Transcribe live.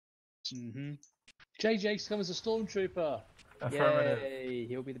JJ's come as a stormtrooper. Affirmative. Yay!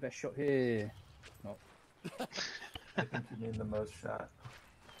 He'll be the best shot here. Not. I think you need the most shot.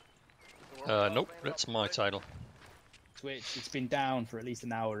 Nope, that's my title. Twitch, it's been down for at least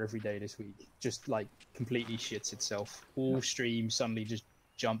an hour every day this week. Just like completely shits itself. All streams suddenly just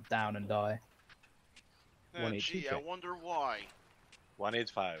jump down and die. Gee, I wonder why.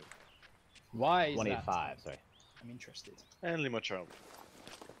 185. Why is 185, that? sorry. I'm interested. And Limoncello.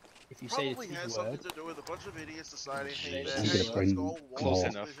 If you say Probably the has word, something to do with a bunch of idiots deciding, hey, Jeez. man, I'm hey, gonna let's bring go close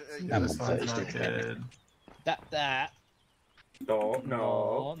walk. enough. This one's not good. that. No.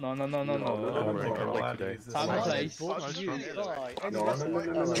 No. Time and place.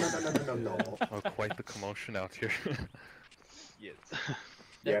 No. Oh, quite the commotion out here. Yes.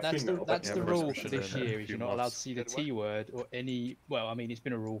 That's the Yeah, rule first for this in a year. Is few you're not allowed to months. see the T word or any. Well, I mean, it's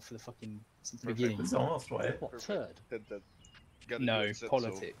been a rule for the fucking since the beginning. It's almost white. What turd? No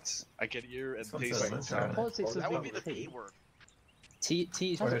politics. I can hear and This one's taste a it. lemon. Politics That of would be being the T. P word. T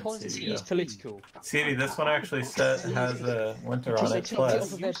is Or politics. T, T is yeah. political. CD, this one actually has a winter on it, They took it off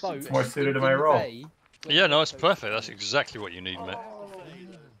plus of their boat. it's more suited to in my the role. bay. Yeah, no, it's perfect. That's exactly what you need, mate.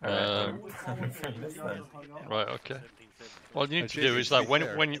 Alright, this then. Right, okay. What you need to do is like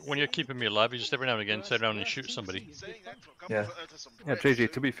when you're keeping me alive, you just every now and again turn around and shoot somebody. Yeah. Yeah,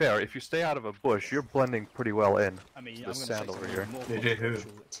 JJ, to be fair, if you stay out of a bush, you're blending pretty well in. I mean, The I'm gonna sand say over something here. more JJ who?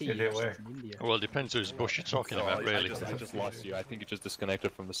 controversial. T JJ is where? from India. Well, it depends whose bush you're talking about, I really. just lost you. I think you just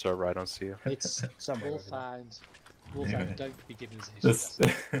disconnected from the server. I don't see you. It's somewhere. Wolfhound, don't be giving us a This,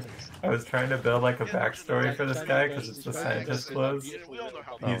 history. I was trying to build like a backstory for this guy because it's the scientist clothes. He's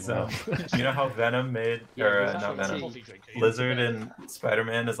you know how Venom made, or not Venom, Lizard in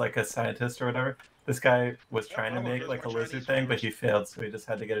Spider-Man is like a scientist or whatever. This guy was trying to make like a lizard thing, but he failed, so he just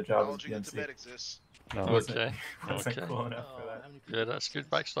had to get a job as DMC. No. Okay, Wasn't okay. cool enough for that. Yeah, that's good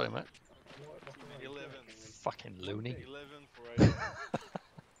backstory, mate. 11. Fucking loony. 11 for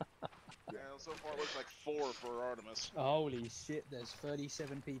yeah, so far it looks like 4 for Artemis. Holy shit! There's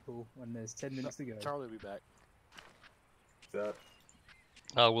 37 people when there's 10 minutes to go. Charlie will be back.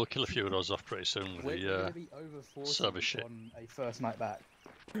 We'll kill a few of those off pretty soon with We're the gonna be over 40 server shit. on a first night back.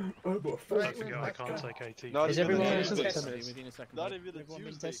 I can't take 18. Is everyone even else a tested? Tuesday. Not even a Everyone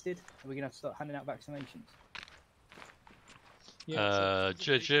been Tuesday. tested? Are we gonna have to start handing out vaccinations?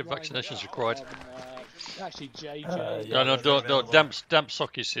 JJ, vaccinations required. Actually, JJ. No, don't. Damp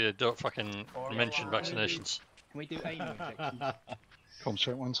sockies here. Don't fucking mention vaccinations. Can we do anal injections?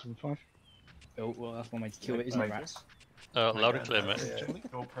 Comsec 175. Oh, well, that's one way to kill it, isn't it, rats? Loud and clear, mate.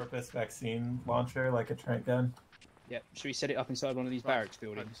 Dual-purpose vaccine launcher, like a trank gun. Yep. Should we set it up inside one of these barracks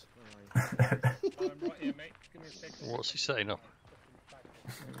buildings? What's he setting up?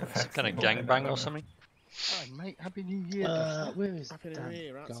 Some kind of gangbang or something? Hi, mate. Happy New Year. Where is Happy New Dan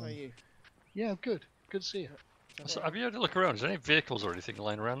Year, rats, gone? how are you? Yeah, good. Good to see you. So, have you had a look around? Is there any vehicles or anything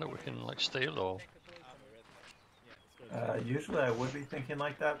lying around that we can like steal or? Usually I would be thinking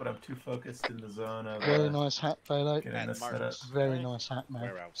like that, but I'm too focused in the zone of Very nice hat, Velo. getting this set up. Very nice hat, man.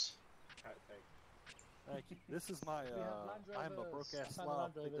 Warehouse. Thank you. This is my, I'm a broke-ass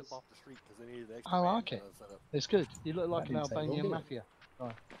slob picked up off the street because they needed extra I like man, it. set up. It's good. You look like That an didn't take Albanian long, mafia.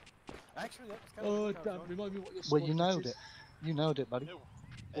 Right. Actually, that was kind Oh, of Dan, remind me what your Well, you squad nailed is. it. You nailed it, buddy.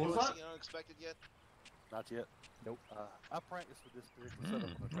 Anyone was that? seen Unexpected yet? Not yet. Nope. I practiced with this particular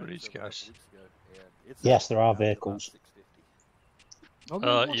setup. what are these guys? Yes, there are vehicles.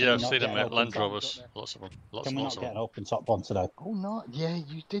 Yeah, I've seen them, mate. Land Rovers, lots of them, lots and lots of them. open top one today? Oh, no. Yeah,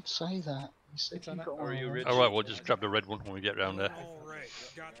 you did say that. You said you got Are you one. ready? All right, we'll just grab the red one when we get round there. All right,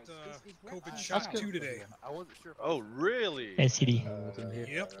 got COVID That's shot good. 2 today. I wasn't sure. Oh, really? SCD.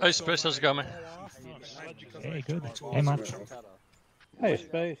 Yep. Hey, Space, how's it going, mate? Hey, good. Hey, Matt. Hey,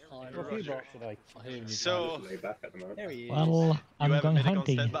 Space. What have you brought today? So, There he is. Well, I'm you have a going medic on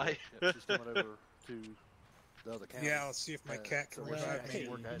hunting. standby? Just coming over to the other county. Yeah, let's see if my cat can revive me.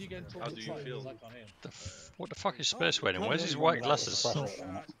 How do you feel? What the fuck is Space wearing? Where's his white glasses?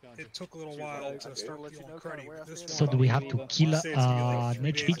 It took a little while to start feeling cruddy. But this So one, do we have to kill say it's gonna be like an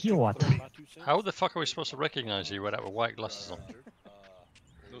 3 days HVT or what? before How the fuck are we supposed to recognise you without with white glasses on?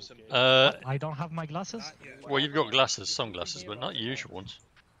 I don't have my glasses? Not yet. Well, you've got glasses, sunglasses, but not usual ones.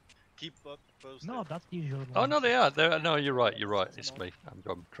 Keep up posted. No, that's the usual Oh one. no, they are. No, you're right. You're right. It's me. I'm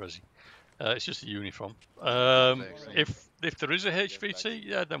going crazy. It's just a uniform. If there is a HVT,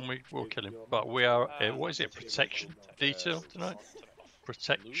 yeah, then we'll kill him. But we are what is it? Protection detail tonight.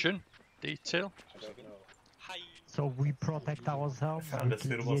 Protection detail. So we protect ourselves Found a with the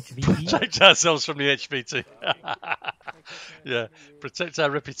suitable HVT? Protect ourselves from the HVT. Yeah, protect our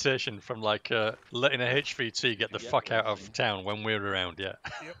reputation from like letting a HVT get the fuck out of town when we're around. Yeah.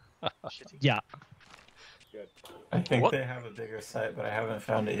 Yeah. I think What? they have a bigger site, but I haven't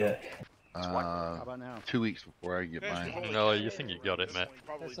found it yet. How about now? 2 weeks before I get mine. No, you think you got it, mate.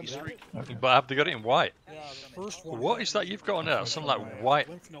 Okay. But have they got it in white? Yeah, the first one. What is that you've got on there? Some like white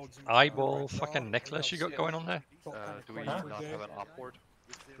eyeball fucking necklace you got going on there? Do we not have an upward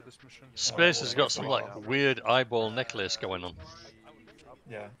for this mission? Space has got some like weird eyeball necklace going on.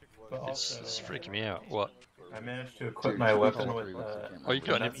 Yeah. But It's also, freaking me out. What? I managed to equip my weapon with Oh, you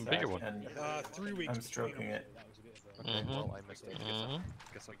got an nut even bigger sack, one. and 3 weeks. I'm stroking it. Okay, well, I missed it. Mhm.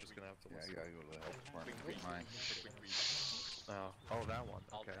 Guess I'm just gonna have to Yeah, I listen. gotta go to the health department to get mine. Oh, that one.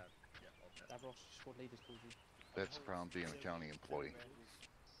 Okay. That's the problem being a county employee.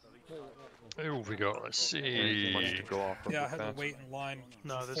 Who have we got? Let's Anything much see. to go off of Yeah, I with had that? to wait in line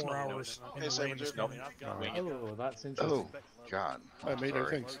No, there's 4 no hours in Hey, the rain Saber, this dude. morning. Oh, that's interesting. Oh, God. I made no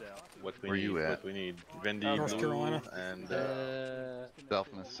Sorry. thanks. What we Where need, you at? What we need. Vendy, North Blue, Carolina. and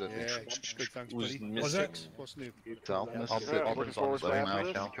South Mississippi. Yeah, good thanks, who's buddy. Was Mystic. it? What's new? South I'll Mississippi. I'll bring Looking forward to 11 after miles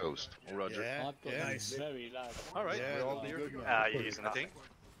this. down the coast. Roger. Yeah, I've got yeah. Nice. very loud. All right, Yeah, we're all all there. good. You're using nothing.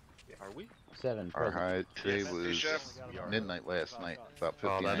 Are we? 7. Our high today Hey, was Chef. midnight last night, about Oh,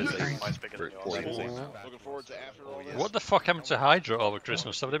 59 that is degrees. Mine's bigger than Or yours. 40. Looking forward to after all this. What the fuck happened to Hydra over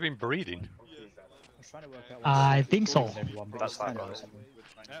Christmas? Have they been breeding? I think so. That's fine.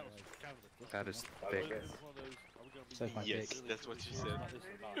 That is thick. Yes, that's what she said.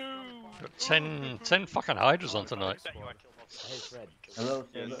 Got 10 fucking Hydras on tonight. Hello,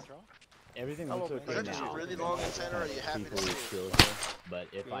 Yes. Everything Hello, looks is okay that just a now. really long antenna, or are you happy to People see still it? here, but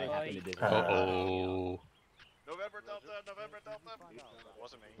if I happen to disagree, Uh-oh. November Delta, November Delta.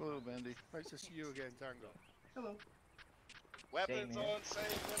 Wasn't me. Hello, Bendy. Nice to see you again, Tango. Hello. Weapons Same here. on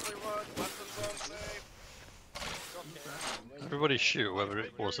safe, everyone. Weapons on safe. Everybody shoot whoever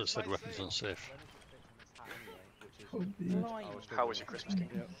it was that said weapons unsafe. How was your Christmas game?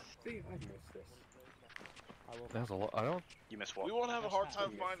 There's a lot. I don't. You missed what? We won't have a hard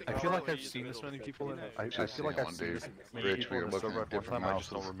time finding. I feel like Harley I've seen this many people in. I Just feel like saying, I've one seen day, this many Rich, people we in were the looking server at at one different time. I just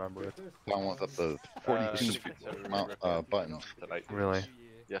don't mouses. remember it. Down with up to 42 buttons. Really?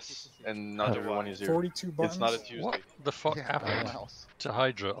 Yes, and not everyone is here. 42 buttons. It's not a Tuesday. What the fuck happened to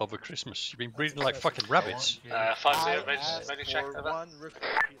Hydra over Christmas? You've been breeding like fucking rabbits. 5-0, ready check.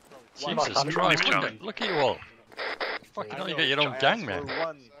 Jesus Christ, look at you all. Fucking hell, you got your own gang, man.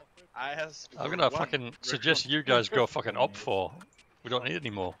 I'm gonna fucking suggest you guys go fucking op 4. We don't need any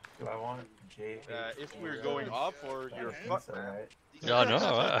more. Do I want J? If we're going up or you're That's alright. Yeah, I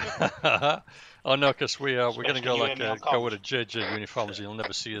know. Oh no, because we're gonna go like go with a JJ uniforms. You'll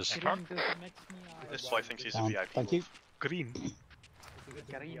never see us. This boy thinks he's a VIP. Thank you. Green.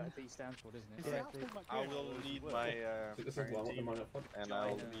 I will lead my team, and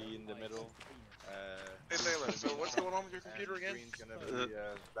I'll be in the middle. Hey Taylor, so what's going on with your computer again?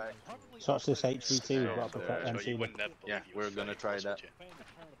 So it's this HV2 we've got to protect them too. Yeah, we're gonna try that.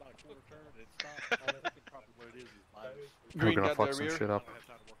 We're gonna fuck some shit up.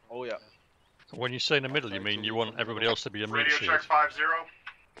 Oh yeah. When you say in the middle, you mean you want everybody else to be a meat shield 5-0.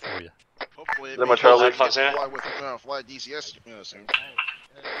 for you. Hopefully, Lemon Charlie, fly with fly DCS soon.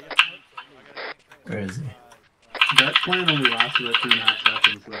 Where is he? That plan only lasted like 2.5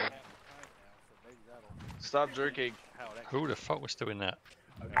 seconds though. Stop jerking. Who the fuck was doing that?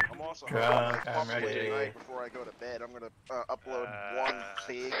 I'm also Drunk, I'm hopefully ready. tonight before I go to bed. I'm gonna upload one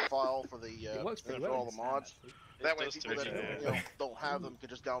big file for the for all the mods. That way, people that don't have them can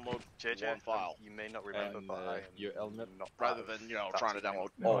just download one file. You may not remember, but your element, rather than trying to download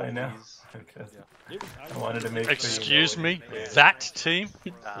No, all I know. these. Okay. I wanted to make sure. Excuse me? That team?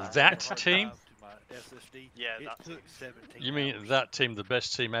 That team? yeah, that's You mean that team, the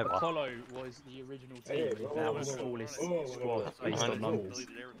best team ever? Apollo was the original team. That was the smallest squad based on numbers.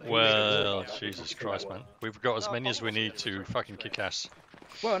 Well, Jesus Christ, man. We've got as many as we need to fucking kick ass.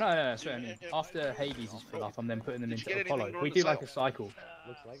 Well, no. So, I mean, after Hades is full up, I'm then putting them into Apollo. We do like a cycle.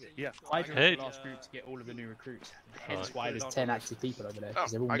 Yeah. Hydra Hey. was the last group to get all of the new recruits. Hence why there's 10 active people over there,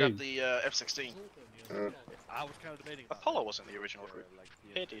 because they're all I new. got the F-16. I was kind of debating. Apollo wasn't the original group.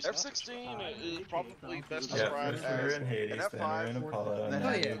 F-16 is probably best Yeah, described first we were as in Hades, an then we were in F-5 Apollo, and that then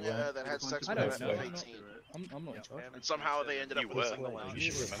had, we went. that had sex I with don't an know. F-18. I'm not in charge. And somehow they ended up with a single engine.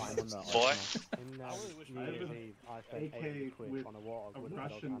 You should remember. Boy. AK with a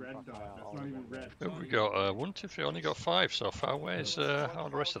Russian red dot. That's not even red. Oh, we got 1, 2, 3, only got 5 so far. Where's how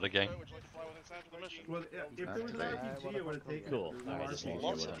the rest of the gang? Well, if there was an RPG, it would have taken Cool. no Alright, just RPG.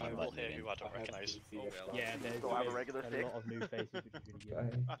 making sure what I'm buttoning in. Who I don't recognise. Yeah, there's Still have a regular a stick? lot of new faces, which is really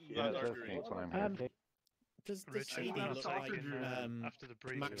good. Yeah, that's what I'm here. Does Richard, CD look like after the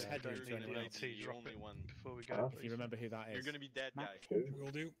brief, Max Headroom to anyone else? Before we go, If you remember who that is. You're gonna be dead, guy.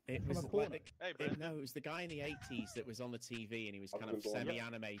 Will do. It was Hey, Brad. no, it was the guy in the 80s that was on the TV and he was kind of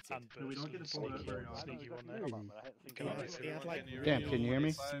semi-animated. We don't get a sneaky one there. He had like Damn, can you hear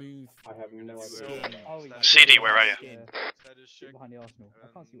me? smooth I have no idea. skin. CD, where are you? Status check. Behind the Arsenal. I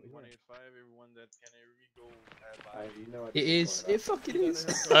can't see what he's wearing. 185, everyone that can go. I have no idea. It is. It fucking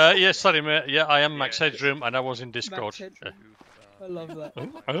is. Yeah, sorry, mate. Yeah, I am Max Headroom, and I was in Discord. I love that.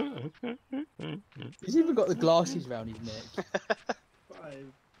 He's even got the glasses round his neck.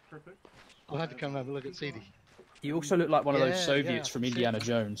 Perfect. We'll have to come have a look at CD. He also looked like one of those Soviets from Indiana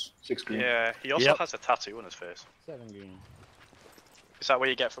Jones. 6 green. Yeah, he also has a tattoo on his face. 7 green. Is that what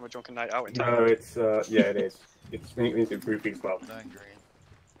you get from a drunken night out in town? No, it's yeah, it is. It's into grouping as well. 9 green.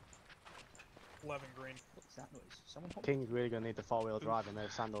 11 green. What's that noise? Someone hop- King's really going to need the 4-wheel drive in their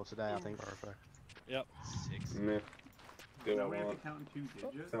sandal today, I think. Perfect. Yep. 6. Meh. Do No, what we I have to want. count in 2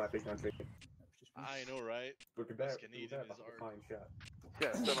 digits. Semi-big country. I know, right? We're there. Us Canadian is A fine shot.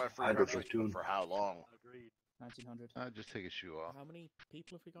 Yeah, semi-free I go country. platoon. For how long? 1900. I'll just take a shoe off. How many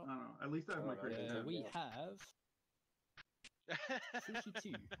people have we got? I don't know. At least I have my credit. We have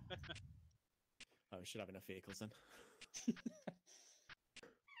 52. Oh, we should have enough vehicles then.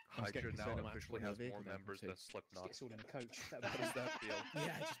 Hydra now officially has more members than Slipknot. Gets all in a coach. How does that feel?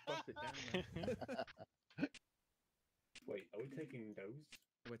 Yeah, just bump it down. There. Wait, are we taking those?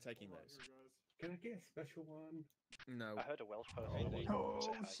 We're taking those. Can I get a special one? No. I heard a Welsh person. Oh,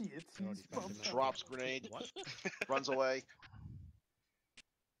 shit. Drops grenade. What? Runs away.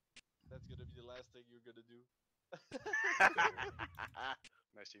 That's gonna be the last thing you're gonna do.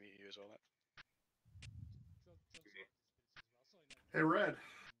 Nice to meet you as well, mate. Hey, Red.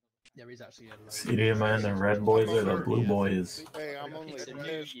 There is actually a CD, man, the red boys or the blue boys? Hey, I'm only pissed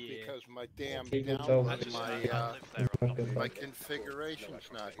because my damn my configuration's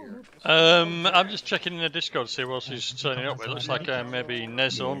not here. I'm just checking in the Discord to see what else is turning up. It looks like maybe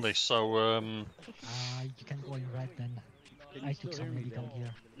NES only, so You can go in red then. I took some medical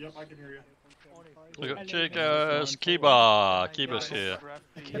gear. Yep, I can hear you. we got Checkers, Kiba's here.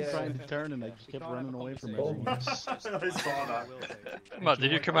 I kept trying to turn and I just kept running away from everyone. I saw that. Matt,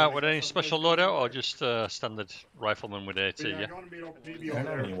 did you come out with any special loadout or just standard rifleman with AT? Yeah. Mate,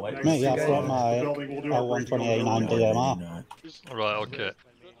 yeah, I've got my L128-9 DMR. Right. Okay.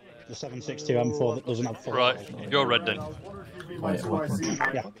 The 762 M4 that doesn't have full. Right. Go red then.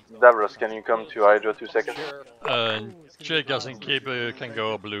 Yeah. Davros, can you come to Hydra 2 seconds? Checkers and Kiba can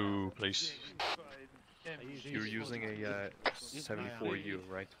go blue, please. You're using a 74U,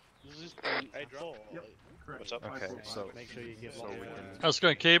 right? What's up? Okay, so Make sure you give we can. How's it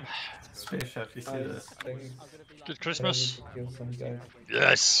going, Kib? Space Chef, you see this? Good Christmas?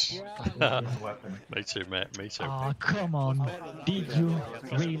 Yes! Weapon. Me too, mate, me too. Oh, come on. Did you?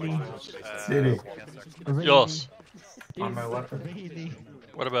 Really? CD, Really? Yours. on my weapon. Really?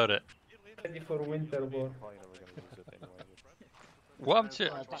 What about it? What happened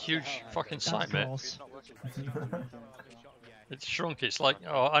to a huge fucking site, That's mate? close. It's shrunk, it's like,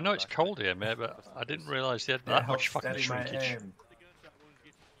 oh, I know it's cold here, mate, but I didn't realise they had that much fucking Steady my shrinkage. aim.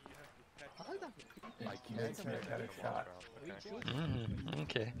 Makes me a better shot.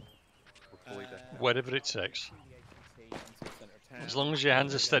 Okay. Whatever it takes. As long as your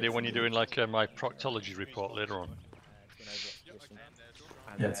hands are steady when you're doing like my proctology report later on.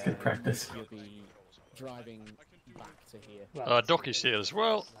 Yeah, it's good practice. You'll be driving back to here. Doc is here as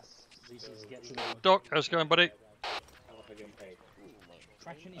well. Doc, how's it going, buddy?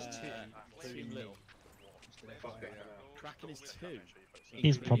 Kraken is 2. Little. Kraken is 2.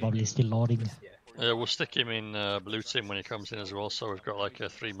 He's probably still loading. We'll stick him in blue team when he comes in as well, so we've got like a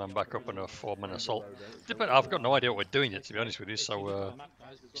 3-man backup and a 4-man assault. I've got no idea what we're doing yet, to be honest with you, so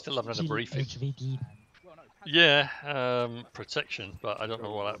still haven't had a briefing. HVT. Yeah, protection, but I don't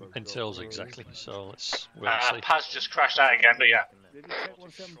know what that entails exactly, so let's wait and see. Paz just crashed out again, but yeah.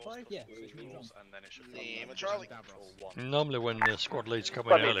 Yeah. Charlie. Normally when the squad leads come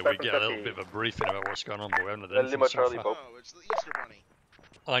in early, we get a little bit of a briefing about what's going on, but we haven't had anything so far. Oh, it's the Easter Bunny.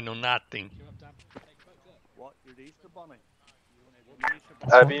 I know nothing. What? You're the Easter Bunny?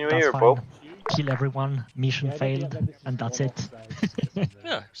 Happy New Year, Pope. Kill everyone, mission failed, and that's it.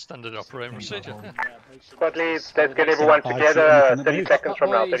 Yeah, standard operating procedure. Yeah. Squad leads, let's get everyone together 30 seconds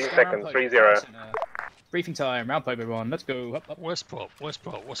from now, 30 seconds, 3-0. Briefing time, round pipe everyone, let's go. Up, up. Where's Pop?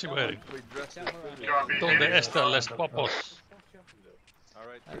 What's he wearing? Donde está les popos?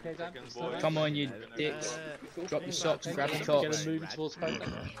 Alright, Come on, you dicks. Drop your socks and grab your cocks.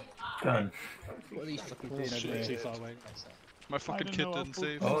 Done. What are these fucking doing over there? My fucking kid didn't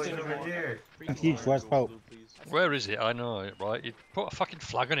save. Oh, he's over here. Huge, where's Pope? Where is he? I know it, right? You put a fucking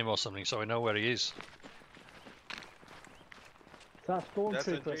flag on him or something so I know where he is. That's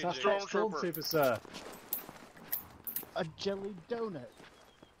stormtrooper. That's stormtrooper, sir. A jelly donut.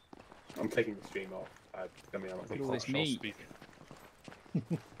 I'm taking the stream off. I mean, I'm Look at all this meat. Speak.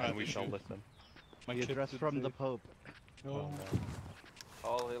 And we shall listen. My address from the Pope. Oh, no.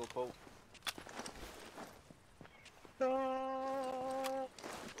 All hail Pope.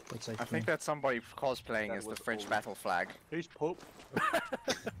 I think that's somebody cosplaying as the French battle flag. Who's Pope?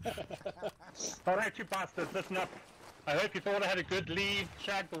 Alright, you bastards, listen up. I hope you've all had a good leave,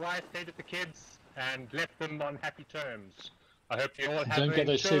 shagged the wife, stayed with the kids, and left them on happy terms. I hope you all have Don't get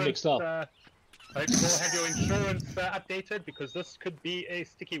those two mixed up. I hope you all have your insurance updated, because this could be a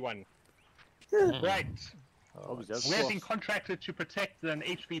sticky one. Right. We have been contracted to protect an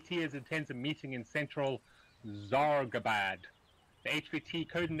HVT as it attends a meeting in central Zargabad. The HVT,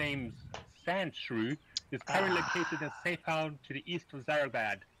 codenamed Sandshrew, is currently located in a safe haven to the east of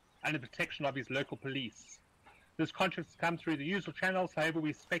Zargabad, under protection of his local police. This contract has come through the usual channels, however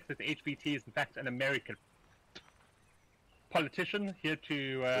we suspect that the HVT is in fact an American politician here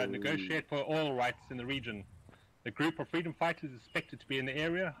to negotiate for oil rights in the region. The group of freedom fighters is expected to be in the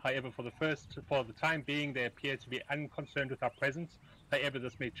area, however for the time being they appear to be unconcerned with our presence, however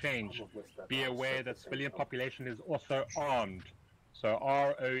this may change. Be aware that civilian population is also armed, so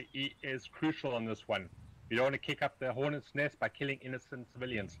ROE is crucial on this one. You don't want to kick up the hornet's nest by killing innocent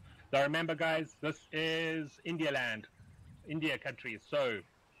civilians. Now remember guys, this is India land, India country, so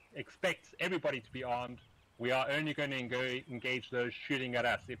expect everybody to be armed. We are only going to engage those shooting at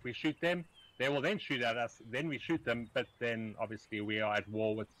us. If we shoot them, they will then shoot at us, then we shoot them, but then obviously we are at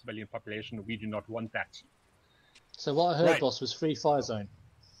war with the civilian population. We do not want that. So what I heard, boss, was free fire zone.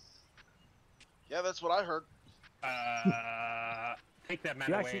 Yeah, that's what I heard. Take that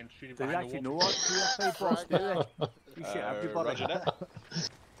man away and shoot him Do you behind the actually wall. know what TFA boss do? You shit everybody. Roger that.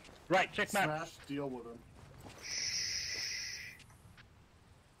 Right, check map. Smash, deal with him.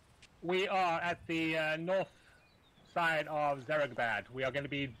 We are at the north side of Zargabad. We are going to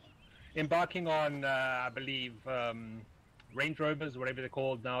be embarking on, I believe, Range Rovers, whatever they're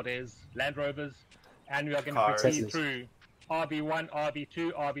called nowadays, Land Rovers, and we are going to proceed through RB1,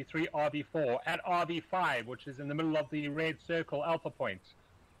 RB2, RB3, RB4, at RB5, which is in the middle of the red circle Alpha point.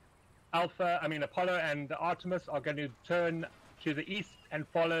 Apollo and Artemis are going to turn to the east and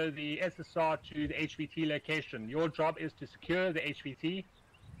follow the SSR to the HVT location. Your job is to secure the HVT.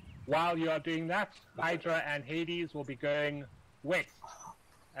 While you are doing that, Hydra and Hades will be going west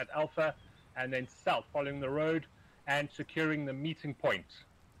at Alpha and then south, following the road and securing the meeting point.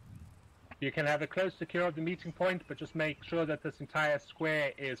 You can have a close secure of the meeting point, but just make sure that this entire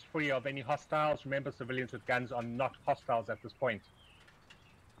square is free of any hostiles. Remember, civilians with guns are not hostiles at this point.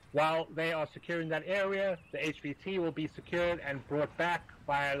 While they are securing that area, the HVT will be secured and brought back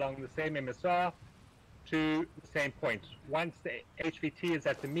via along the same MSR to the same point. Once the HVT is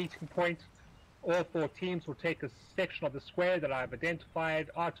at the meeting point, all four teams will take a section of the square that I've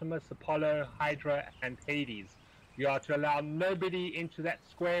identified: Artemis, Apollo, Hydra, and Hades. You are to allow nobody into that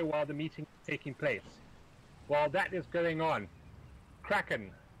square while the meeting is taking place. While that is going on,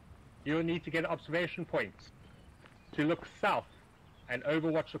 Kraken, you will need to get observation points to look south and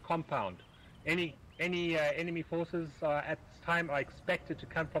overwatch the compound. Any enemy forces at this time are expected to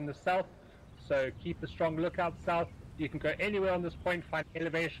come from the south, so keep a strong lookout south. You can go anywhere on this point, find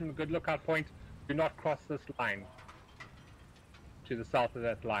elevation, a good lookout point. Do not cross this line to the south of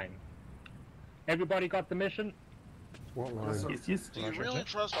that line. Everybody got the mission? What line? Do you really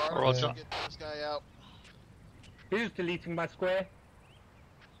trust Artemis to get this guy out? Who's deleting my square?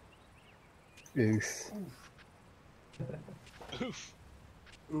 Oof. Oof.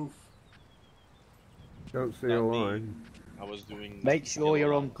 Oof. Don't see a line. I was doing. Make sure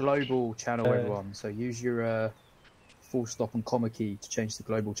you're on global channel, everyone. So use your full stop and comma key to change the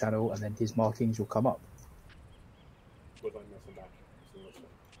global channel, and then his markings will come up.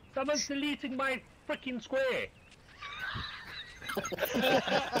 Someone's deleting my freaking square.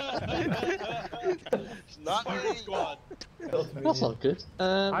 It's not me. Squad. That's not good.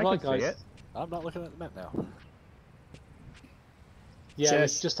 I Right, can see guys. it. I'm not looking at the map now. Yeah,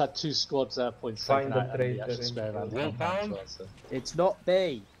 Just- we've just had two squads points Find taken the out, and the traitor actual in square around the Well compound as found. well, so. It's not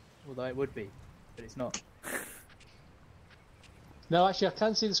B, although it would be, but it's not. No, actually, I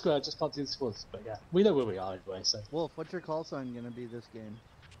can see the square. I just can't see the squads. But yeah, we know where we are anyway. So Wolf, what's your call sign going to be this game?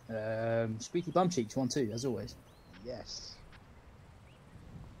 Squeaky bum cheeks 1-2, as always. Yes.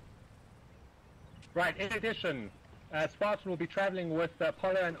 Right, in addition, Spartan will be traveling with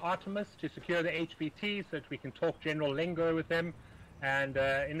Apollo and Artemis to secure the HVT so that we can talk general lingo with them. And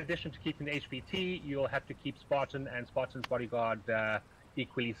in addition to keeping the HVT, you'll have to keep Spartan and Spartan's bodyguard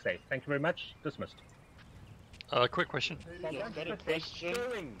equally safe. Thank you very much. Dismissed. Quick question.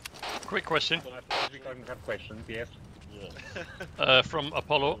 Quick question. We don't have questions, yes. From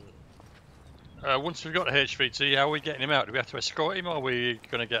Apollo. Once we've got the HVT, how are we getting him out? Do we have to escort him, or are we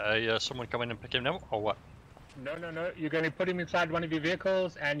going to get someone come in and pick him up, or what? No. You're going to put him inside one of your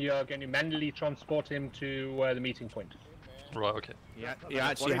vehicles, and you're going to manually transport him to the meeting point. Right. Okay. Yeah, he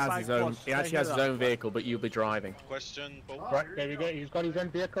actually has his own. He actually has his own vehicle, but you'll be driving. Question. Right, there you go. He's got his own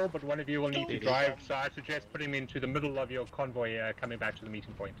vehicle, but one of you will need to drive. So I suggest putting him into the middle of your convoy coming back to the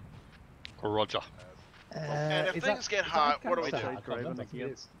meeting point. Roger. And if things get hot, what do we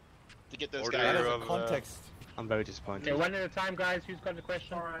do? To get those guys out of context. I'm very disappointed. Okay, one at a time, guys. Who's got the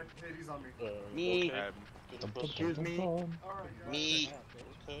question? All right, Hades on Me. me. Excuse me. Me.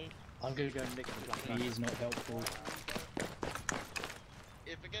 I'm going to go and nick the He is not helpful.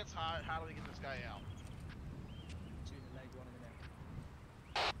 If it gets hot, how do we get this guy out?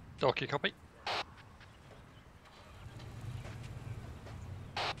 Doc, you copy?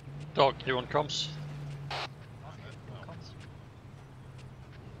 Doc, you on comms?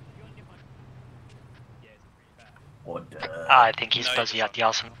 I think he's fuzzy at the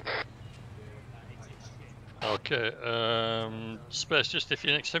arsenal. Okay, Space, just if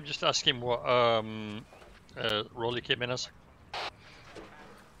you next time, just ask him what role he came in as.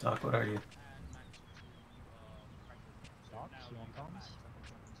 Doc, what are you?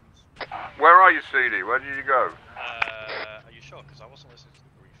 Where are you, CD? Where did you go? Are you sure? Because I wasn't listening to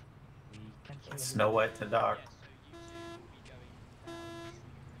the brief. Snow White to Doc.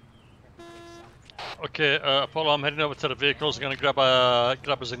 Okay, Apollo, I'm heading over to the vehicles. I'm going to grab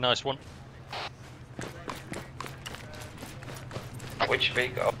us a nice one. Which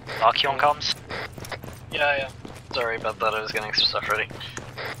vehicle? Doc, you on comms? Yeah. Sorry about that, I was getting some stuff ready.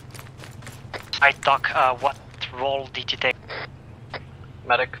 Hi, Doc, what role did you take?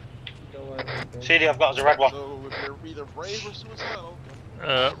 Medic. CD, I've got as a red one. So if you're either brave or suicidal.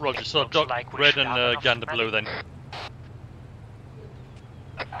 Roger, so Doc, like red and Gander blue then.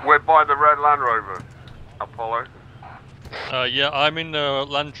 We're by the red Land Rover, Apollo. Yeah, I'm in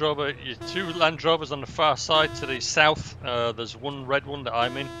Land Rover. Two Land Rovers on the far side to the south. There's one red one that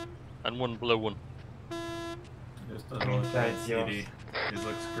I'm in, and one blue one. Just doesn't look like CD. He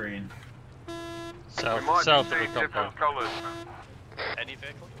looks green. South We might of be the seeing different compound. colours. Any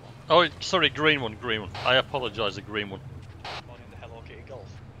vehicle? Oh, sorry, green one. I apologise, the green one. One in the Hello Kitty Golf.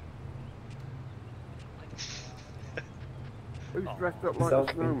 Who's dressed up like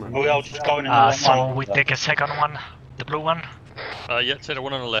a snowman? We all just going in so we take a second one, the blue one. Yeah, take the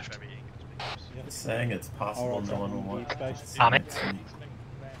one on the left. Just saying it's possible no one will want. Amen.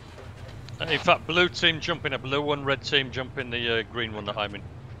 In fact, blue team jump in a blue one, red team jump in the green one that I'm in.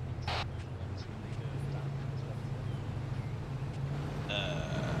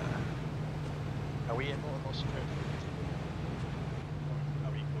 Are we in or straight?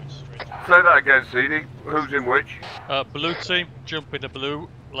 Are we going straight? Say that again, CD. Who's in which? Blue team jump in the blue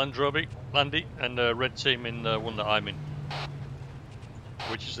Land Rover, Landy, and red team in the one that I'm in,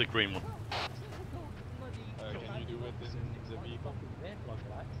 which is the green one. Can you do it in the vehicle?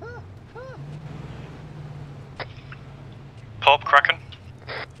 Pop Kraken.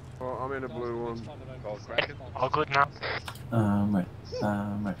 Oh, I'm in a blue one. All good now. Right.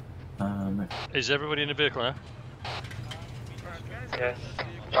 Is everybody in the vehicle now? Yes.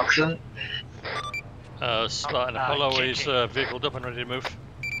 Jackson. Spartan Apollo is vehicled up and ready to move.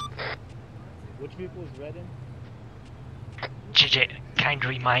 Which vehicle is red in? JJ, kind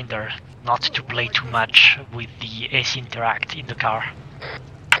reminder not to play too much with the AC Interact in the car.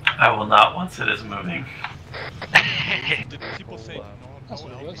 I will not once it is moving. People say That's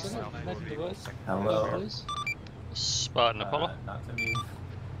what it works, isn't it? Method that works. Hello. Spartan Apollo. Not to me.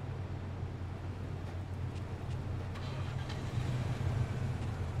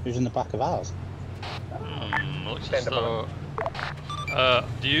 Who's in the back of ours? Looks as though. Are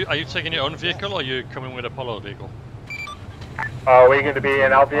you taking your own vehicle, or are you coming with Apollo vehicle? We're going to be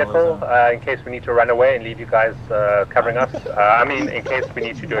in our vehicle in case we need to run away and leave you guys covering us. I mean, in case we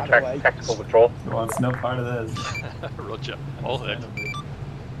need to do a tactical withdrawal. He wants no part of this. Roger. All there.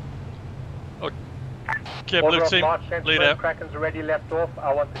 Okay, blue team, lead out. Kraken's already left off.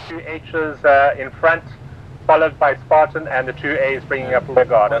 I want the two H's in front, followed by Spartan, and the two A's bringing up rear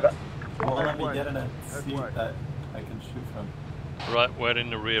guard. Over. Won't let me get in a seat that I can shoot from. Right, we're in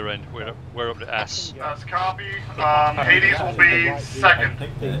the rear end. We're up the ass. That's copy. Hades will be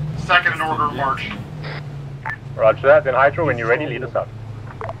second in order of march. Roger that. Then Hydra, when you're ready, lead us out.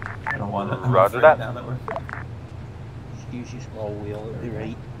 I don't want it. I'm Roger afraid that. now that we're... Just use your scroll wheel, it'll be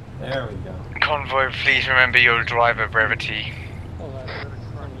right. There we go. Convoy, please remember your driver brevity.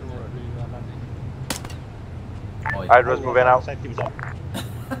 Hydra's moving out. Safety was on.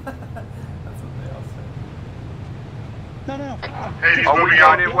 No. Hades moving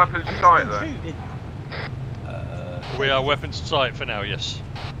out in weapons sight then. We are weapons sight for now, yes.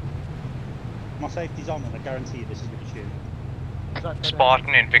 My safety's on and I guarantee you this is going to shoot.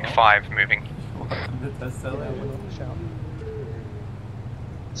 Spartan in Big 5 moving.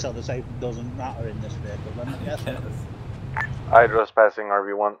 So the safety doesn't matter in this vehicle then, I guess. Hydra's passing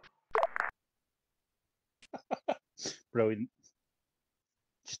RV1. Brilliant.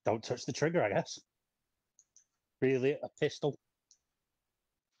 Just don't touch the trigger, I guess. Really, a pistol.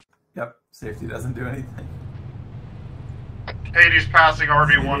 Yep, safety doesn't do anything. Hades passing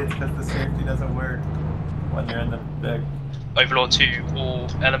RV1. It's because the safety doesn't work when you're in the big. Overlord to all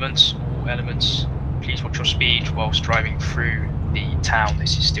elements, please watch your speed whilst driving through the town.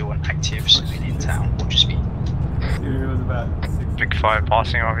 This is still an active civilian town. Watch your speed. It was about 60. Big 5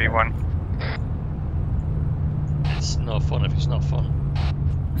 passing RV1. It's not fun if it's not fun.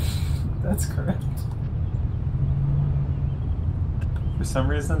 That's correct. For some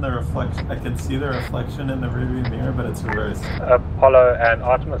reason, the reflection, I can see the reflection in the rearview mirror, but it's reversed. Apollo and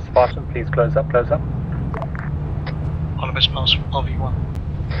Artemis, Spartan, please close up. Oliver's Mouse RV1.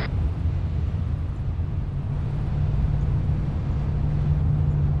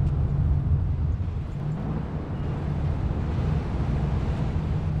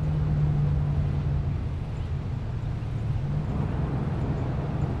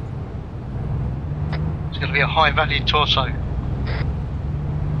 It's going to be a high value torso.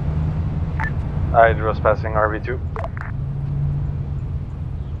 Hydra's passing RV2.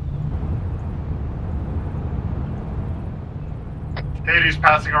 Hades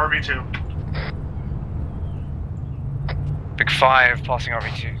passing RV2. Big 5 passing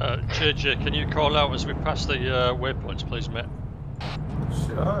RV2. JJ, can you call out as we pass the waypoints, please, mate?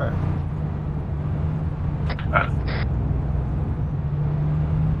 Sure.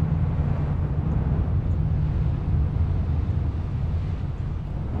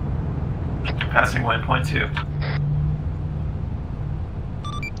 Passing waypoint 2.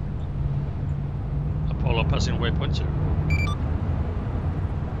 Apollo passing waypoint 2.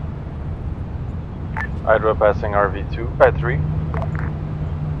 Hydra passing RV2, 3.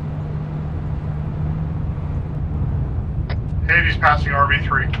 Hades passing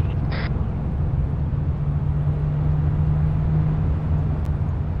RV3.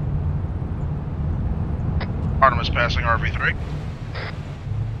 Artemis passing RV3.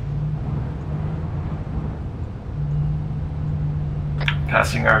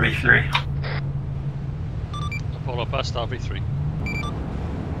 Passing RV3. Apollo passed RV3.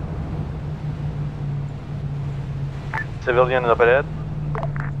 Civilian up ahead.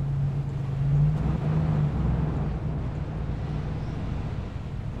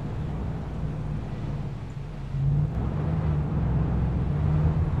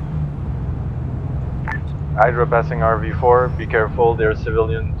 Hydra passing RV4, be careful, there's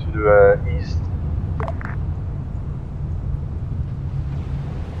civilian to the east.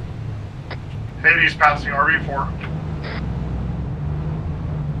 Hades passing RV4.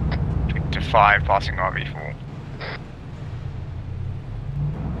 Victor 5 passing RV4.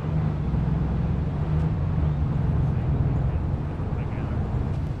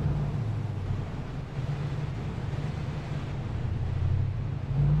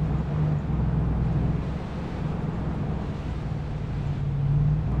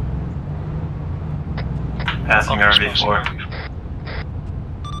 Passing RV4.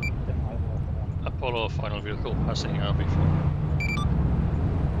 Apollo final vehicle passing RV4.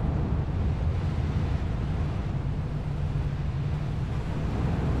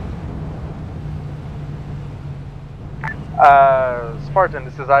 Spartan,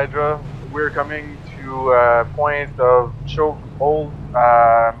 this is Hydra. We're coming to a point of choke hold.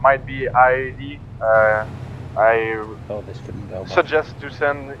 Might be IAD. I this couldn't go back. suggest to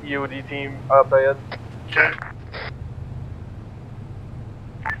send EOD team up ahead. Okay.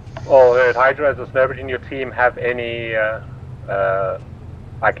 Oh, Hydra, does nobody in your team have any,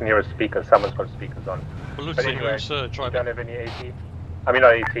 I can hear a speaker, someone's got speakers on. Well, But anyway, who's you driving? don't have any AT? I mean,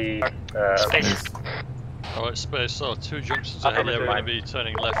 not AT, Space. Alright, space, so 2 junctions ahead, they're going to be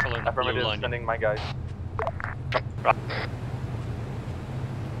turning left following the blue affirmative, line. sending my guys.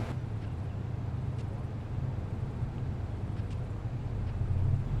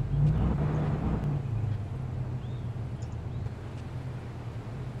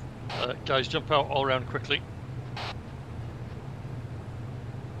 Guys, jump out all around quickly.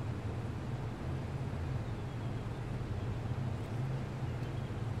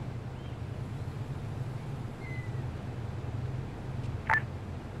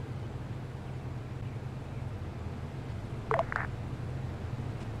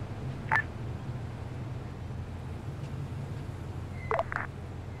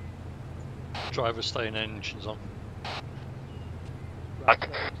 Drivers staying engines on.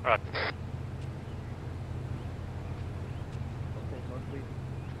 Right.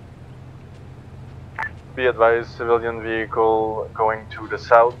 Be advised, civilian vehicle going to the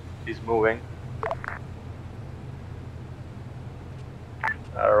south is moving.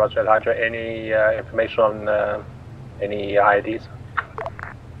 Roger, Hydra. Any information on any IDs?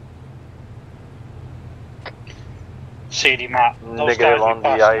 CD Matt, those Negative guys on we the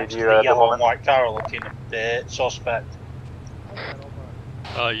passed next ID to the at the yellow and moment. white car are looking suspect.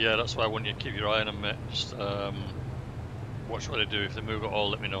 Yeah, that's why I want you to keep your eye on them, mate. Just watch what they do. If they move at all,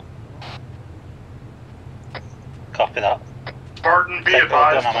 let me know. Copy that. Spartan, be Take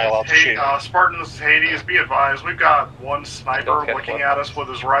all advised. gun, am I allowed to shoot? Spartan's Hades, be advised. We've got one sniper looking at us with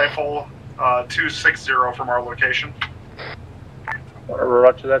his rifle, 260 from our location.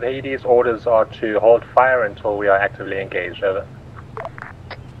 Roger that. Hades, orders are to hold fire until we are actively engaged. Over.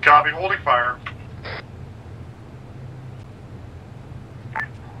 Copy, holding fire.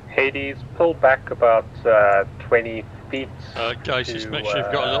 Hades, pull back about 20 feet. Guys, just make sure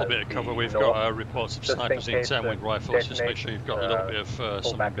you've got a little bit of cover. We've north, got reports of just in snipers in case town with it rifles. Just make detonates, sure you've got a little bit of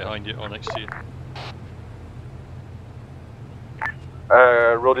someone behind you or next to you.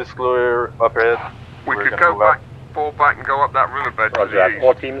 Road is clear up ahead. We We're could gonna go move back, out. fall back and go up that riverbed to Roger the that. east.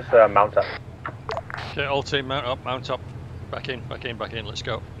 All teams mount up. Okay, all team mount up, mount up. Back in. Let's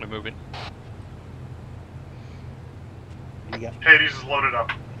go. We're moving. Hades is loaded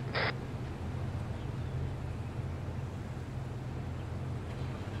up.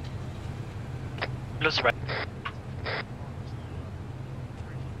 Lose right.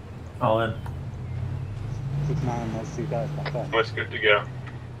 All in. Keep an eye on those two guys back there. That's good to go.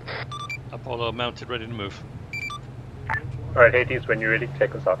 Apollo mounted, ready to move. Alright, Hades, when you're ready,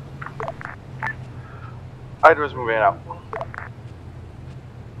 take us off. Hydra's moving out.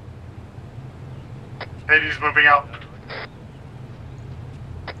 Hades moving out.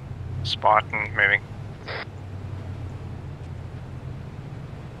 Spartan moving.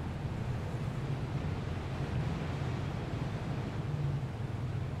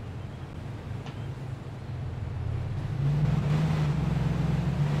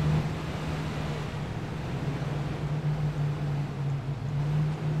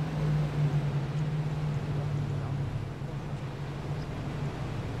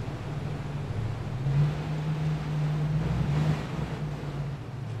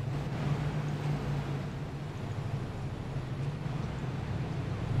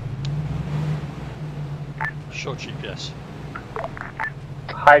 Show GPS.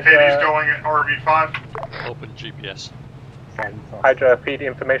 Hydra, Hades going at RV5. Open GPS. Hydra, feed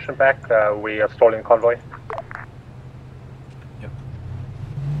information back. We are stalling convoy. Yep.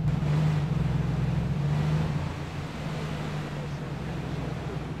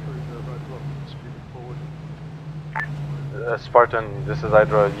 Spartan, this is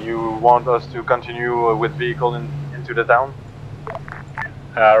Hydra. You want us to continue with vehicle into the town?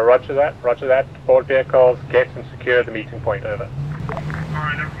 Roger that. Roger that. Board vehicles, get and secure the meeting point. Over.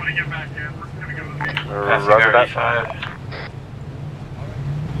 Alright, everybody get back in. We're gonna go to the meeting. Roger that. 5.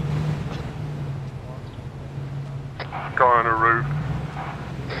 Guy on the roof.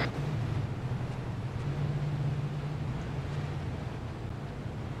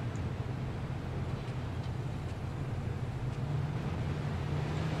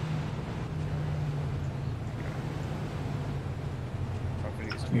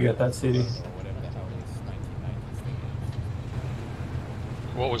 You get that, CD?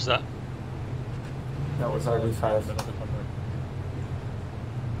 What was that? That was RV5.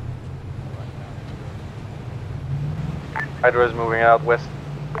 Hydra is moving out west.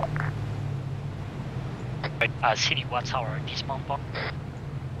 City, what's our dismount point?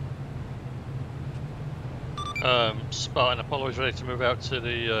 Spartan, Apollo is ready to move out to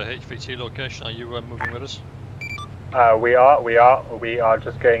the HVT location. Are you moving with us? We are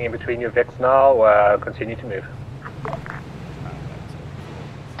just going in between your Vics now. Continue to move.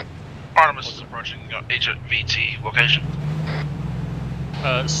 Artemis is approaching Agent VT location.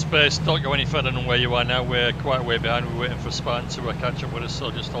 Space, don't go any further than where you are now. We're quite a way behind. We're waiting for Spartan to catch up with us,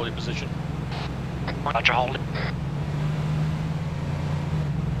 so just hold your position. Roger, hold it.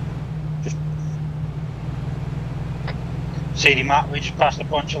 CD Matt, we just passed a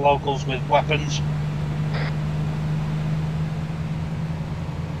bunch of locals with weapons.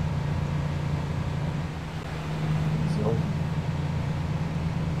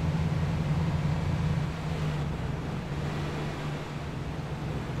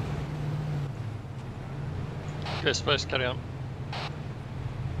 Okay, Space, carry on.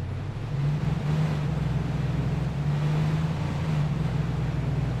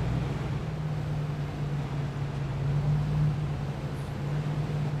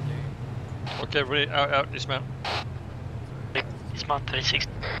 Okay, ready, out, dismount. Dismount 36.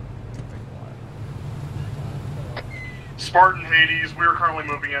 Spartan, Hades, we are currently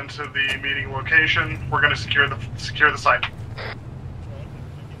moving into the meeting location. We're going to secure the site.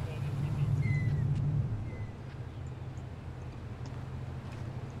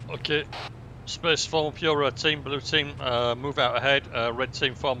 Okay, Space, form up your team, blue team, move out ahead, red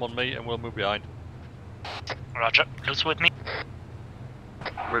team form on me and we'll move behind. Roger, loose with me.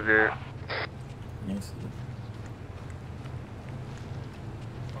 With you. Yes.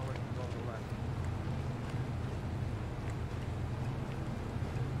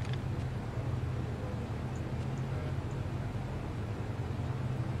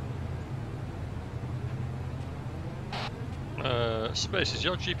 Space, is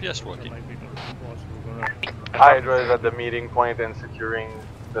your GPS working? Hydra is at the meeting point and securing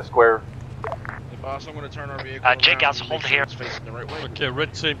the square. Boss, I'm going to turn our vehicle J-Gas, hold here. it's facing the right way. Okay,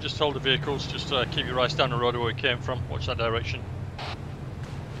 red team, just hold the vehicles, just keep your eyes down the road where we came from, watch that direction.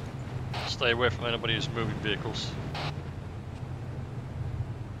 Stay away from anybody who's moving vehicles.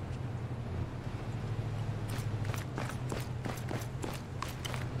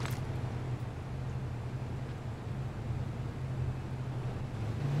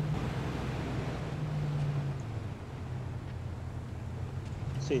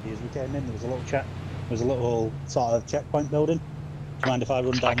 As we came in, there was a little check. There was a little sort of checkpoint building. Do you mind if I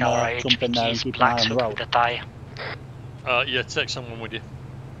run down there, jump in there, and keep an eye on the road? Yeah, take someone with you.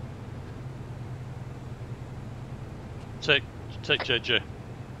 Take JJ.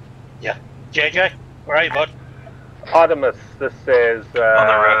 Yeah, JJ, where are you, bud? Artemis, this is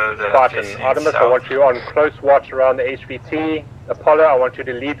Spartan. Artemis, I want you on close watch around the HVT. Apollo, I want you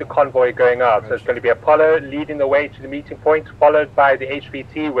to lead the convoy going out. So it's going to be Apollo leading the way to the meeting point, followed by the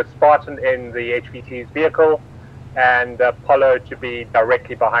HVT with Spartan in the HVT's vehicle, and Apollo to be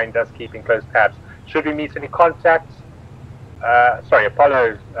directly behind us, keeping close tabs. Should we meet any contacts?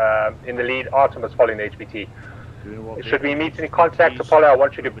 Apollo in the lead, Artemis following the HVT. Should we meet any contacts, Apollo, I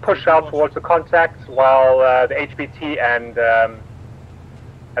want you to push out towards the contacts while the HVT and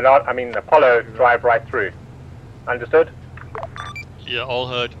Apollo drive right through. Understood? Yeah, all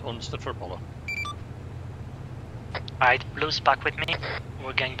heard. Understood for Apollo. Alright, Blue's back with me.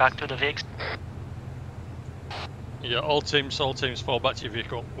 We're getting back to the VIX. Yeah, all teams fall back to your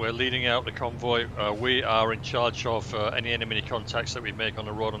vehicle. We're leading out the convoy. We are in charge of any enemy contacts that we make on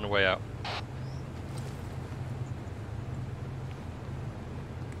the road on the way out.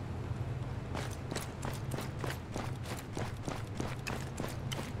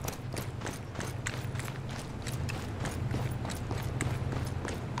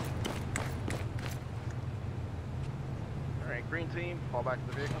 Alright, green team, fall back to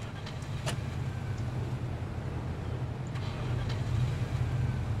the vehicle.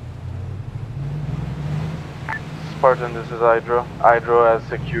 Spartan, this is Hydra. Hydra has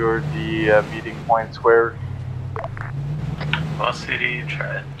secured the meeting point square. Boss City,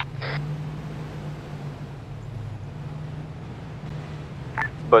 try it.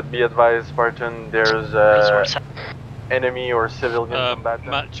 But be advised, Spartan, there's enemy or civilian combatants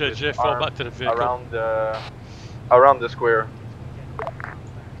Matt, JJ, fall back to the vehicle. Around the square.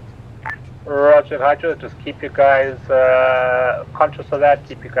 Roger, Hydra, just keep you guys conscious of that,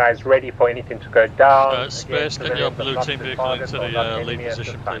 keep you guys ready for anything to go down. Space, get your blue team vehicle into the lead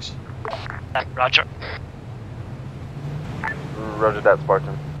position, please. Roger. Roger that,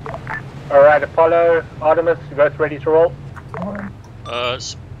 Spartan. Alright, Apollo, Artemis, you both ready to roll?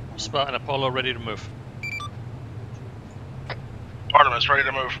 Spartan, Apollo, ready to move. Artemis, ready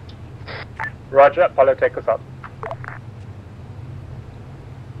to move. Roger, Apollo, take us up.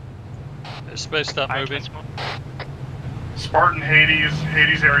 Space, start moving. Spartan,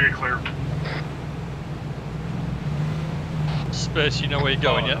 Hades area clear. Space, you know where you're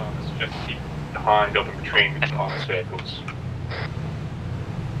going, yeah? Just keep behind up in between autonomous vehicles.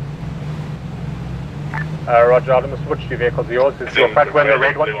 Roger, Artemis, which two vehicles are yours? Is your front one the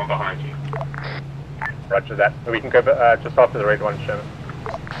red one? The one behind you. Roger that. We can go just after the red one, Sherman.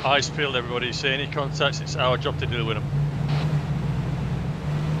 Eyes peeled, everybody. See any contacts, it's our job to deal with them.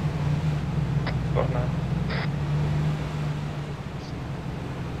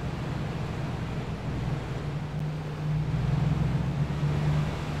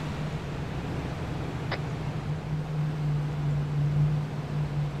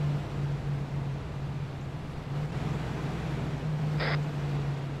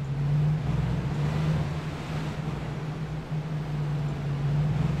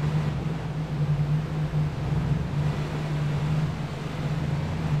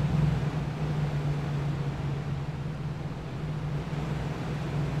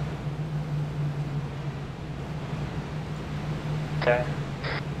 Okay.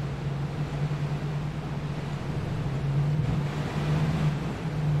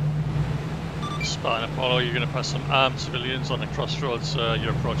 Spartan Apollo, you're going to pass some armed civilians on the crossroads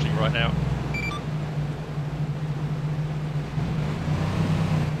you're approaching right now.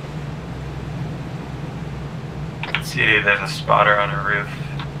 See, there's a spotter on a roof.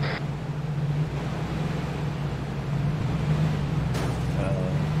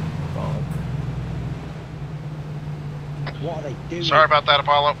 What are they doing? Sorry about that,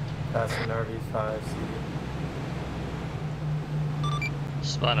 Apollo. Passing RV5,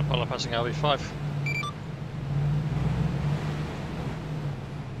 Spartan Apollo passing RV5.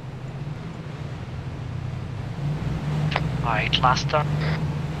 Alright, Cluster.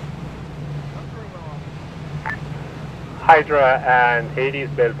 Hydra and Hades,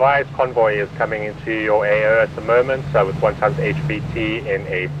 be advised, convoy is coming into your AO at the moment, with 1 tons HVT in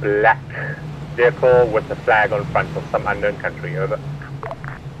a black vehicle with a flag on front of some unknown country, over.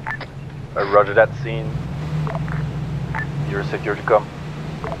 Roger that, scene. You're secure to come.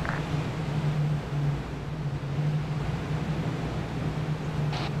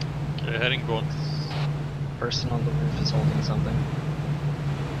 Okay, heading gone. Person on the roof is holding something.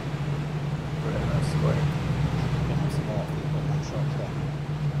 We're in a square.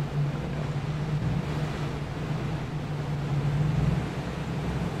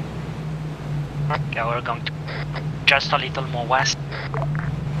 Okay, we're going to just a little more west.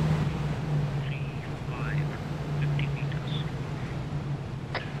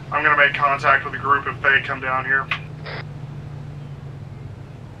 I'm gonna make contact with the group if they come down here.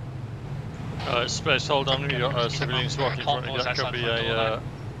 Space, hold on, you got civilians walking front of you. That could be a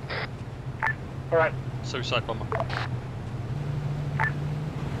Alright. suicide bomber.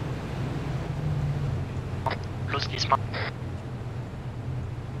 Close dismount.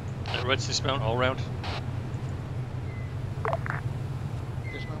 Red's dismount all round.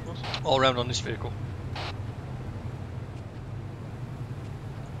 All round on this vehicle.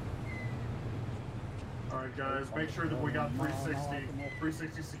 Alright guys, make sure that we got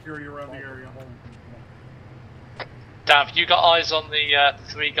 360 security around the area. Dan, have you got eyes on the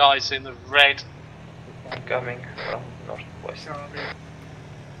 3 guys in the red? Coming from northwest.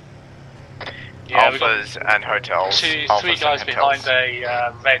 Yeah, Alphas and hotels. 3 Alphas guys and behind hotels.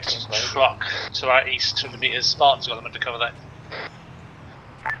 a red truck to our east, 200 meters. Spartan's got them under cover there.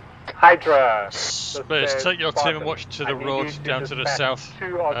 Hydra. Space, take your team and watch to the road down to the south.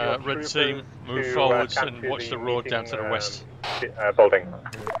 Red team, move forwards and watch the road down to the west. Building.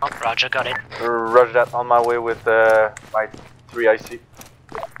 Roger, got it. Roger that, on my way with my 3 IC.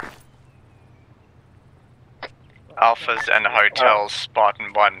 Alphas and hotels,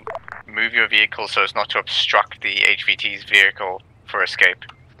 Spartan 1. Move your vehicle so as not to obstruct the HVT's vehicle for escape.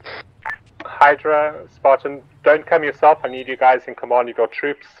 Hydra, Spartan, don't come yourself. I need you guys in command of your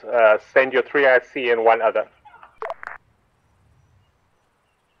troops. Send your 3 IC and 1 other.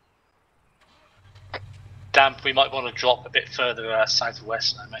 Dan, we might want to drop a bit further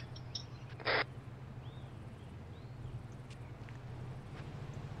southwest now, mate.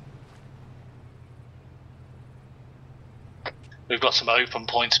 We've got some open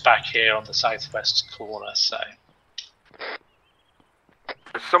points back here on the southwest corner, so.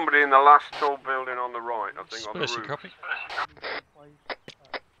 There's somebody in the last tall building on the right, I think, on the Space, roof. copy.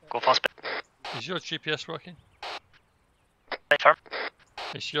 Go fast. Is your GPS working? Confirm.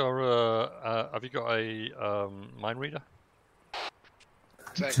 Is your have you got a mind reader?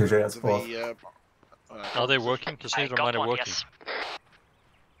 Are they working? Because neither of mine are working. Yes.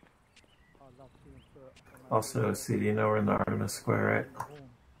 Also, CD, you know we're in the Artemis Square,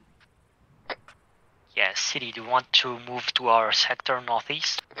 right? Yeah, City, do you want to move to our sector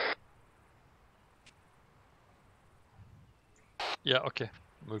northeast? Yeah, okay.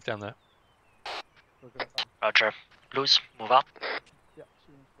 Move down there. Roger. Blues, move up.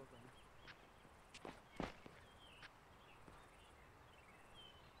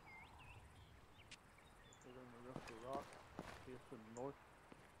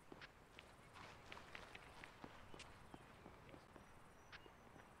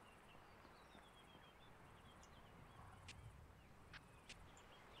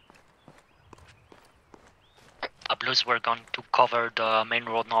 Blues, we're going to cover the main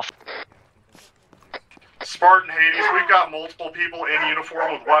road north. Spartan, Hades, we've got multiple people in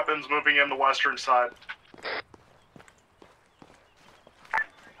uniform with weapons moving in the western side.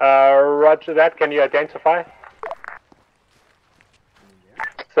 Roger that, can you identify?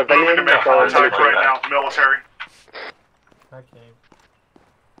 Civilian Moving to make contact right now, military. Okay.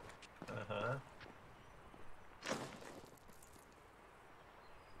 Uh-huh.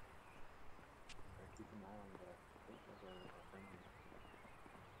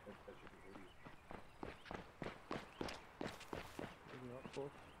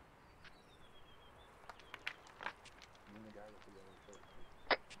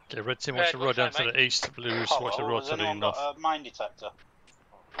 Okay, red team watch the road down to the east, blues watch the road to the north. Got a mine detector?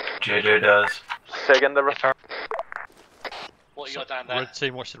 JJ does. Say again, the What you got down there? Red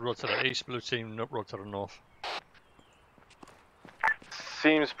team watch the road to the east, blue team road to the north.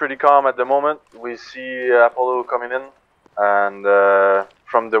 Seems pretty calm at the moment. We see Apollo coming in, and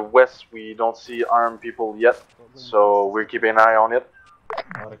from the west we don't see armed people yet, so we're keeping an eye on it.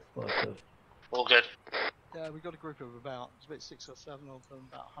 Not explosive. All good. Yeah, we got a group of about, it's about 6 or 7 of them,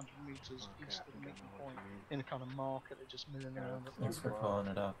 about 100 meters east of the meeting point, in a kind of market. They're just milling around. Thanks for calling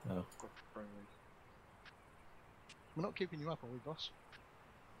it out, though. We're not keeping you up, are we, boss?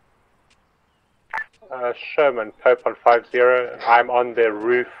 Sherman, Pope on 50. I'm on the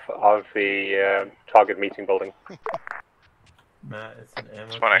roof of the target meeting building. Matt, it's an ammo.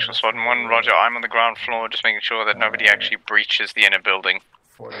 Squad action, squad 1, roger. I'm on the ground floor, just making sure that nobody actually breaches the inner building.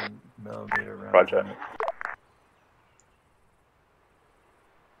 40mm round. Roger.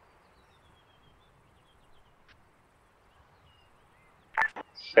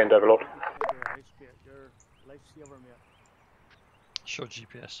 Send overlord. Show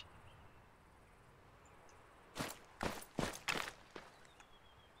GPS.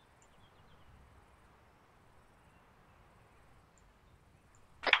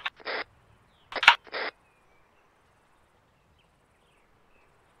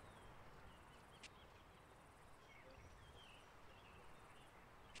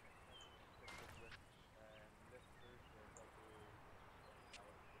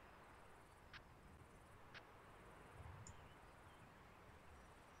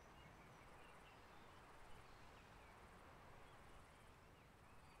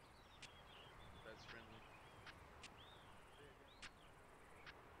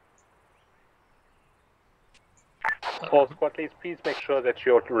 All squad leads, please make sure that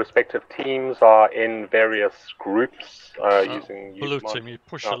your respective teams are in various groups using... Blue team, you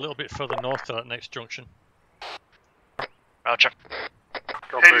push a little bit further north to that next junction. Roger.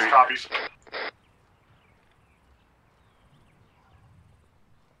 Hades copies.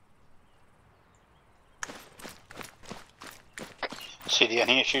 CD,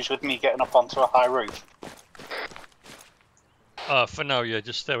 any issues with me getting up onto a high roof? For now, yeah,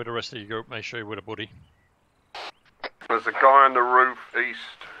 just stay with the rest of your group, make sure you're with a buddy. There's a guy on the roof east.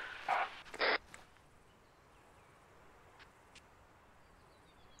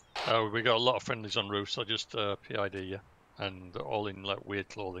 We got a lot of friendlies on roofs, so just PID, yeah. And all in like weird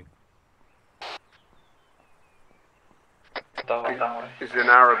clothing. He's in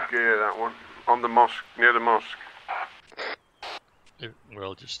Arab gear, that one. On the mosque, near the mosque.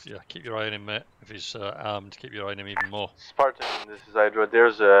 Well, just keep your eye on him, mate. If he's armed, keep your eye on him even more. Spartan, this is Hydra.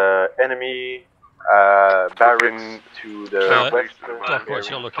 There's a enemy barracks to the west. What's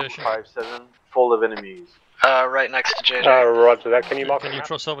your location? 5-7, full of enemies. Right next to JJ. Roger that. Can you mark? Can you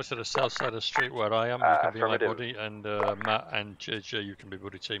cross over to the south side of the street where I am? You can be my buddy, and Matt and JJ, you can be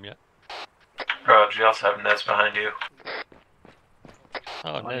buddy team, yeah. Roger, you also have Nez behind you.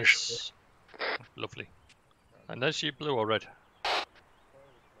 Oh, Nez. Lovely. And Nez, you blue or red?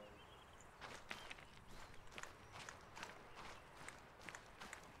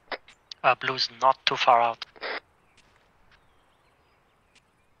 Blue's not too far out.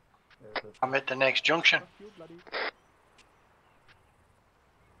 I'm at the next junction. You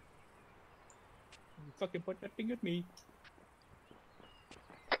fucking point that finger at me.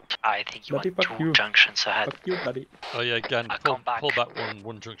 I think you Bloody want fuck two you. junctions ahead. Fuck you, buddy. Oh yeah, again, pull back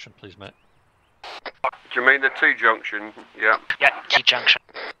one junction, please, mate. Do you mean the T junction? Yeah. Yeah, T junction.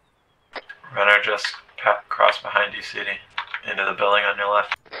 Runner just cross behind you, CD. Into the building on your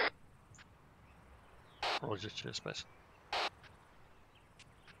left. Roger, cheers, space.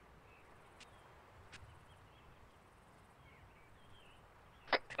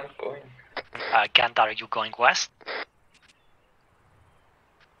 I'm going. Gandar, are you going west?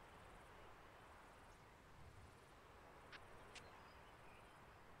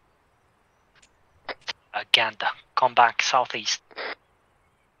 Ganda, come back southeast.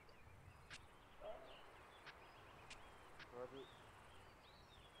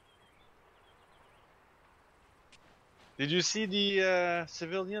 Did you see the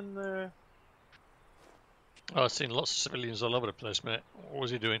civilian I've seen lots of civilians all over the place, mate. What was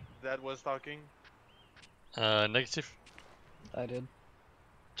he doing? that was talking? Negative. I did.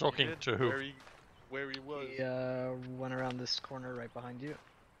 Talking He did? to who? Where he was? He went around this corner right behind you.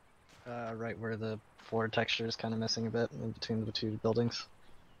 Right where the floor texture is kind of missing a bit in between the two buildings.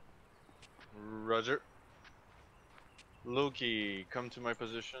 Roger. Loki, come to my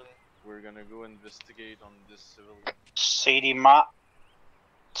position. We're gonna go investigate on this civilian. CD Matt,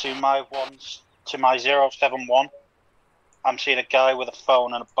 to my 071. I'm seeing a guy with a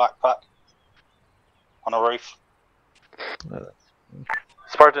phone and a backpack on a roof.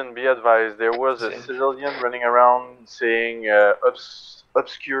 Spartan, be advised, there was a civilian running around saying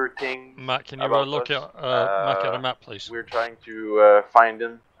obscure things. Matt, can you about look us. at Matt at a map, please? We're trying to find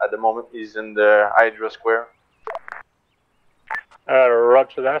him at the moment. He's in the Hydra Square.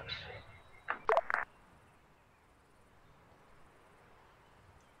 Roger that.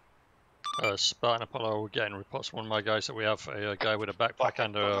 Spartan Apollo, we're getting reports from one of my guys that we have a guy with a backpack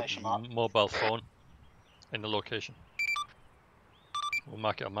and a mobile phone in the location. We'll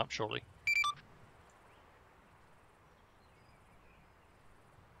mark it on map shortly.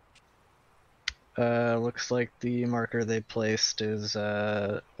 Looks like the marker they placed is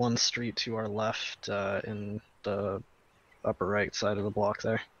one street to our left in the upper right side of the block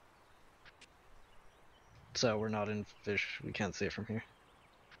there. So we're not in fish, we can't see it from here.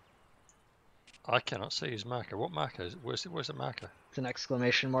 I cannot see his marker. What marker is it? Where's the marker? It's an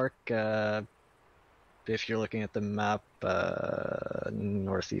exclamation mark. If you're looking at the map,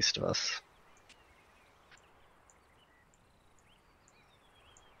 northeast of us.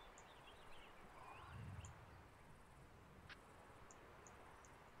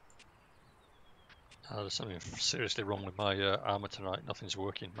 There's something seriously wrong with my ARMA tonight. Nothing's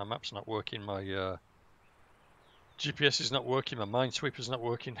working. My map's not working. My GPS is not working. My minesweeper's not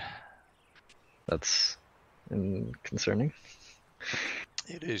working. That's concerning.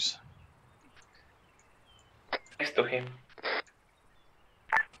 It is. Next to him.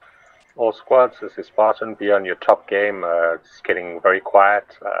 All squads, this is Spartan. Be on your top game. It's getting very quiet.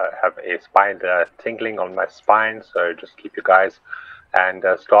 Have a spine tingling on my spine, so just keep your guys. And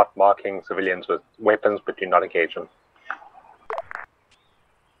start marking civilians with weapons, but do not engage them.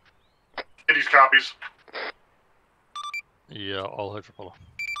 These copies. Yeah, all over Apollo.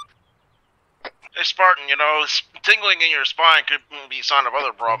 Hey Spartan, you know, tingling in your spine could be a sign of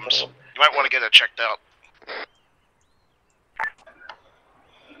other problems. You might want to get that checked out.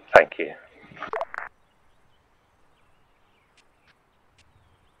 Thank you.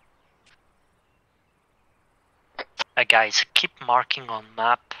 Guys, keep marking on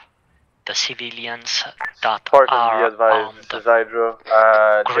map the civilians that Spartan, are be advised, on this is Hydra.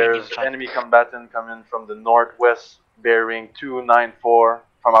 There's enemy combatant coming from the northwest, bearing 294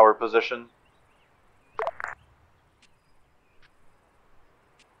 from our position.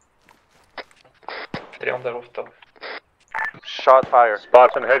 They're on the rooftop. Shot fire.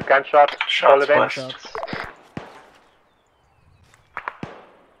 Spartan heard gunshot. Shots west.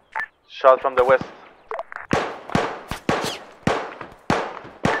 Shot from the west.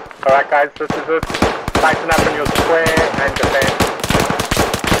 Alright guys, this is it. Tighten up in your square and defend.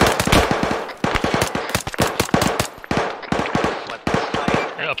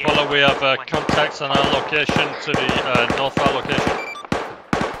 Yeah, Apollo, we have contacts on our location to the north of our location.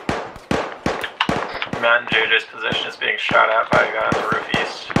 Matt and JJ's position is being shot at by a guy on the roof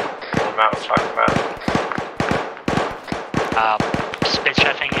east. What Matt was talking about. Space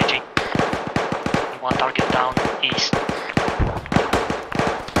chef engaging. One target down east.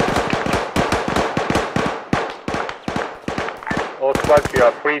 All squads, you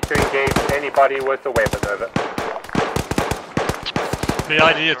are free to engage anybody with a weapon, over.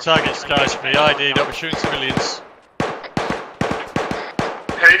 BID your targets, guys. BID, don't be shooting civilians.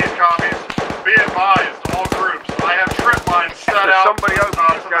 Hades copies. Be advised, all groups. I have trip lines set out somebody else to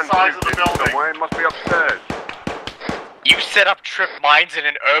the sides of the building. Somewhere. It must be upstairs. You set up trip mines in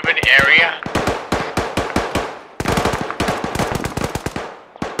an urban area?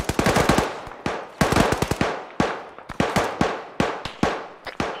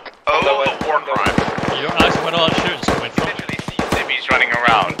 Oh, the war crime. Your eyes went on shooting something from. Literally see zimmies running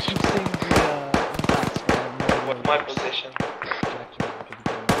around. What's my position? I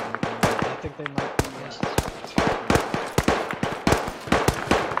think they might be.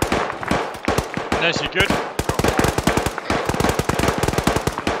 Ness, you good?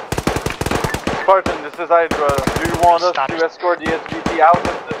 Spartan, this is Hydra. Do you want us to escort the SVT out of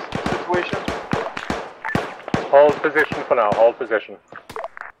this situation? Hold position for now, hold position.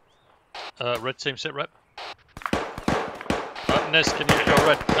 Red team, sit rep. Ness, can you go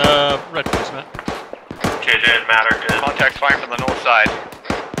red? Red, please, Matt. JJ and Matt are good. Contacts firing from the north side.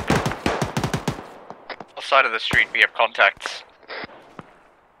 North side of the street, we have contacts.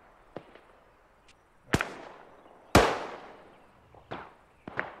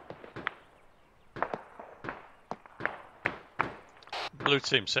 Blue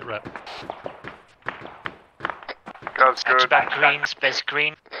team, sit rep. That's good. Back green, space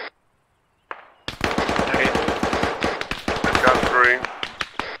green. That's green.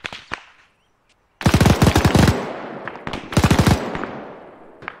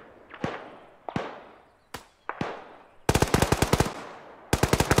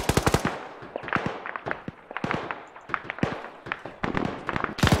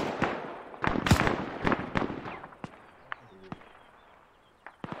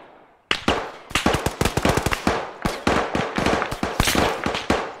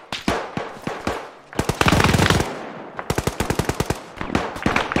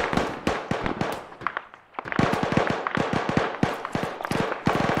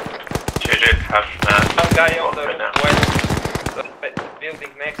 Some guy on the west, the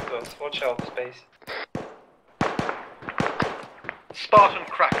building next to us. Watch out, space. Spartan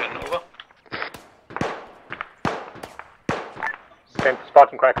Kraken, over.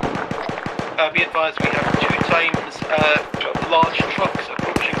 Spartan Kraken. Be advised, we have 2 times large trucks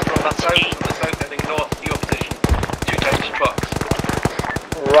approaching from the south heading north, your position. 2 times trucks.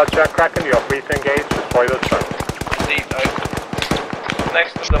 Roger, Kraken, you're free to engage. Destroy those trucks. Received, out.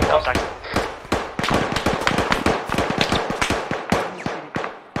 Next to the mosque.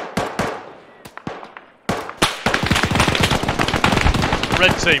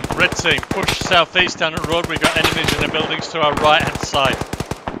 Red team, push southeast down the road. We've got enemies in the buildings to our right hand side.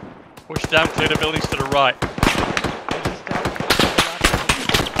 Push down, clear the buildings to the right.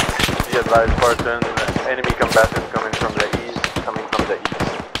 Be advised, Spartan, enemy combatants coming from the east.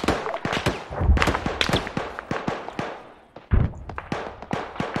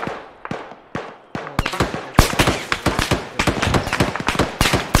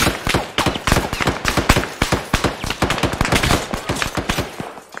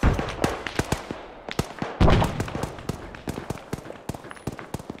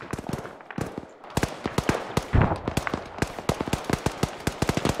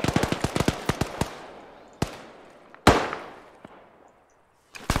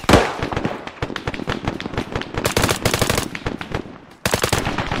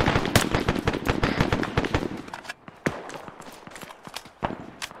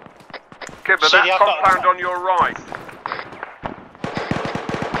 But that compound on your right.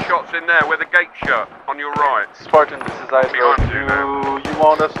 Shots in there where the gate's shut, on your right. Spartan, this is either do you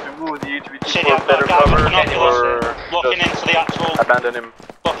want us to move the HVT for better cover or looking into the actual abandon him?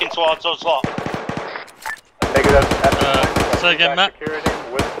 looking towards us lot. Say again, Matt.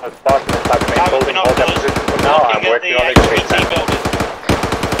 With Spartan inside the main building, hold that position for now. I'm working on HVT building.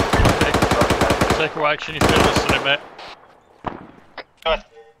 Take what action you feel listening, mate.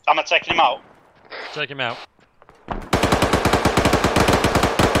 Am I taking him out? Take him out.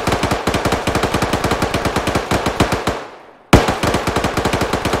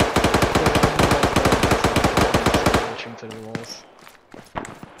 Pushing to the walls.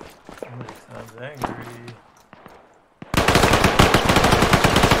 Somebody sounds angry.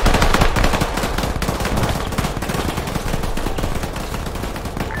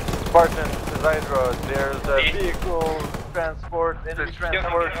 Spartan, this is Hydra. There's a vehicle transport, enemy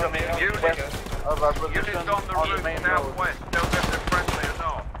transport coming west of our position on the main southwest. Tell them they're friendly or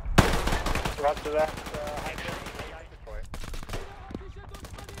not. Roger that.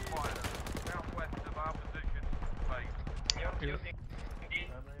 Southwest of our position.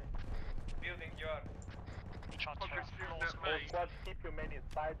 Building yard. Squad, keep your men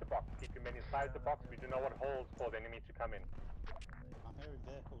inside the box. Keep your men inside the box. We do not want holes for the enemy to come in. I'm hearing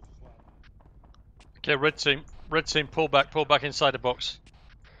vehicles as well. Okay, red team, pull back inside the box.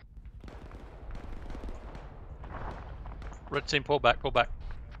 Red team, pull back. Blues,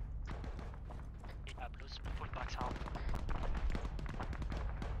 pull back out.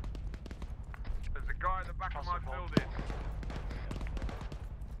 There's a guy in the back of my building.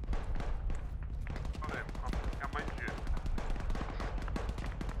 Got him. I'm injured.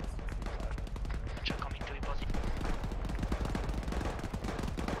 Roger, coming to your position.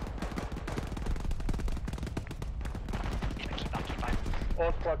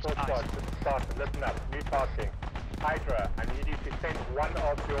 All squads, this is Spartan, listen up, new tasking. Hydra, I need you to send one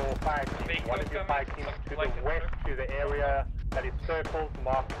of your fire teams to the west to the area that is circled,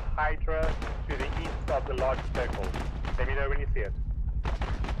 marked Hydra, to the east of the large circle. Let me know when you see it.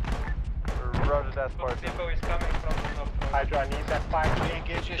 Roger that, Spartan. Hydra, I need that fire team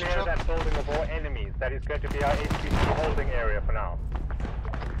to clear that building of all enemies. That is going to be our HQC holding area for now.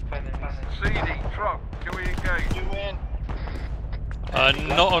 CD, truck, can we engage? You in?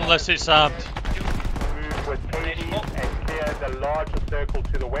 Not unless it's armed. Move with Hades and clear the larger circle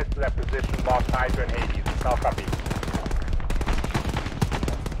to the west of that position, marked Hydra and Hades. Now copy.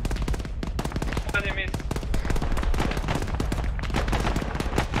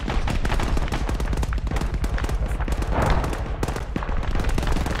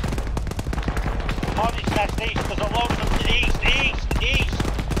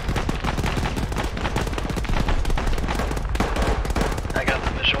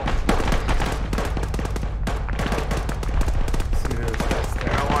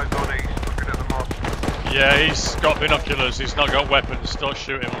 Yeah, he's got binoculars, he's not got weapons. Don't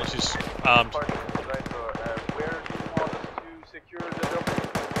shoot him unless he's armed. Where do you want us to secure the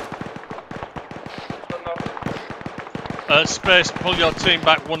building? Space, pull your team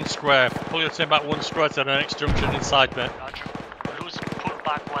back 1 square. Pull your team back 1 square to the next junction inside, mate. Roger. Lose, pull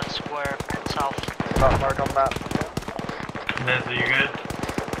back 1 square south. Mark on map. Nez, are you good?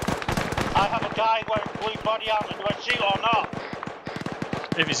 I have a guy wearing blue body armor. Do I shoot or not?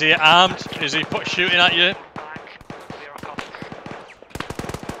 If is he armed? Is he shooting at you?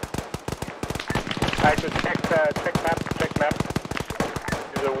 I just check map.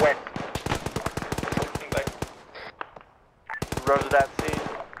 To the west. Roger that, scene.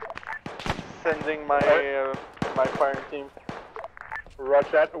 Sending my my firing team.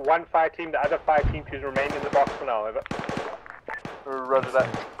 Roger that. 1 fire team, the other fire team to remain in the box for now. Over. Roger that.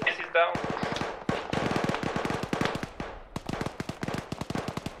 This is down.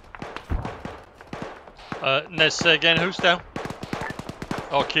 Nez, say again, who's down?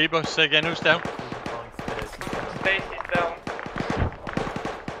 Or Kibo, say again, who's down? Space is down.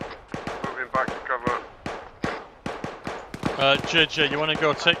 Moving back to cover. JJ, you want to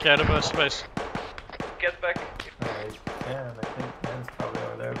go take care of her, Space? Get back. Yeah, I think Ned's probably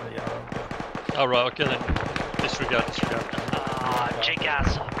over there, but yeah. Alright, okay then. Disregard.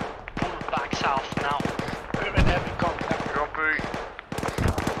 J-Gas, pull back south now. We're in heavy contact. Copy.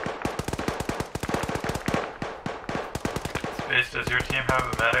 Space, does your team have a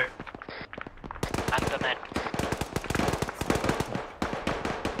medic? I'm the med.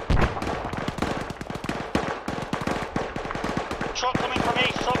 Shot coming from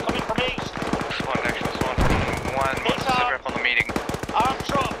east, Swan, actual Swan. 1, what's the grip on the meeting? Arm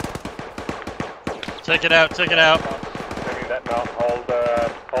shot. Take it out. Taking that now.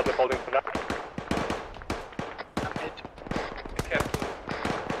 Hold the building for now.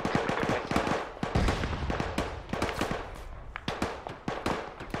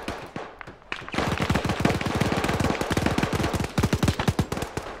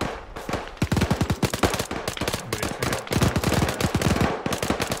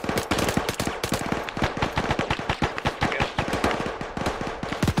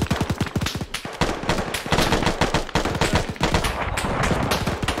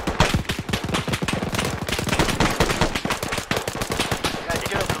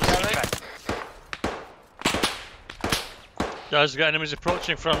 Guys, we've got enemies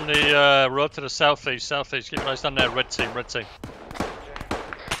approaching from the road to the southeast. Keep your eyes down there, red team.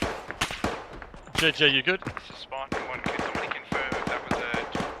 JJ, you good? Spartan 1, could somebody confirm if that was a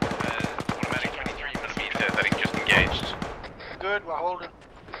automatic 23mm that it just engaged? Good, we're holding.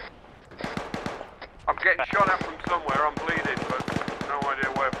 I'm getting shot at from somewhere. I'm bleeding, but no idea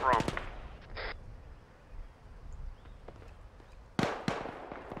where from.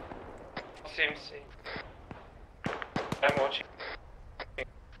 CMC. I'm watching.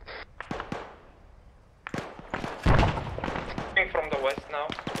 From the west now.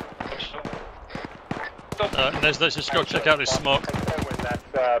 Let's just go check out this smoke. When that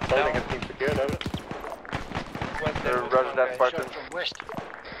building has been secured, over. Roger that, Spartan. From west.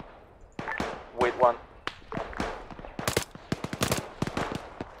 Wait 1.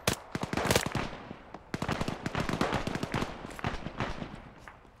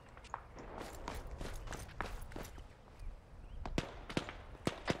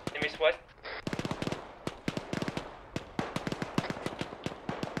 Enemies west.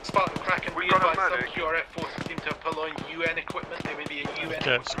 Spartan Kraken, we advise some QRF forces seem to have pulled on UN equipment. There may be a UN.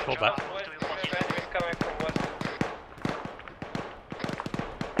 Okay, let's pull back. Enemies coming from west.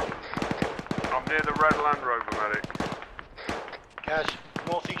 I'm near the red Land Rover, medic. Guys,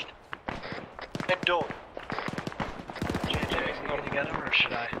 northeast. Head door. JJ, go together or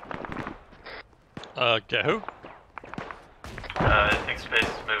should I? Get who? I think Space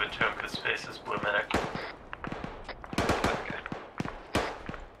is moving to him because Space is blue medic.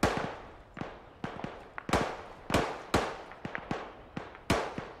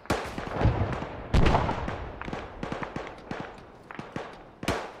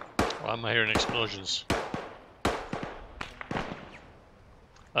 Why am I hearing explosions?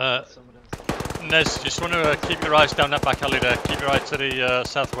 Nez, just want to keep your eyes down that back alley there. Keep your eye to the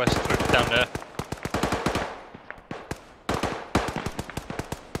southwest down there.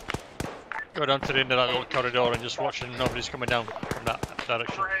 Go down to the end of that little corridor and just watch and nobody's coming down from that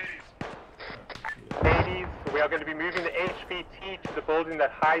direction. Ladies, we are going to be moving the HVT to the building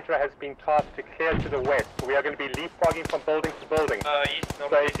that Hydra has been tasked to clear to the west. We are going to be leapfrogging from building to building. So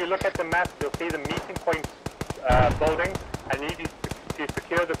if you look at the map, you'll see the meeting point building. I need you to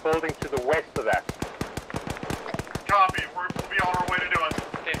secure the building to the west of that. Copy. We'll be on our way to do it.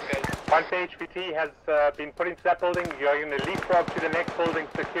 Watch Once the HVT has been put into that building, you're going to leapfrog to the next building,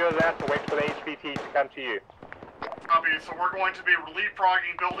 secure that, and wait for the HVT to come to you. Copy, so we're going to be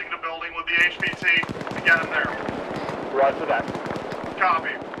leapfrogging building to building with the HVT to get him there. Roger that. Copy.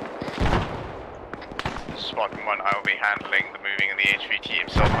 Spartan 1, I will be handling the moving of the HVT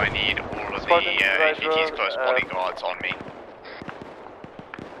himself. I need all of the HVT's close bodyguards on me.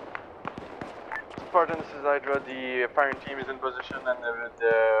 Spartan, this is Hydra. The firing team is in position, and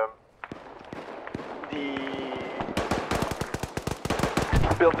the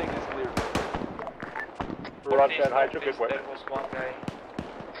building is clear. Roger and Hydra, good work. There was one guy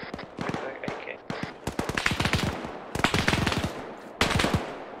with the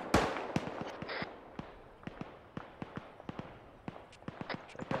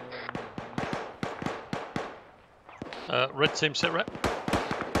AK. Red team sit rep.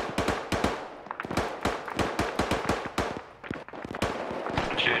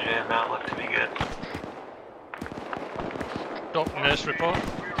 JJ and Matt look to be good. Doc, nurse report.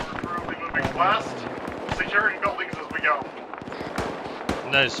 Moving west, securing buildings as we go.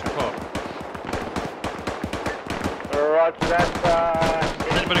 Nurse report. Roger that.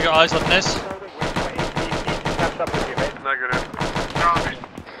 Anybody got eyes on this? Negative. Copy.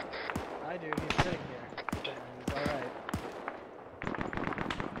 I do, he's sitting here. He's alright.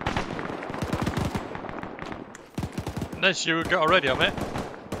 Nurse, you got a radio, mate?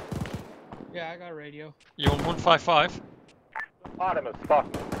 Yeah, I got a radio. You on 155? Artemis,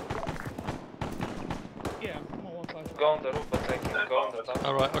 Spartan. Yeah, I'm on 155. Go on the roof, but I can go on the top.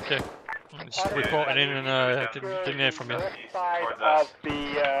 Alright, okay. Just reporting in and didn't hear from you. Side of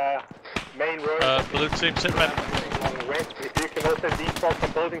the main road. Blue team sit rep. West, if you can also leapfrog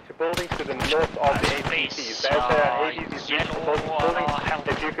from building to building to the north of the HVTs. There's Hades is reached from building to building.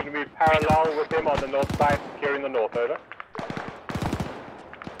 If you can move parallel with them on the north side, securing the north, over.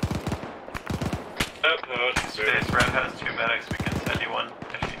 Space Red has 2 medics, we can send you one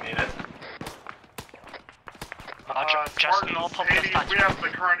if you need it. Just north of Hades, we have the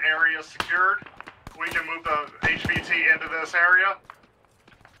current area secured. We can move the HVT into this area.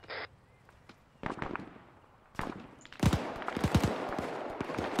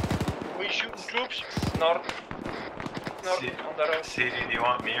 We shooting troops? North on the road. CD, do you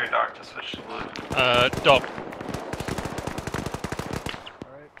want me or Doc to switch to blue? Doc.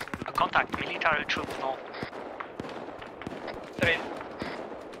 Contact military troop north. Straight.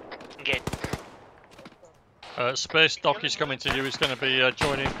 Engage. Space Doc is coming to you. He's going to be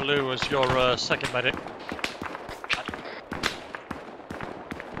joining blue as your second medic.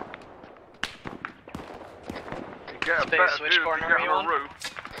 Space, which corner are you on?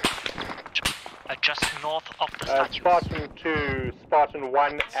 Just north of the statue. Spartan 2, Spartan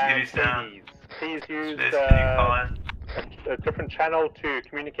 1, and Hades. Please use a different channel to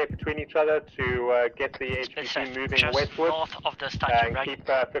communicate between each other to get the HVT moving just westwards north of the statue, and right? keep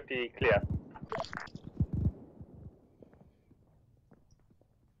 50 clear.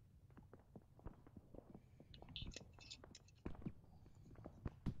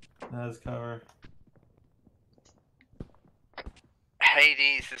 That's cover.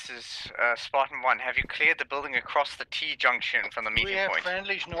 Hades, this is Spartan 1. Have you cleared the building across the T-junction from the meeting We have point?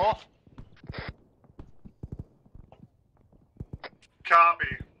 friendlies north.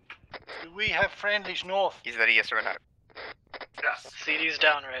 Copy. Do we have friendlies north? Is that a yes or a no? Yes. CD's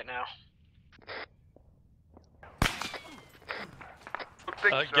down right now.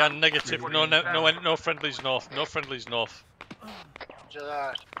 Yeah, negative. No friendlies north. No friendlies north.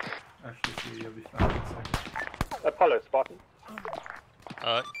 Actually, CD will be fine in a second. Apollo, Spartan.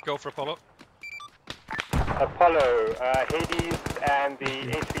 Go for Apollo. Apollo, Hades and the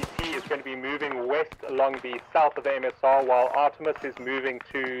HVT is going to be moving west along the south of the MSR, while Artemis is moving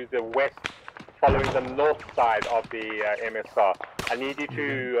to the west, following the north side of the MSR. I need you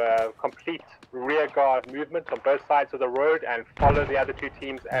to complete rear guard movement on both sides of the road and follow the other two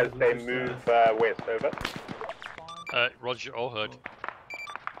teams as they move west, over. Roger, all heard.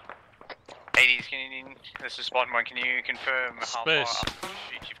 Hades, this is Spartan 1, can you confirm how far up the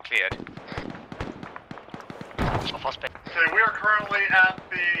street you've cleared? Okay, we are currently at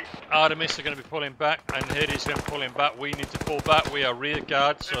the... Artemis are going to be pulling back and Hades is going to be pulling back. We need to pull back. We are rear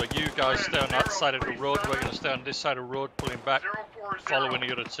guard, so you guys stay on that side of the road. We're going to stay on this side of the road, pulling back, following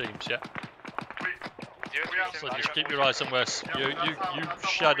the other teams, yeah? So just keep your eyes on west. You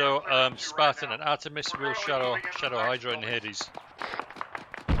shadow Spartan and Artemis will shadow Hydra and Hades.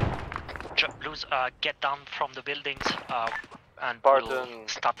 Blues, get down from the buildings and Spartan, we'll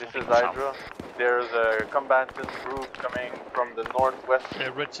start this moving is south. Hydra. There's a combatant group coming from the northwest. Yeah,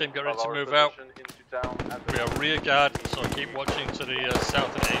 red team, get ready to move out. We are rear guard, so keep watching to the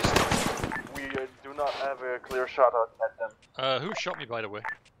south and east. do not have a clear shot at them. Who shot me, by the way?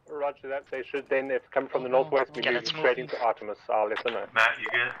 Roger that. They should then, if come from the northwest, be moving straight into Artemis. I'll let them know. Matt, you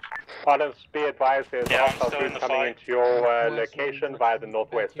good? Artemis, be advised there's Yeah, I'm hostile still in group the coming fight. into your location via the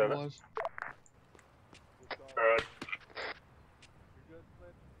northwest. Over.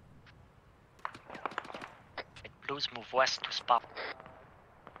 Blues move west to spot.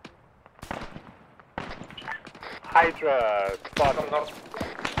 Hydra, spot.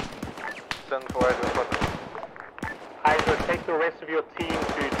 Send for Hydra spot. Hydra, take the rest of your team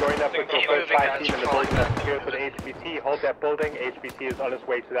to join up with your first flight team in the building that's secured for the HBT. Hold that building. HBT is on its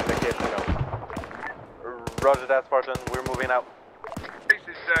way to that location now. Roger that, Spartan. We're moving out.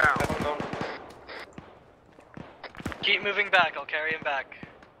 Pieces down. Keep moving back, I'll carry him back.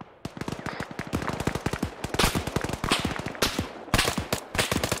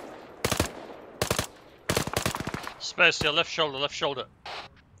 Space, your left shoulder, left shoulder.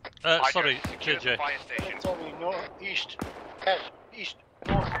 Sorry, KJ. Sorry, no, east. Yes, east,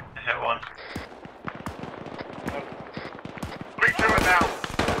 north. I hit one. 3 to it now.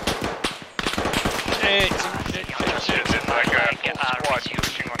 Shit. There's like a full squad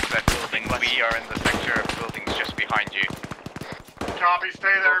pushing onto that building. We are in the sector of buildings just behind you. Copy,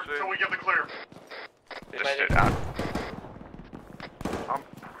 stay there until we get the clear. Understood. Out.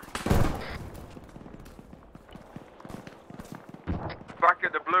 Back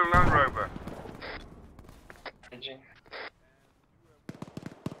at the blue Land Rover.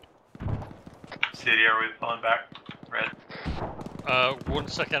 CD, are we pulling back? Red. 1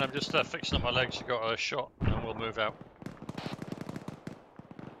 second, I'm just fixing up my legs. You got a shot, and we'll move out.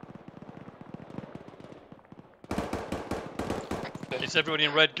 Is everybody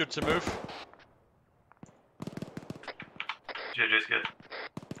in red good to move? JJ's good.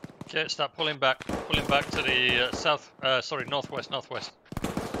 Okay, start pulling back to the northwest.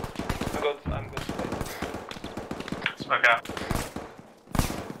 I'm good. Smoke out.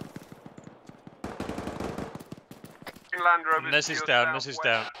 Land Rover. This is down. Blue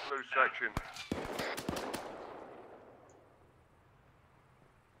section.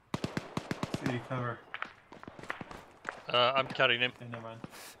 CD cover. I'm carrying him. Okay, never mind.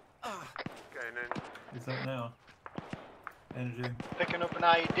 Getting in. He's up now. Energy. Picking up an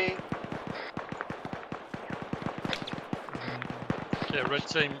IED. Okay, red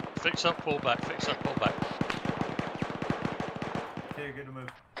team, fix up, pull back. Okay, good to move.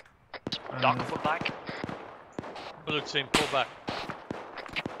 Doc, pull back. Blue team, pull back.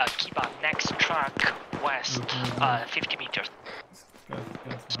 Keep our next track west, 50 meters. Guys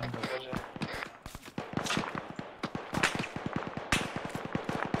behind us.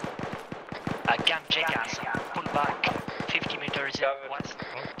 Gam J-gas, pull back, 50 meters west.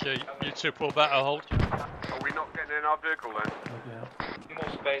 Okay, you two pull back, I'll hold. Are we not getting in our vehicle then?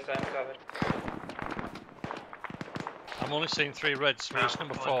 More space, I'm covered. I'm only seeing 3 reds. Where's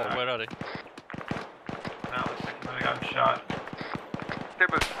number 4? Where are they? Now looks like I got shot.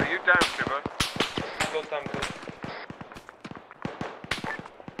 Tibbers, are you down, Tibber? I'm good.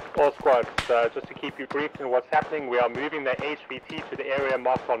 All squads, just to keep you briefed on what's happening, we are moving the HVT to the area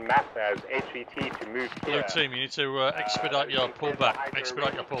marked on map as HVT to move here. Blue team, you need to expedite your pullback.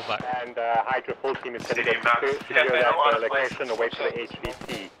 And Hydra full team is heading up to secure that location away from the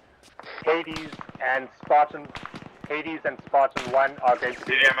HVT. Hades and Spartan 1 are going to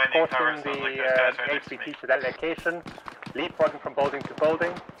be escorting the HVT to that location, leapfrogging from building to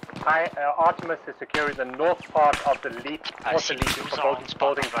building. Artemis is securing the north part of the leap, also leaping from building to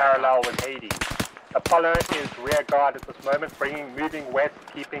building parallel with Hades. Apollo is rear guard at this moment, moving west,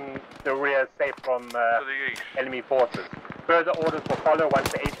 keeping the rear safe from enemy forces. Further orders will follow once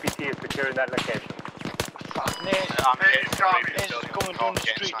the HVT is securing that location. Naze going down the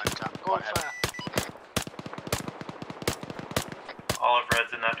street. Go fast. All of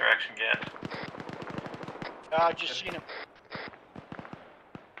red's in that direction again. I just seen him.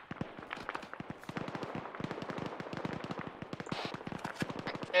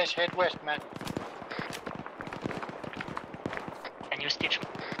 Yes, head west, man. Can you stitch me?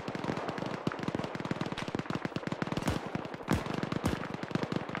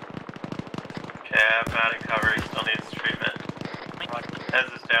 Okay, I have Matt in cover. He still needs treatment.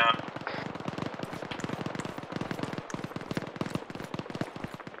 Ez is down.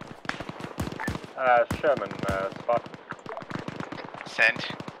 Sherman, spot. Send.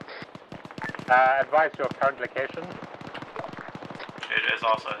 Advise your current location. JJ's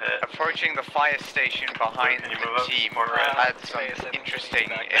also hit. Approaching the fire station behind the team. Had some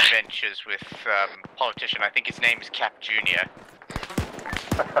interesting adventures with politician. I think his name is Cap Jr.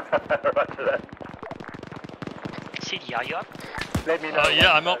 CD, are you up? Let me know.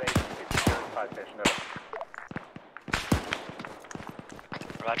 Yeah, I'm up. fire station.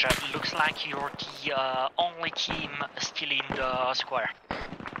 Roger, looks like you're the only team still in the square.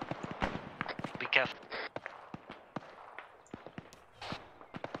 Be careful.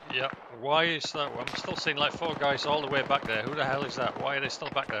 Yeah, why is that? I'm still seeing like 4 guys all the way back there. Who the hell is that? Why are they still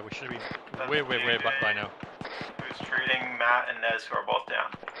back there? We should have been way back by now. Who's treating Matt and Nez, who are both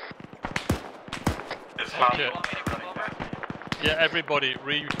down? Okay. Yeah, everybody,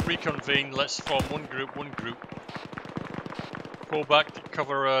 reconvene. Let's form one group. Pull back to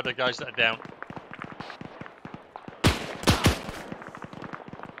cover the guys that are down.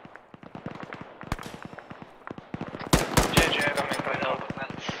 JJ, I'm in right now.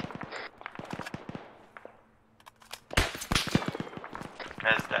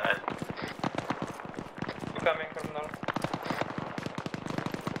 Nez dead. Coming from north.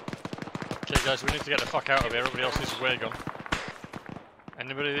 Okay, guys, we need to get the fuck out of here. Everybody else is way gone.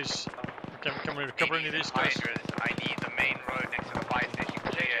 Anybody that's... Can we recover any of these guys? I need the main road next to the fire station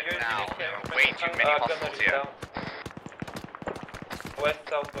cleared now. There are way too many hostiles here. West,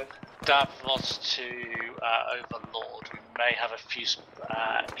 southwest. Davos to Overlord. We may have a few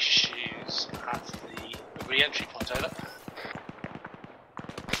issues at the re-entry point, over.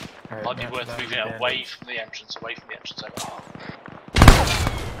 Right, Might be worth moving away from the entrance, over.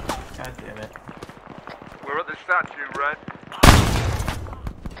 God damn it. We're at the statue, Red.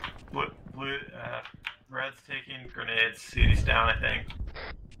 Red's taking grenades. CD's down, I think.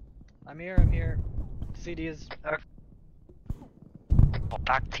 I'm here. CD is...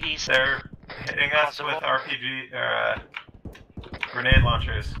 They're hitting us with RPG, grenade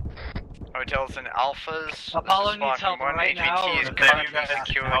launchers. Hotels and Alphas. Apollo needs help right now. HVT is currently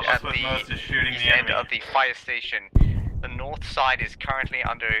secured at the east end of the fire station. The north side is currently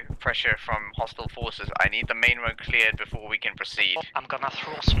under pressure from hostile forces. I need the main road cleared before we can proceed. I'm gonna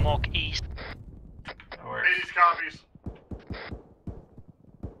throw smoke east. 80s copies.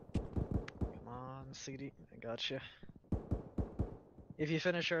 Come on, CD. I gotcha. If you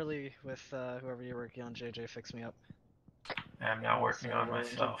finish early with whoever you're working on, JJ, fix me up. I'm now working on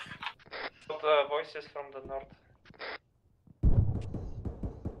myself. Voices from the north.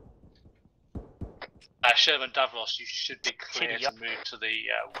 Sherman Davros, you should be clear to move to the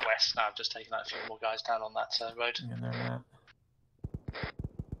west now. I've just taken out a few more guys down on that road.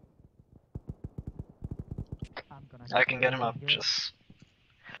 I can get him up, just...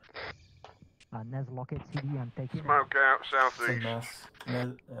 Nez, locate CD and take him. Smoke out southeast.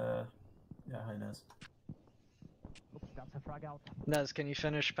 Nez, yeah, hi Nez. Oops, that's a frag out. Nez, can you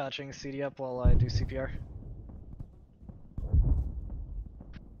finish patching CD up while I do CPR?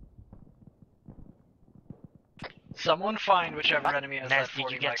 Someone find whichever enemy has that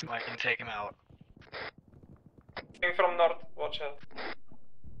 40 mic and take him out. Coming from north, watch out.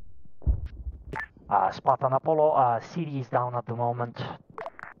 Spot on Apollo, CD is down at the moment.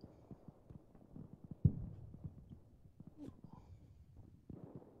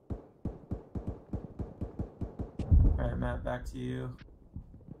 Alright, Matt, back to you.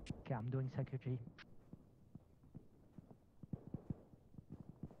 Okay, I'm doing security.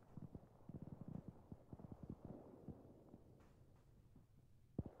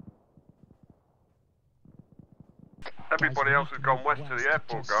 Everybody else has gone west to the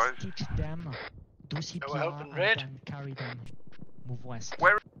airport, guys. Teach them, do CPR and then carry them. Move west.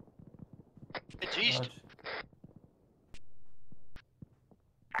 Where? It's east.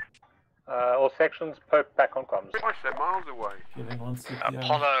 All sections, Pope back on comms. I said miles away. Giving one CPR.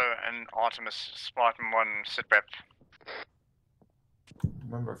 Apollo and Artemis, Spartan 1, sit rep.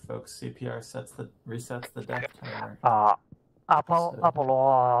 Remember, folks, CPR resets the death timer.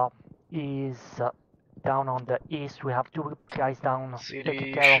 Apollo is down on the east. We have 2 guys down,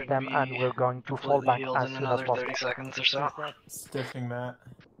 taking care of them, and we're going to fall back as soon as possible. 30 seconds or so. Stiffing Matt.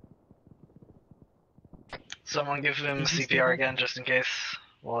 Someone give him CPR again, just in case,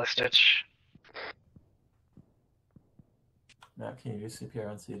 while I stitch. Matt, can you do CPR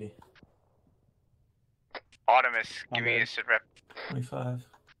on CD? Artemis, give me a sit rep. 25.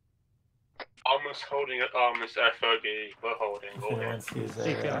 Almost holding it, Artemis FOB, we're holding.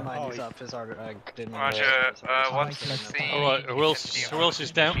 CPR mine is up, his order, I didn't... Roger, what's the... Alright, who else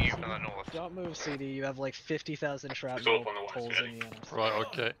is down? Don't move, CD, you have like 50,000 shrapnel holes in you. Right,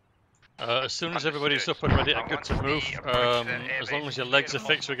 okay. As soon as everybody's up and ready and good to move, as long as your legs are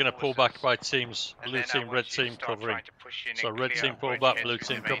fixed, we're going to pull back by teams. Blue team, red team covering. So red team pull back, blue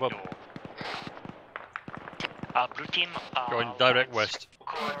team cover. Blue team, going direct west.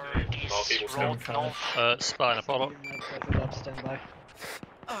 This road north. Spine Apollo.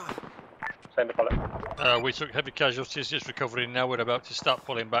 Send Apollo. We took heavy casualties, just recovering now. We're about to start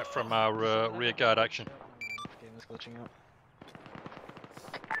pulling back from our rear guard action. Game is glitching out.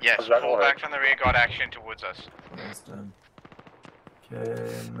 Yes, pull back from the rear guard action towards us. Almost done.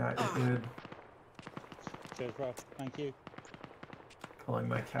 Okay, Matt, you're good. Cheers, bro. Thank you. Calling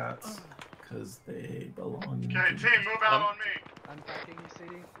my cats, because they belong. Okay, team, move out on me. Unpacking you,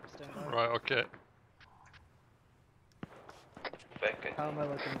 CD. Stand by. Right, okay. How am I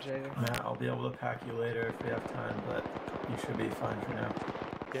looking, Jay? Matt, I'll be able to pack you later if we have time, but you should be fine for now.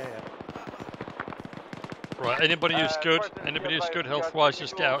 Yeah. Right, anybody who's good health-wise,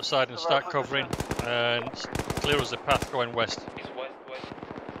 just get outside and start covering, and clear us a path going west.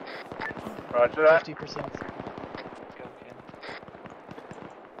 Roger that. 50%.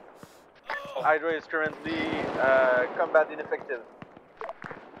 Hydra is currently combat ineffective.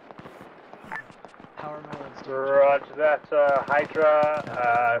 Roger that,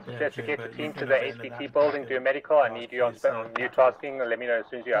 Hydra. Suggest you get your team to the HPT building, do a medical. I need you on new tasking. Let me know as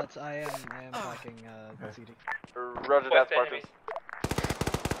soon as you have. I am packing CD. Roger that, Spartan.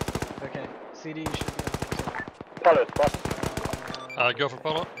 Okay, CD, you should be on. Apollo, spot. Go for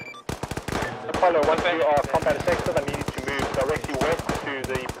Apollo. Apollo, once you are combat effective, I need you to move directly west to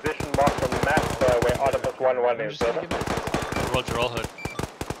the position marked on the map where Artemis 1-1 is. Roger, all heard.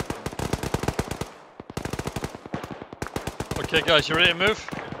 Okay, guys, you ready to move?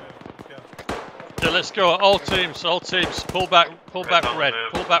 Okay, let's go. All teams, pull back red,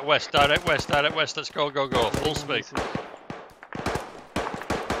 pull back west, direct west. Let's go, full speed.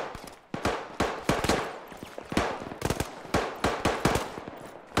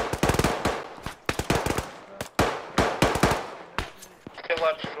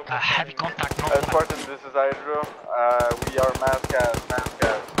 Heavy contact, Spartan, this is Hydro. We are mass gas.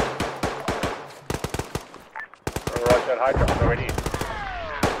 Roger, Hydro, I'm ready.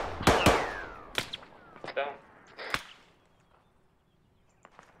 Down.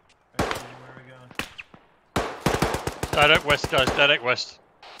 Direct west, guys, direct west.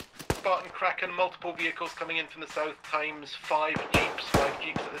 Spartan Kraken, multiple vehicles coming in from the south, times 5 jeeps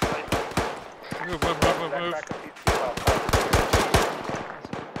at this time. Move.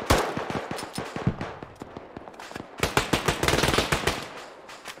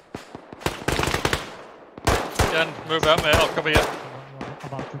 Again, move out, mate, I'll cover you.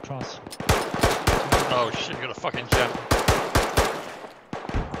 About to cross. Oh shit, you got a fucking jam.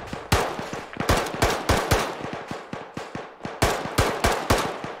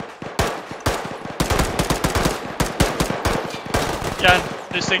 Again,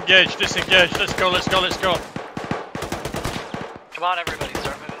 disengage, let's go. Come on, everybody,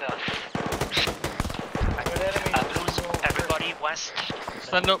 start moving down. Everybody west.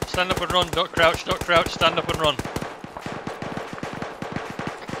 Stand up and run, don't crouch, stand up and run.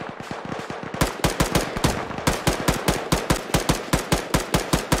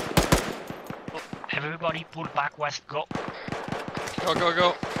 Everybody pull back west, go.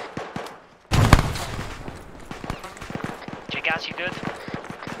 Go. Okay, guys, you good?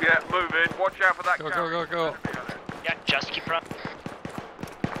 Yeah, moving. Watch out for that. Go. Yeah, just keep running.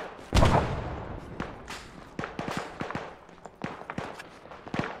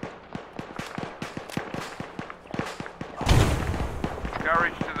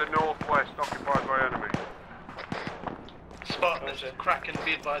 Garage to the northwest, occupied by enemy. Spartan, this is Kraken.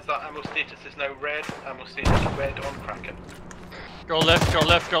 Be advised that ammo status is now red. Ammo status is red on Kraken. Go left. All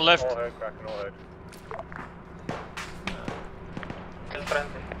heard, Kraken, all heard.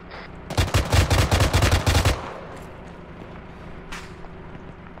 Friendly.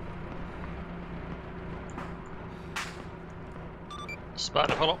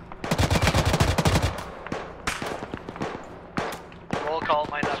 Spartan Apollo. Roll call,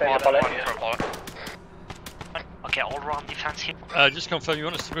 minus one for Apollo. Okay, all round defense here. Just confirm you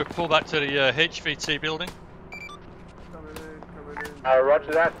want us to pull back to the HVT building?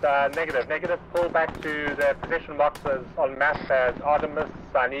 Roger that, negative. Pull back to the position marked on map as Artemis.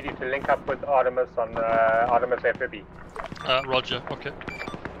 I need you to link up with Artemis on Artemis FOB. Roger, okay.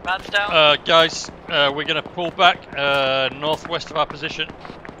 Maps down. Guys, we're going to pull back northwest of our position.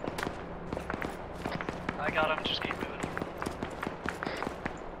 I got him, just keep moving.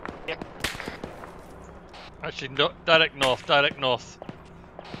 Yep. Actually, no, direct north. Direct north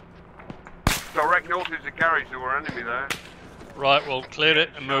is the garage, there were enemy there. Right, we'll clear it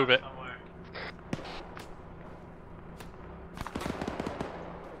and move it.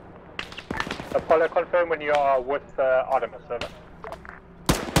 Apollo, confirm when you are with Artemis, over.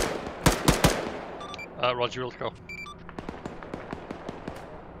 Roger, we'll go.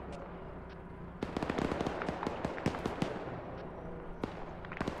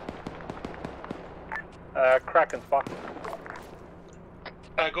 Kraken spot.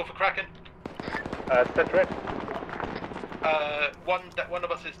 Go for Kraken. Set red. One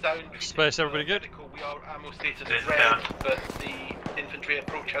of us is down. Space, everybody good? We are ammo status is red, but the infantry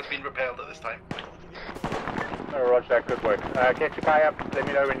approach has been repelled at this time. Oh, roger that, good work. Get your guy up, let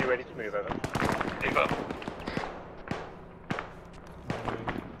me know when you're ready to move over. Over.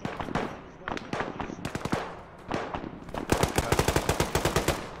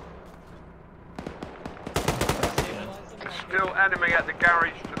 Still enemy at the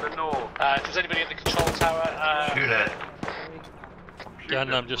garage to the north. If there's anybody at the control tower, shoot it.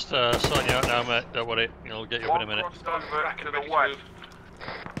 Dan, I'm just sorting you out now, mate. Don't worry, I'll get you up in a minute. Over to the west.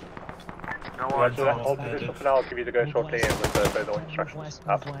 No Roger that, hold position for now, I'll give you the go shortly in with the further instructions.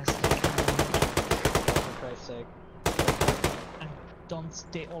 Up. For Christ's sake. And don't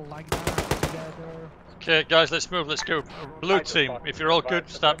stay all like that together. Okay, guys, let's move, let's go. Blue team, if you're all good,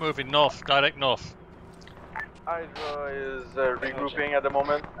 start moving north, direct north. Hydra is regrouping at the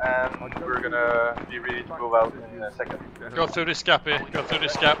moment, and we're gonna be ready to move out in a second. Go through this gap here, go through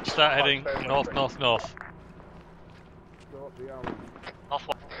this gap, start heading north, north, north. North.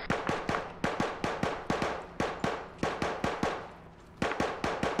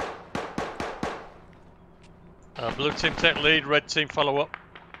 Blue team take lead, red team follow up.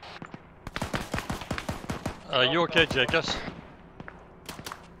 You okay, Jacobs?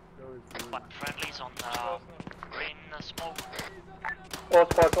 Friendlies on green smoke. All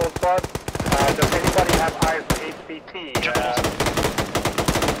squads, all squads. Does anybody have eyes on HVT?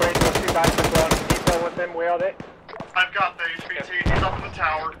 Great, those two guys that were on depot with him, where are they? I've got the HVT, he's up in the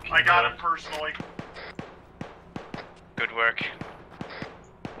tower. I got him personally. Good work.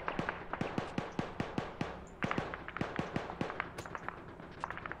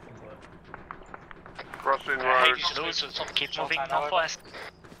 Crossing road. Keep moving northwest.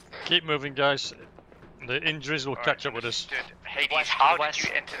 Keep moving, guys. The injuries will catch up with us. Hades, how did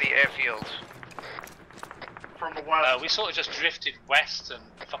you enter the airfield? From the west. we sort of just drifted west and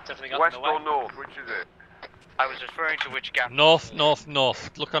fucked everything up West in the way. or north, which is it? I was referring to which gap? North, north,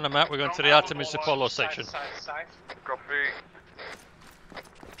 north. Look on the map, we're going to the Artemis Apollo section. South. Copy.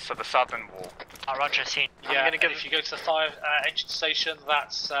 So the southern wall. Roger, seen. Yeah, and if you go to the fire engine station,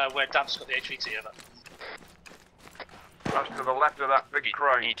 that's where Damp's got the HVT over. That's to the left of that big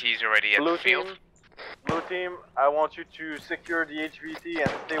crane. ET's already at the field. Blue team, I want you to secure the HVT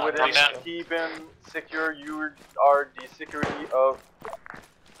and stay with it. Keep him secure. You are the security of.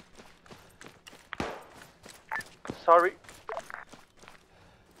 Sorry.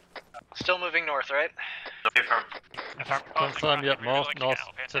 Still moving north, right? Confirm, yep, north, north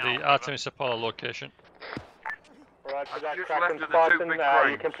to the Artemis Apollo location. Right, for that Kraken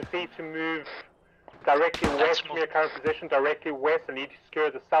Spartan, you can proceed to move directly west from your current position, directly west, and need to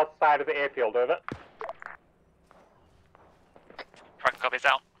secure the south side of the airfield, over. Kraken copies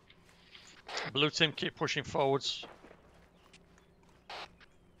out. Blue team, keep pushing forwards.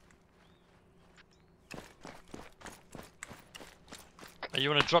 You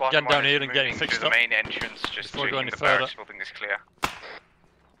want to drop gun down here and get it fixed to up? the main entrance, just before we go checking any the further. barracks building is clear.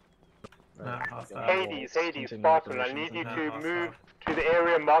 Hades, Spartan, I need you to move to the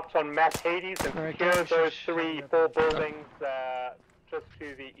area marked on map Hades and secure those 4 buildings just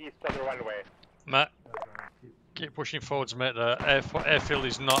to the east of the runway. Matt, keep pushing forwards, mate. The airfield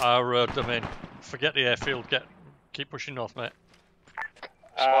is not our domain. Forget the airfield. Keep pushing north, mate.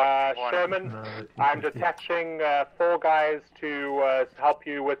 Sherman, I'm detaching 4 guys to help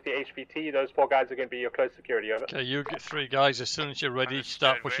you with the HVT. Those 4 guys are going to be your close security, over. Okay, you get 3 guys. As soon as you're ready,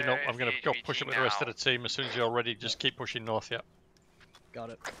 start pushing up. I'm going to go push up with the rest of the team. As soon as you're ready, just keep pushing north, yeah. Got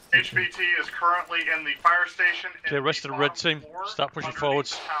it. HVT is currently in the fire station. Okay, rest of the red team, start pushing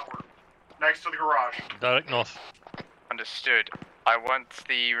forwards. Next to the garage. Direct north. Understood. I want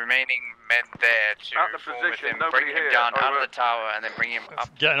the remaining men there to form with him, bring him here, down out over. of the tower, and then bring him up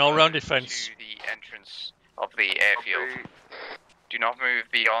Get an all-round defense. to the entrance of the airfield. Do not move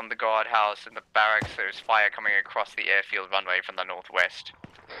beyond the guardhouse and the barracks. There's fire coming across the airfield runway from the northwest.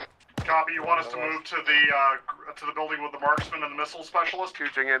 Copy. You want us to move to the building with the marksman and the missile specialist?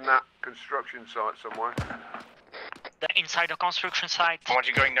 Shooting in that construction site somewhere. Inside the construction site. I want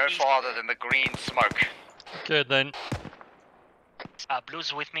you going no farther than the green smoke. Okay, then.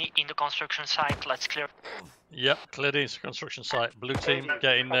 Blues with me in the construction site. Let's clear. Yep, clear the construction site. Blue team,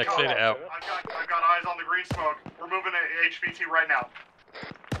 get in there, clear it out. I've got eyes on the green smoke. We're moving to HVT right now.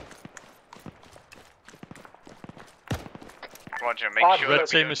 Roger, make sure. Red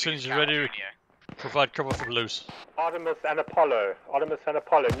team, as soon as you're ready, provide cover for blues. Artemis and Apollo.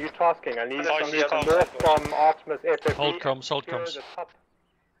 New tasking. I need you to move north from Artemis FFB. Hold comms, hold comms.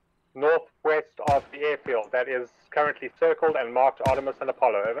 northwest of the airfield that is currently circled and marked Artemis and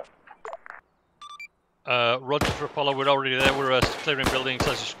Apollo. Over. Roger for Apollo, we're already there. We're clearing buildings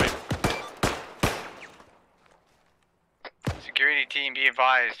as you speak. Security team, be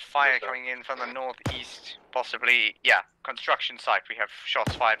advised. Fire coming in from the northeast, possibly, yeah, construction site. We have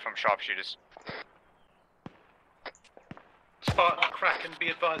shots fired from sharpshooters. Spartan, Kraken, be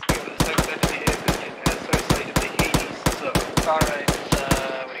advised we have the south end of the airfield associated with the Hades zone. Alright,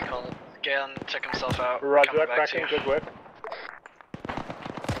 what do you call it? Galen took himself out. Roger, Kraken, good work.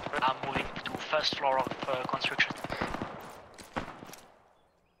 I'm moving to first floor of construction.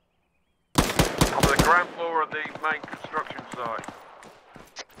 On the ground floor of the main construction site.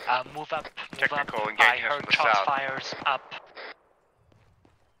 Move up. Technical I engaging us heard from the shots south. fires up.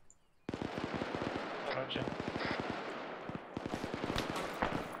 Roger.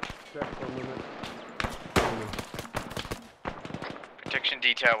 Protection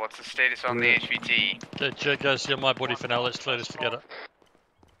detail, what's the status on the HVT? Okay, check guys, you're my buddy for now. Let's clear this together.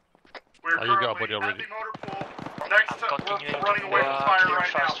 Oh, you got a buddy already. Next, we're running away from fire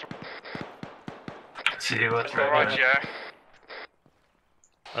right now. See what's Roger. red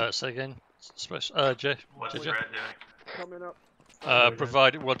doing? Say again. Jay. What's Jay. red doing? Coming up.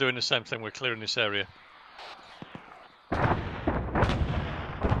 Provided we're doing the same thing, we're clearing this area.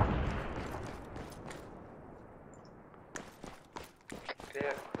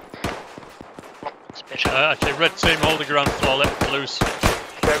 Actually, red team, hold the ground floor, let blues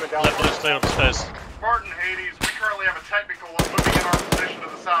clear upstairs. Spartan, Hades, we currently have a technical moving in our position to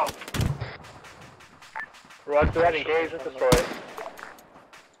the south. Roger that, engage and destroy it.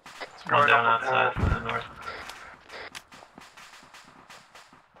 One down outside from the north.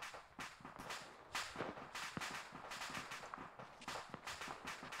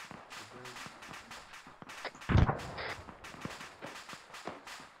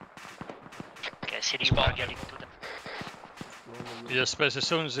 City are getting to the... Yeah, Space, as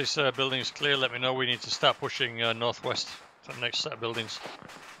soon as this building is clear, let me know. We need to start pushing northwest for the next set of buildings.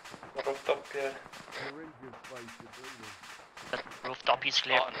 Rooftop, yeah. Rooftop is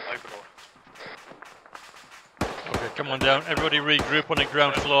clear. Okay, come on down. Everybody regroup on the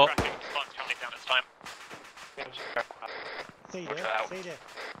ground floor. See there.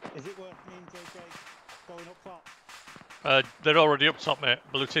 Is it worth me and JJ going up top? They're already up top, mate.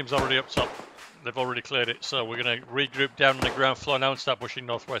 Blue team's already up top. They've already cleared it, so we're going to regroup down on the ground floor now and start pushing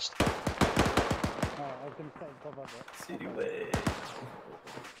northwest. I was going to say cover it. See way.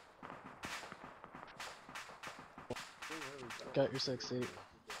 Got your 6 seat.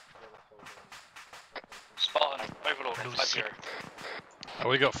 Spartan, Overlord, 5-0.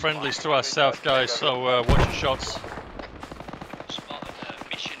 We got friendlies to our south, guys, so watch your shots. Spartan,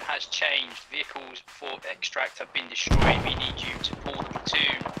 mission has changed. Vehicles for extract have been destroyed. We need you to pull the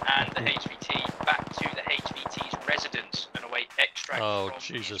platoon and the HVT back to the HVT's residence and await extract. Oh,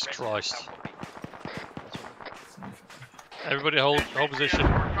 Jesus Christ. Everybody hold position.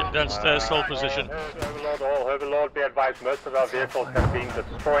 Get downstairs, hold position. Overlord, be advised, most of our vehicles have been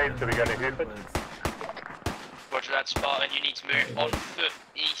destroyed, so we're going to hoof it. Roger that, Spartan. You need to move on foot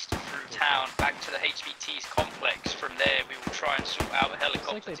east through town back to the HVT's complex. From there, we will try and sort out a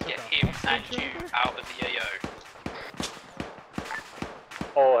helicopter to get him and you out of the AO.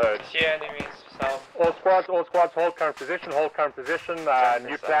 All heard. See enemies south. All squads, hold current position,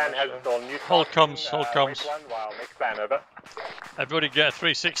 New plan has on new Hold comms, hold comms. Next plan, over. Everybody get a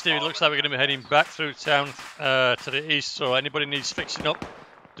 360. It looks like we're going to be heading back through town to the east, so anybody needs fixing up,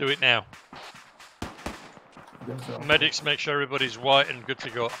 do it now. Medics, make sure everybody's white and good to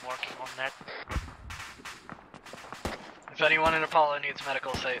go. I'm working on that. If anyone in Apollo needs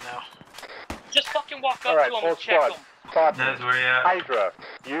medical, say it now. Just fucking walk up Alright, to him all and check squads. him. That's where you at. Hydra,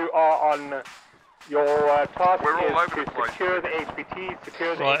 you are on your task We're all is over to the place. secure the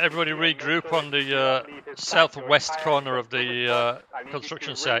HVT, Right, everybody regroup on the southwest corner of the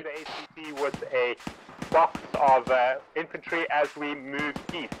construction site. The HVT with a box of infantry as we move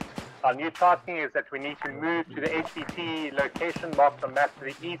east. Our new tasking is that we need to move to the HVT location marked on map to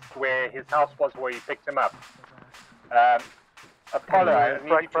the east where his house was where you picked him up. Apollo, I need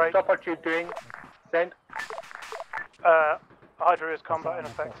you to stop what you're doing. Send. Hydra is combat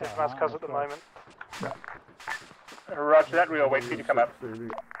ineffective, Mazcuz at the moment. Roger that, we'll wait for you to come up.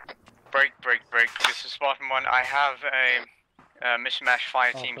 Break. This is Spartan 1. I have a mismatched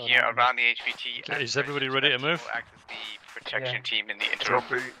fire team here around the HVT. Okay, is everybody ready to move? Act as the protection team in the interim.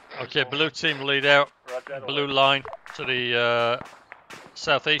 Okay, blue team lead out. Blue line to the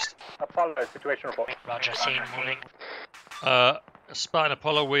southeast. Apollo, situation report. Roger, scene moving. Spartan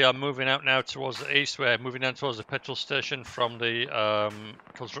Apollo, we are moving out now towards the east. We're moving down towards the petrol station from the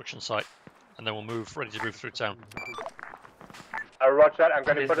construction site, and then we'll move, ready to move through town. Roger that. I'm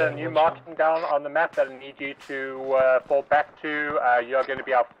going to put a new marking down on the map that I need you to fall back to. You're going to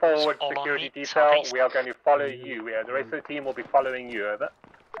be our forward security detail. We are going to follow you. The rest of the team will be following you. Over.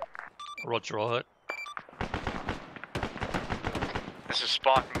 Roger, all right. This is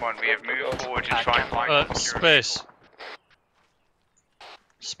Spartan 1. We have moved forward to try and find Space.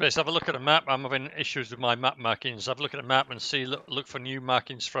 Space, have a look at the map. I'm having issues with my map markings. Have a look at the map and see, look for new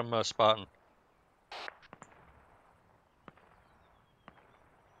markings from Spartan.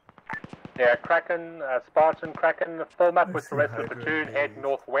 Yeah, Kraken, Spartan, Kraken, full map with the rest of the platoon, head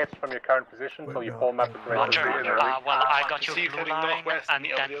northwest from your current position until you full map with the rest of the platoon. Well, I got your blue line, and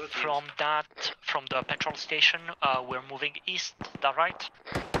then from the petrol station, we're moving east, is that right?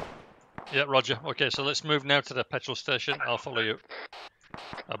 Yeah, roger. Okay, so let's move now to the petrol station. I'll follow you.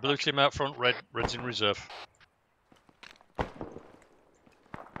 Blue team out front, red's in reserve.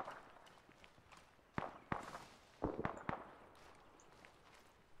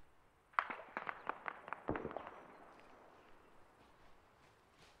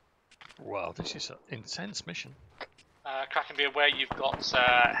 Wow, this is an intense mission. Kraken, be aware you've got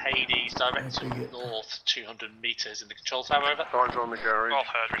Hades directed north 200 metres in the control tower, over. Time's on the garage. All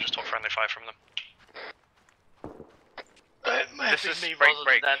heard, we just took friendly fire from them. This is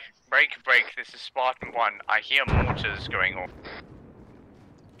break. This is Spartan 1. I hear mortars going off.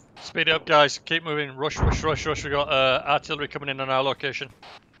 Speed up, guys. Keep moving. Rush. We got artillery coming in on our location.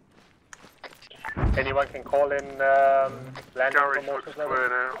 Anyone can call in landing for mortars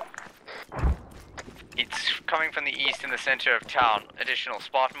now? It's coming from the east in the center of town. Additional,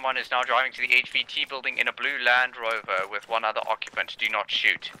 Spartan 1 is now driving to the HVT building in a blue Land Rover with one other occupant. Do not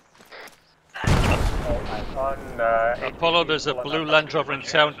shoot. Apollo, there's a blue Land Rover in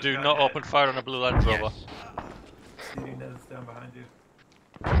town. Do not open fire on a blue Land Rover. Yes. Down behind you.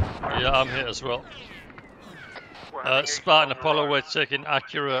 Yeah, I'm here as well. Spartan Apollo, we're taking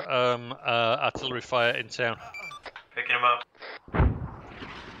accurate artillery fire in town. Picking him up.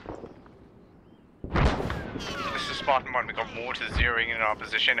 This is Spartan 1. We got mortars zeroing in our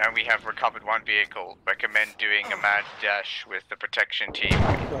position and we have recovered one vehicle. Recommend doing a mad dash with the protection team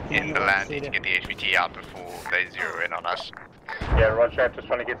in the landing to get the HVT out before they zero in on us. Yeah, roger. I'm just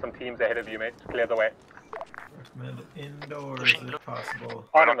trying to get some teams ahead of you, mate, to clear the way. Recommend indoors if possible.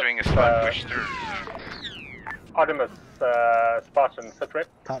 We're not doing a slow push through. Artemis, Spartan, sit rep.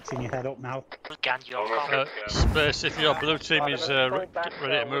 Can't see your head up now. Space, if your blue team is ready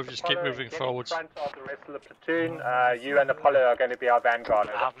to move, just keep moving forwards. In front of the rest of the platoon, you and Apollo are going to be our vanguard.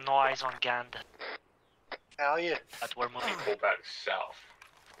 I have no eyes on Gand. How are you? But we're moving. Pull back south.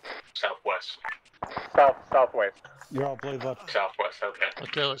 Southwest. Southwest. You're all blue, bud. Southwest, okay.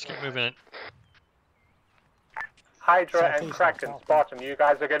 Okay, let's keep moving in. Hydra and Kraken, Spartan, you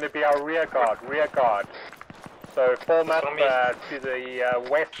guys are going to be our rear guard. So form up to the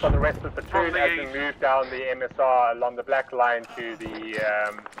west of the rest of the platoon as we move down the MSR along the black line to the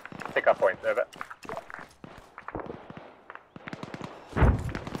pickup point. Over.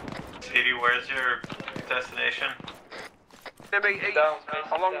 Sadie, where's your destination? Enemy east,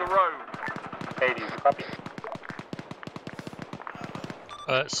 along the road. Hades, copy.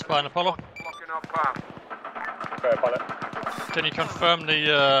 Spartan Apollo. Blocking our path. Apollo. Can you confirm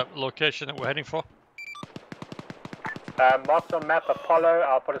the location that we're heading for? Marked on map Apollo,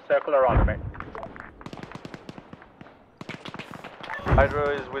 I'll put a circle around it.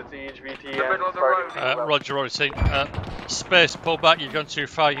 Hydro is with the HVT and Roger, already seen. Space, pull back, you've gone too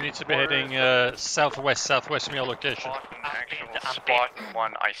far, you need to be heading southwest from your location. Spartan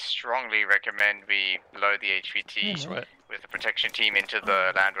 1, I strongly recommend we load the HVT with the protection team into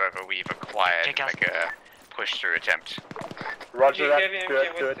the Land Rover we've acquired to make a push-through attempt. Roger that, do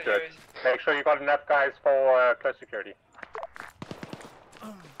it. Make sure you got enough guys for close security.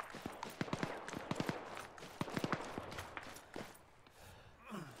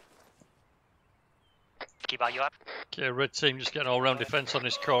 Okay, red team just getting all round defence on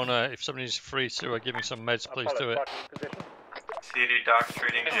this corner. If somebody's free to give me some meds, please do it. CD Doc's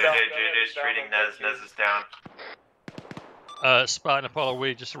treating JJ, JJ's treating Nez is down. Spartan Apollo,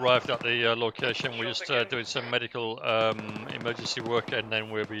 we just arrived at the location. We're just doing some medical emergency work and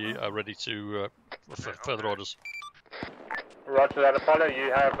then we'll be ready to for further orders. Roger that, Apollo.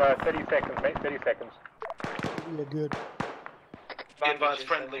 You have 30 seconds, mate. 30 seconds. Yeah, good. Be advised,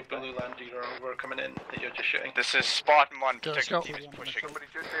 friendly blue Land Rover coming in that you're just shooting. This is Spartan 1. Protection team is pushing. Somebody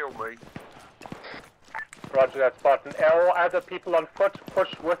just heal me. Roger that, Spartan. All other people on foot,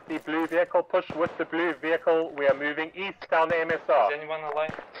 push with the blue vehicle, push with the blue vehicle. We are moving east down the MSR. Is anyone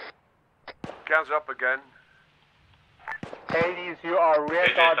alive? Guns up again. Hades, you are rear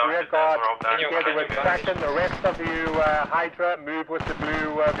guard, together with Kraken. The rest of you, Hydra, move with the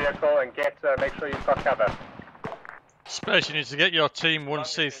blue vehicle and get, make sure you've got cover. Space, you need to get your team one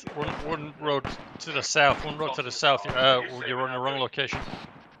road to the south, you're on the wrong location.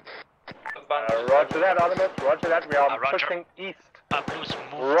 Roger that, Artemis, roger that. We are pushing east,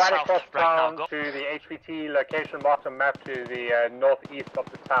 right across town to the HVT location marked on map to the northeast of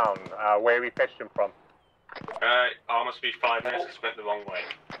the town, where we fetched him from. ARMA speed 5 minutes, it's went the wrong way.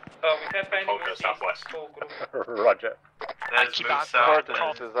 Oh, we have any Go southwest. Roger. Let's move south. This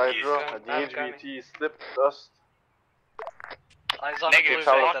is Hydra. The HVT slipped dust. Negative,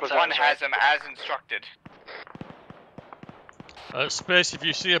 one has him as instructed. Space, if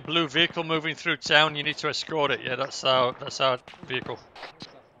you see a blue vehicle moving through town, you need to escort it. Yeah, that's our vehicle.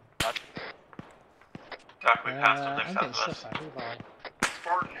 Attack, we passed on their southwest.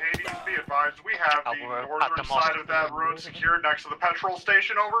 Spartan, Hades, be advised, we have the northern side of that road secured next to the petrol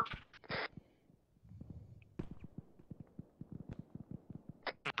station, over.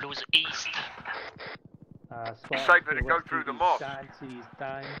 Blues east. It's safer to go through the moss.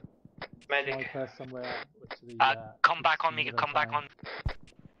 Medic. Come back on me, come back on.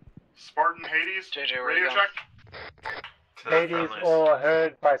 Spartan, Hades, radio check. Hades, all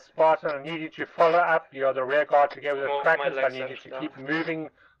heard by Spartan. I need you to follow up. You're the rear guard together with Kraken. I need you to keep moving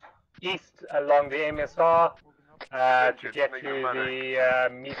east along the MSR to get to the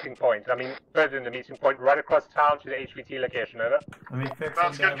meeting point. I mean, further than the meeting point, right across town to the HVT location, over.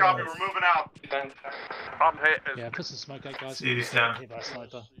 That's good copy, we're moving out. I'm hit. Yeah, put some smoke out, guys. CD's down. Hit by a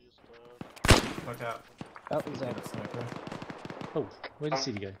sniper. Look out. That was a sniper. Oh, where did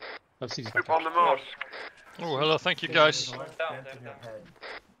CD go? Oh, CD's back. On the moss. Oh, hello, thank you guys.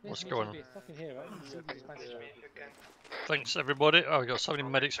 What's going on? Thanks everybody. Oh, we've got so many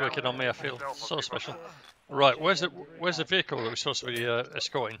medics working on me, I feel so special. Right, where's the vehicle that we're supposed to be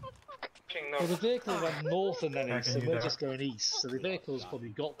escorting? Well, the vehicle went north and then east, so we're just going east. So the vehicle's probably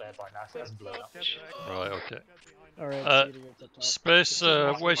got there by now, so it hasn't blown up. Right, okay. Alright, Space,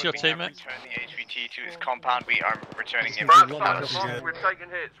 where's your team at? Return the HVT to his compound, we are returning him. We're taking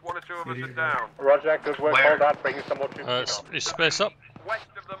hits, one or two of us are down. Roger, good work, hold out, bringing some more troops. Is Space up? West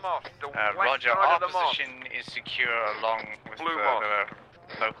of the moss, Roger, our position is secure along with the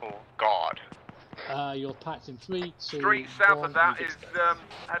local guard. You're packed in 3, 2, Street south of that is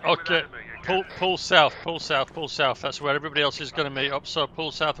okay, pull south, pull south, pull south. That's where everybody else is going to meet up, so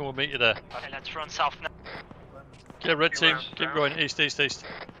pull south and we'll meet you there. Okay, let's run south now. Okay, red team, keep going, east, east, east.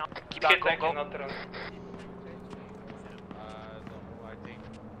 Keep going, go. Not run. I think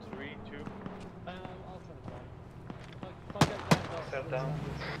 3, 2. Settle down.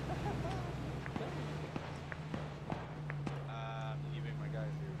 Leaving my guys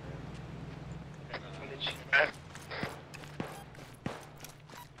here.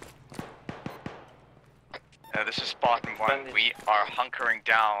 This is Spartan 1. We are hunkering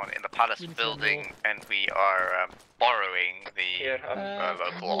down in the palace building and we are borrowing the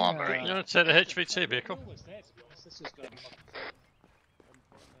local armory. You want to take the HVT vehicle?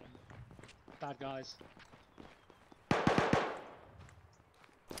 Bad guys.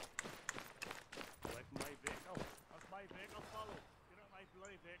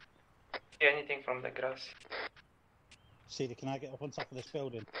 Anything from the grass? Cedar, can I get up on top of this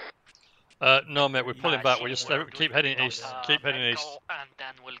building? No, mate, we're pulling back. We just keep heading east. Keep heading east. And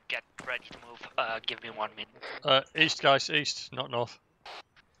then we'll get ready to move. Give me 1 minute. East, guys, east, not north.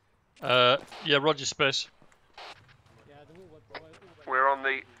 Yeah, Roger, Space. We're on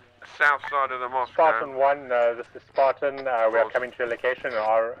the south side of the moss. Spartan 1, this is Spartan. We are coming to a location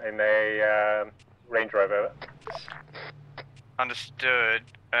in a Range Rover. Understood.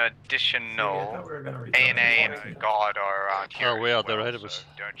 Additional A&A and guard are around here. Oh, we are. They're ahead of us. So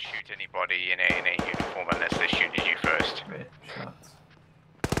don't shoot anybody in A&A uniform unless they shoot at you first. Great, shots.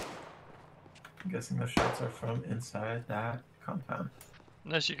 I'm guessing the shots are from inside that compound.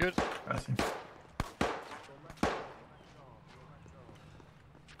 Nice, you good? Pressing.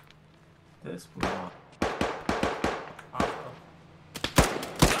 This blew up.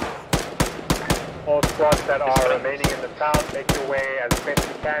 All squads that are remaining in the town, make your way as best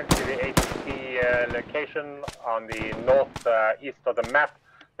you can to the HVT location on the north-east of the map.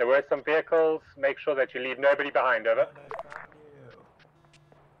 There were some vehicles. Make sure that you leave nobody behind, over.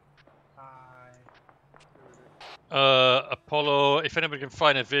 Apollo, if anybody can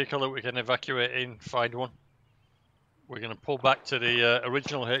find a vehicle that we can evacuate in, find one. We're going to pull back to the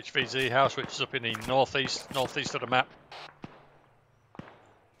original HVZ house, which is up in the northeast of the map.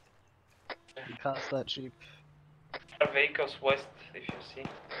 You pass that jeep. There are vehicles west, if you see.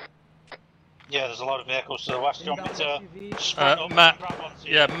 Yeah, there's a lot of vehicles to the west. Do you want me to sprint up Matt, and grab one?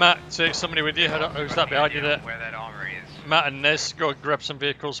 yeah, Matt, take somebody with you. Who's that behind you there? Where that armor is. Matt and Nez, go grab some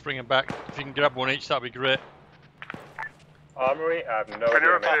vehicles, bring them back. If you can grab one each, that'd be great. Armory, I have no There's a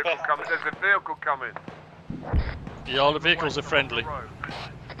idea. vehicle coming. There's a vehicle coming. Yeah, all the vehicles are friendly.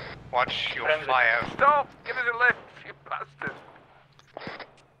 Watch your fire. Stop! Give us a lift, you bastard!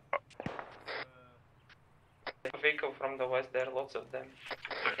 A vehicle from the west, there are lots of them.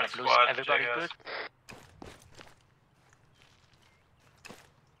 Everybody good?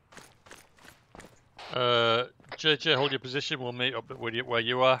 JJ, hold your position. We'll meet up with you where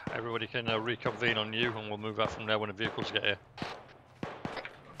you are. Everybody can reconvene on you, and we'll move out from there when the vehicles get here.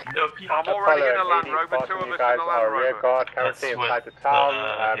 I'm already in a Land Rover. Two of You us guys in a are Land rear Rover. guard currently inside the town.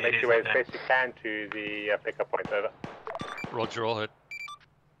 Make Hades your way as and best you can to the pickup point. Over. Roger, all ahead.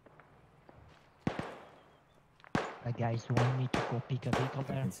 Guys, do you want me to go pick a vehicle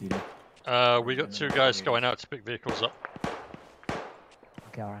there? We got 2 guys going out to pick vehicles up.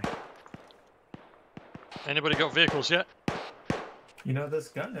 Okay, alright. Anybody got vehicles yet? You know, this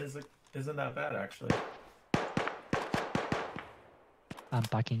gun isn't that bad, actually. I'm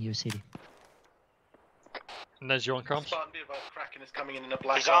packing you, city. Nez, you on comms? Spartan, be advised, Kraken is coming in a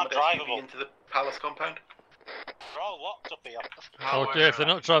black These aren't armored SUV drivable. into the palace compound. They're all locked up here. Okay, if they're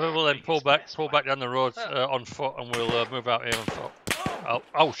not drivable, then pull back down the road on foot, and we'll move out here on foot.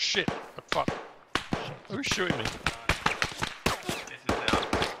 Oh shit! The fuck! Who's shooting me?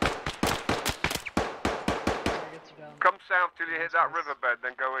 Come south till you hit that riverbed,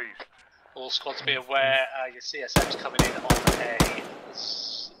 then go east. All squads be aware, your CSM's coming in on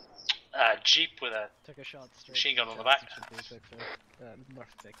a Jeep with a machine gun on the back. Is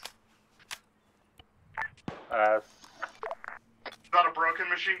that a broken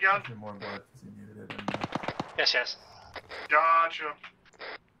machine gun? More blood because he needed it. Yes, yes. Gotcha.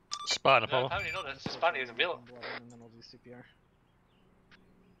 Spartan No, Apollo. apparently not, that's Spartan isn't built.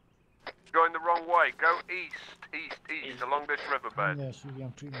 Going the wrong way. Go east, along this riverbed.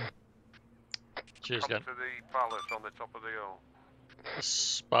 Cheers, Come again. to the palace on the top of the hill.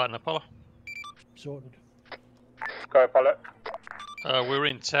 Spartan Apollo. Sorted. Go, Apollo. We're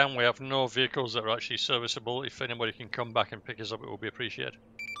in town. We have no vehicles that are actually serviceable. If anybody can come back and pick us up, it will be appreciated.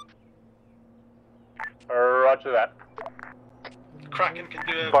 Roger that. Kraken can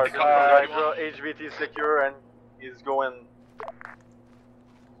do a Park, pick up. HVT secure and is going.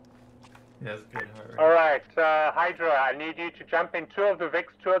 Yes, good heart rate. Alright, Hydra, I need you to jump in two of the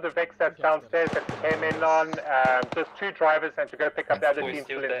Vics that's downstairs that you came in on. Just 2 drivers and to go pick up the other team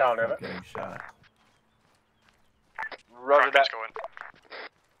still in town, over. Getting shot. Roger that.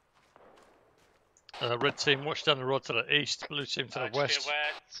 Red team, watch down the road to the east. Blue team to the Just be west.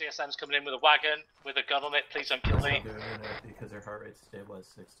 aware, CSM's coming in with a wagon, with a gun on it, please don't kill me. Doing it because their heart rate's stable at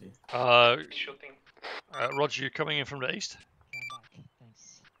 60. Shooting. Roger, you coming in from the east?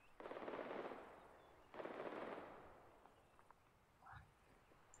 Thanks.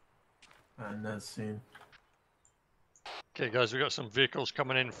 And that's seen. Okay, guys, we've got some vehicles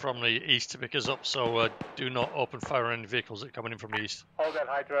coming in from the east to pick us up, so do not open fire on any vehicles that are coming in from the east. Hold that,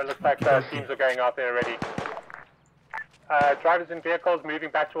 Hydra. Looks like teams are going out there already. Drivers in vehicles moving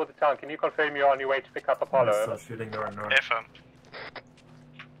back towards the town. Can you confirm you're on your way to pick up Apollo? Still shooting north. FM.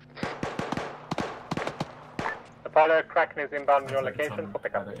 Apollo, Kraken is inbound on your location for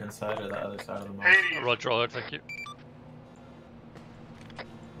pickup. Either inside or the other side of the mall. Roger, all right, thank you.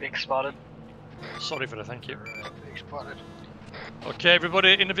 Big spotted. Sorry for the thank you. Big spotted. Okay,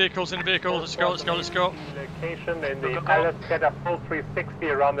 everybody, in the vehicles, let's go. Location in the palace, set up full 360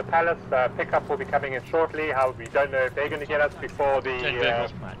 around the palace. Pickup will be coming in shortly. However, we don't know if they're going to get us before the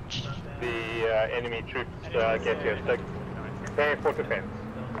enemy troops get here. So, prepare for defense.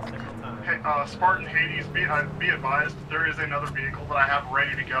 Hey, Spartan Hades, be advised, there is another vehicle that I have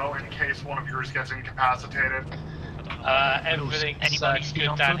ready to go in case one of yours gets incapacitated. Everything's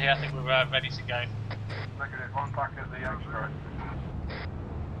good down here. I think we're ready to go. Negative, one back at the extra.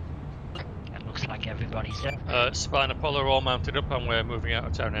 It looks like everybody's there. Spartan Apollo are all mounted up, and we're moving out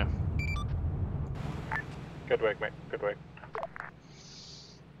of town now. Good work, mate. Good work.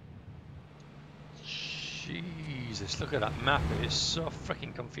 Jesus, look at that map. It is so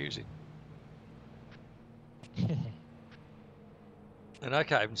freaking confusing. And I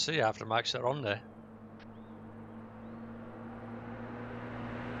can't even see half the marks that are on there.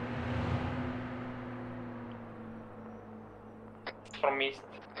 From east.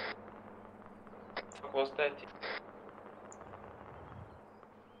 Was that?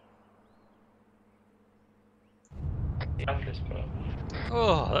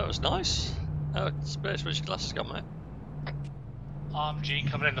 Oh, that was nice. Oh, space, which glasses got, mate? RMG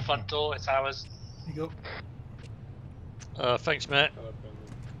coming in the front door, it's ours. You go. Thanks, mate.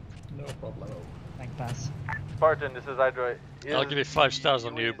 No problem. Thanks, Baz. Spartan, this is Hydra. I'll give you 5 stars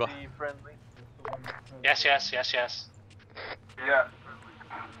on the Uber. Friendly? Yes, yes, yes, yes. Yeah.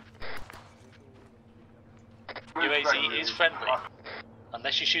 UAZ is friendly.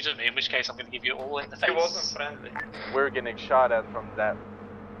 Unless you shoot at me, in which case I'm going to give you all in the face. He wasn't friendly. We're getting shot at from that.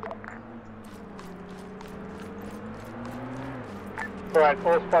 Alright,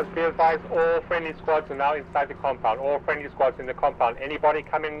 all squads be advised, all friendly squads are now inside the compound. All friendly squads in the compound. Anybody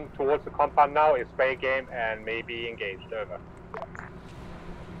coming towards the compound now is fair game and may be engaged. Over.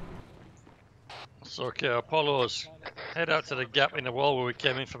 So, okay, Apollos, head out to the gap in the wall where we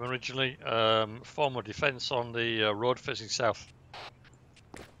came in from originally. Form a defence on the road facing south.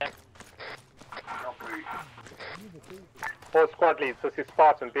 All squad leads, this is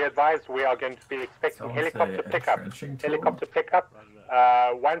Spartan. Be advised, we are going to be expecting helicopter pickup. Helicopter pickup.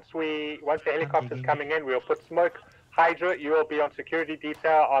 Once the helicopter's coming in, we'll put smoke. Hydra, you will be on security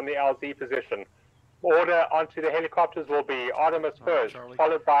detail on the LZ position. Order onto the helicopters will be Artemis first,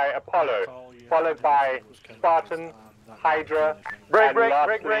 followed by Apollo, followed by Spartan, Hydra, Break,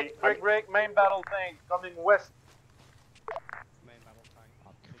 main battle tank coming west.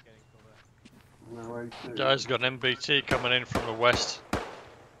 Guys, got an MBT coming in from the west.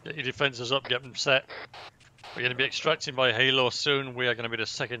 Get your defences up, get them set. We're going to be extracting by Halo soon. We are going to be the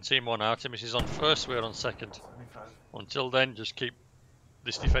second team on. Artemis is on first, we're on second. Until then, just keep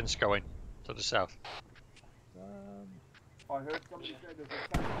this defence going to the south. I heard somebody say there's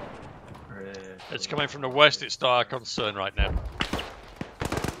a It's coming from the west, it's not our concern right now.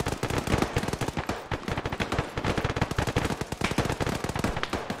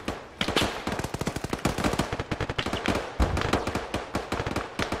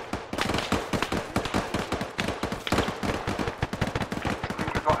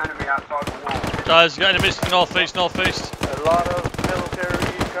 Guys, got enemies to the northeast, northeast. A lot of military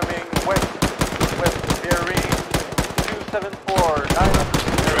coming west, bearing 274, 900.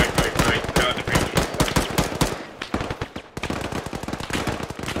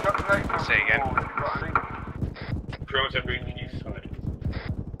 Say again. Drones are breaching east side.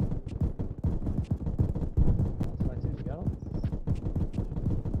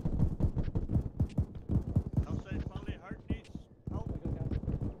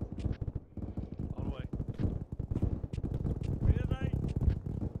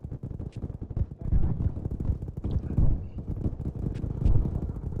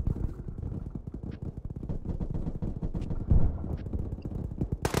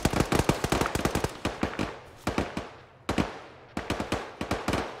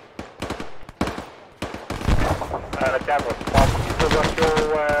 Davros, you still got your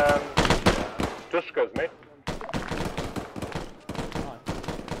Dushkas, mate?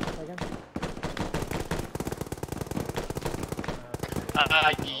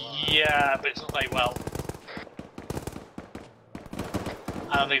 Yeah, but it's not very well.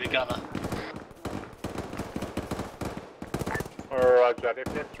 I don't need a gunner. Roger, if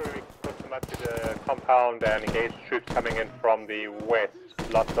necessary, we can put them up to the compound and engage troops coming in from the west.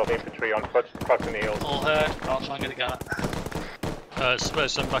 Lots of infantry on foot crossing the hills. All heard, I'll try and get a gunner.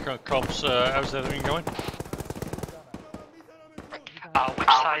 Space, I'm back on comps. How's everything going? Which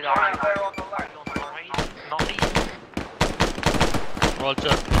side are you? Northeast?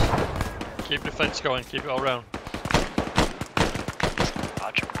 Roger. Keep defense going, keep it all round.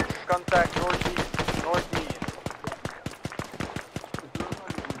 Roger. Contact northeast.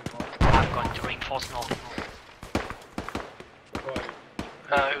 I'm going to reinforce north.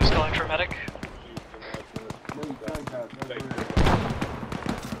 Who's going for a medic?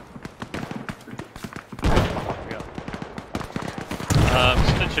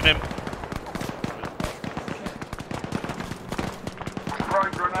 Stitching him.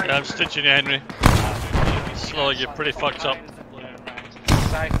 Yeah, I'm stitching you, Henry. Slow, you're pretty fucked up.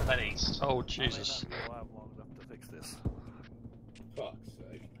 South and then east. Oh, Jesus. Fuck's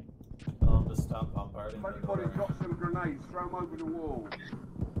sake. Tell them to stop bombarding. Everybody drop some grenades, throw them over the wall.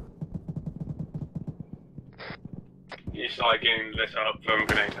 You start getting lit up from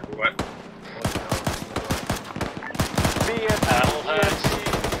grenades everywhere.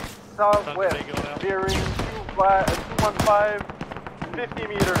 Southwest, bearing 215, 50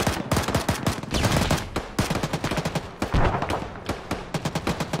 meters.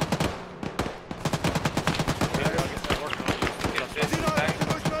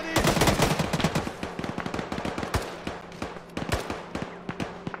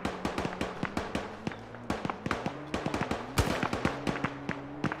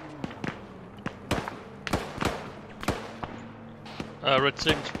 Red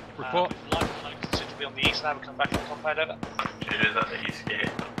team, report. Light flight considered to be on the east now. We come back to the compound, over. It is at the east gate.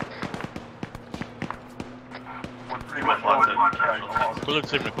 We're pretty much loaded on casualties. Blue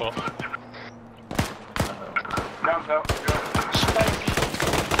team report. Down south.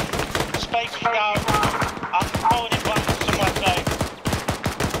 Space to go. I'm throwing it back somewhere safe.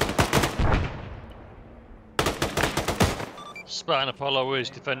 Spartan Apollo is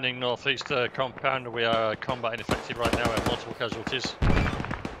defending northeast compound. We are combat ineffective right now. We have multiple casualties. I'm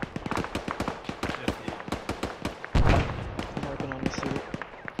working on the seat.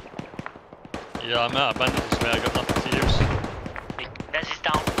 Yeah, I'm out of bandages, mate. I got nothing to use. This is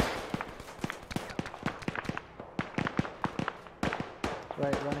down.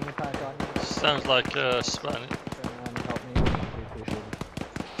 Right, running attack on you. Sounds like Spartan. Help me. Appreciate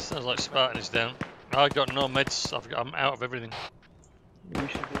it. Sounds like Spartan is down. I got no meds. I'm out of everything. We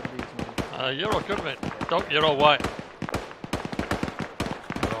should be able to use one. You're all good, mate. Doc, you're all white.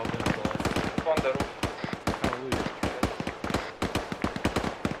 We're all good, boys. On the roof.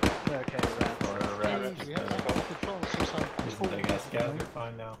 Okay, rats. I guess guys are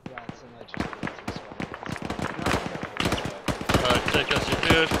fine now. Rats and I just Alright, take us, you're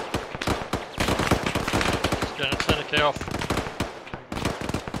good. Just getting a 10k off.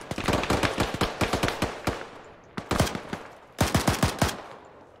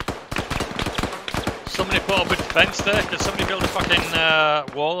 Somebody put up a defense there. Can somebody build a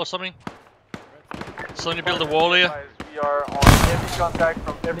fucking wall or something? Somebody build a wall here. We are on heavy contact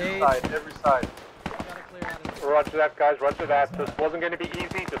from every side, every side. Roger that, guys, roger that. This wasn't going to be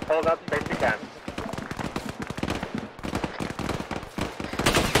easy, just hold out the best you can.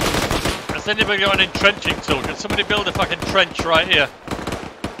 Has anybody got an entrenching tool? Can somebody build a fucking trench right here?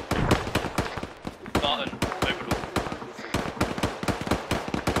 Barton, overlord.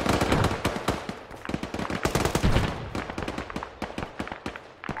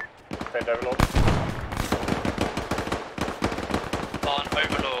 Send overlord. Barton,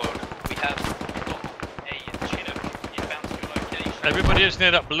 overlord. We have a Chinook inbound to your location. Everybody is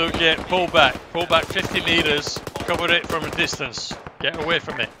near that blue gate. Pull back 50 meters. Cover it from a distance. Get away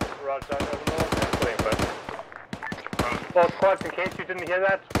from it. Roger that, overlord. Well, squads, in case you didn't hear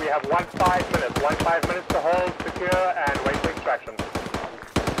that, we have 5 minutes. 5 minutes to hold, secure, and wait for extraction.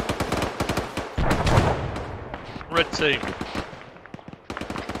 Red team.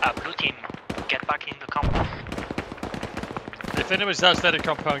 Blue team, get back in the compound. If anybody's outside the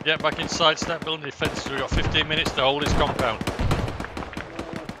compound, get back inside, start building defences. We've got 15 minutes to hold this compound.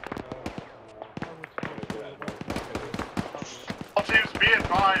 All teams, be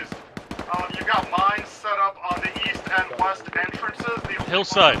advised. You've got mines set up on the east and west entrances. The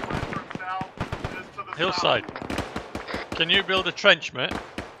Hillside. Hillside. Can you build a trench, mate?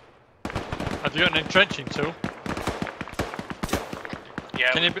 Have you got an entrenching tool?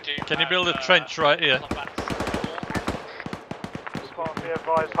 Yeah, Can you build a trench right here? Squad, be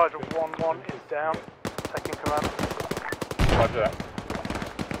advised, Hydra 1-1 is down. Taking command. Roger that.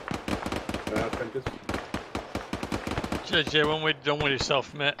 JJ, when we're done with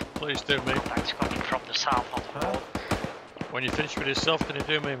yourself, mate, please do me. That's coming from the south on the road. When you finish with yourself, can you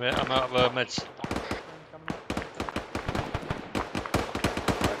do me, mate? I'm out of meds.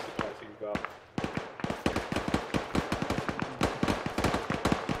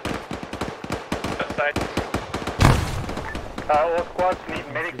 All squads need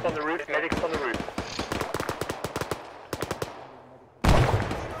medics on the roof, medics on the roof.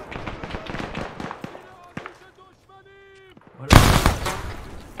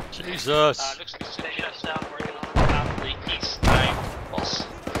 Jesus. Looks like Sandshrew down, working on the east now, boss.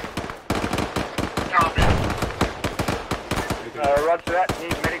 Copy. Roger that,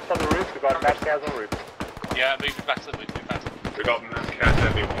 need medics on the roof, we've got mass cows on the roof. Yeah, moving back to the moving back. We got mass cats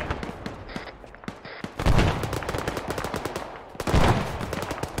everywhere.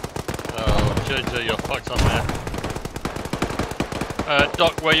 Oh, JJ, you're fucked up, man.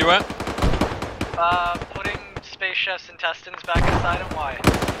 Doc, where you at? Putting space chef's intestines back inside him. Why?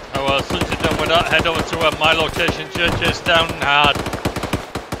 Oh, well, as soon as you're done with that, head over to my location. JJ's down hard.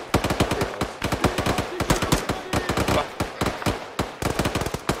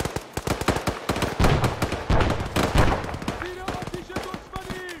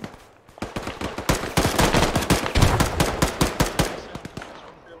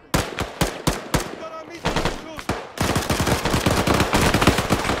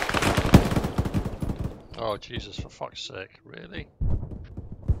 Oh, Jesus, for fuck's sake, really?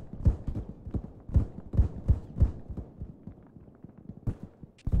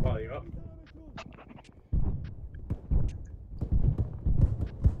 Oh, you up?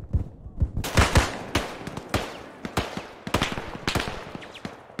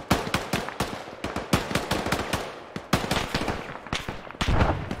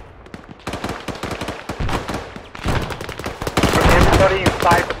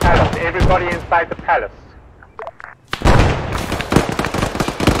 inside the palace. Everybody inside the palace.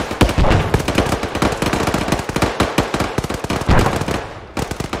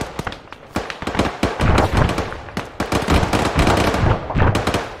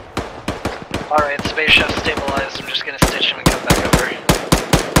 Alright, space chef stabilized. I'm just gonna stitch him and come back over.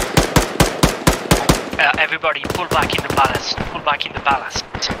 Everybody pull back in the palace. Pull back in the palace.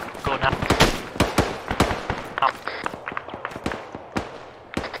 Go now.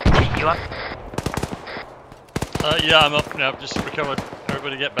 You up? Yeah, I'm up now. Just recovered.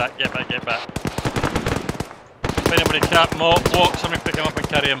 Everybody get back, get back, get back. If anybody can't walk, somebody pick him up and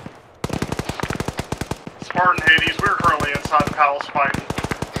carry him. Spartan Hades, we're currently inside the palace fighting.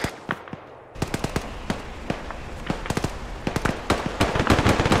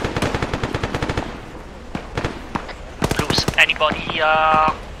 Anybody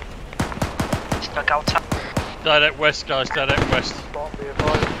stuck outside? Direct west, guys, direct west.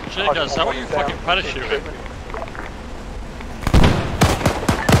 Shit, guys, is that what you fucking parachuting?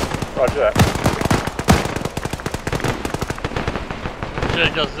 Roger that.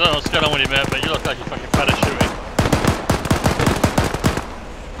 Shit, guys, I don't know what's going on with you, mate, but you look like you're fucking parachuting.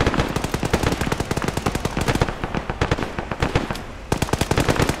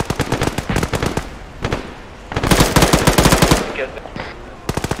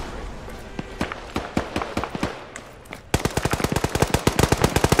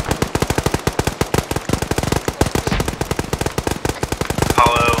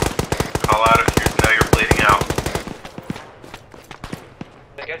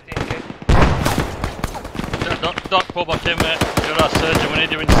 Doc, pull back in, mate. You're our surgeon. We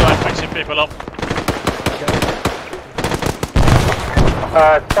need you inside fixing people up.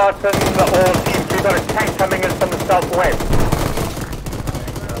 Spartan, all teams, we've got a tank coming in from the southwest.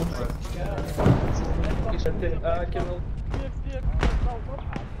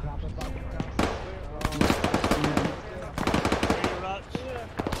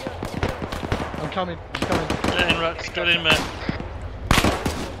 I'm coming. Get in, rats. Get in, mate.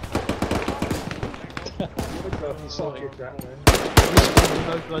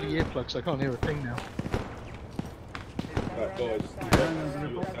 No bloody earplugs, I can't hear a thing now. Right, boys,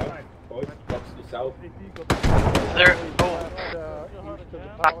 box to south. There.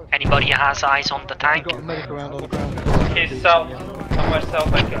 Anybody has eyes on the tank? Got a medic around on the ground. He's south, somewhere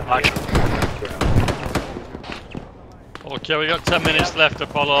south, I think. Okay, we got 10 minutes left,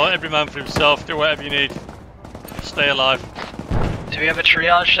 Apollo. Every man for himself. Do whatever you need. Stay alive. Do we have a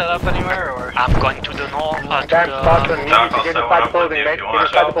triage set up anywhere, or? I'm going to the north. Damn, Spartan, you need to get inside the building, mate. Get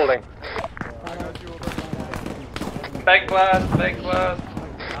inside the building. Back blast, back blast.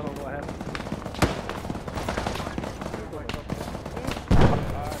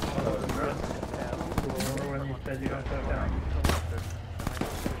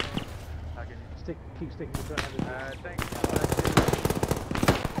 Keep sticking to it.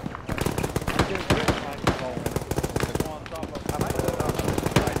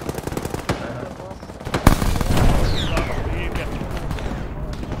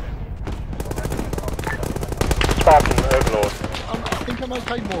 Spartan, Overlord. I think I'm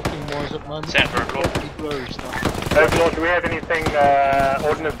okay walking wise at the moment. Overlord, do we have anything,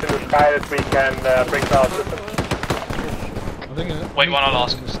 ordnance in the sky that we can bring to our system? Wait, one I'll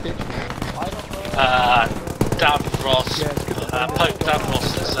ask. Davros. Pope Davros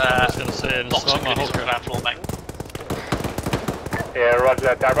is lots of goodies on the ground floor, mate. Yeah, roger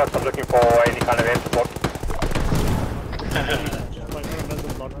that, Davros. I'm looking for any kind of air support.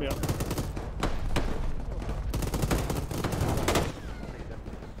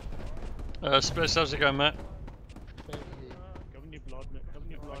 Space, how's it going, Matt?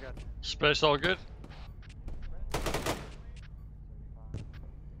 Space, all good?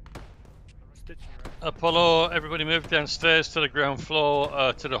 Apollo, everybody move downstairs to the ground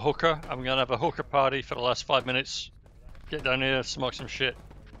floor, to the hooker. I'm going to have a hooker party for the last 5 minutes. Get down here, smoke some shit.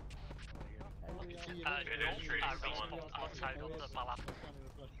 Outside of the palace.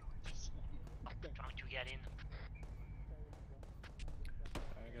 Trying to get in.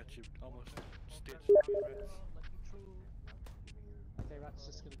 I got you almost stitched. Okay, Rat's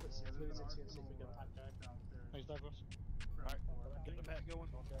just going to put some fluids into it and see if we can pack that. Thanks, Davros. Right, get the pack going.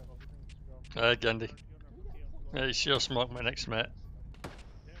 Gandhi. Yeah, you sure smoke my next mate.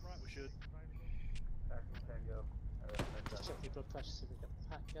 Yeah, right, we should. Just check your blood pressure, see if we can get the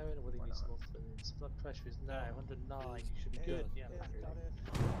pack going, or whether you need some more fluids. Blood pressure is now 109, you should be good. Yeah, pack going.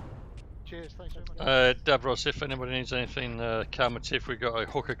 Cheers, thanks very much. Davros, if anybody needs anything calmative, we've got a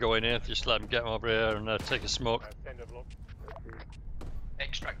hooker going here. Just let them get them over here and take a smoke.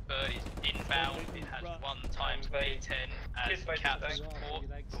 extract bird is inbound. It has 1 times A10 as cat support.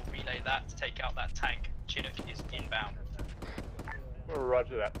 We'll relay that to take out that tank. Chinook is inbound.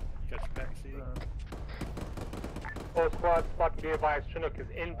 Roger that. All squads, spot be advised, Chinook is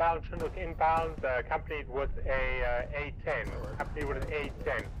inbound, accompanied with a A10. Accompanied with an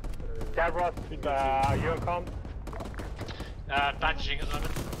A10. Davros, are you on comms? Bandaging at the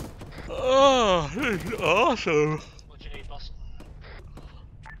moment. Oh, this is awesome. What do you need, boss?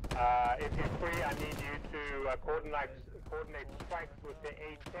 If you're free, I need you to coordinate strikes with the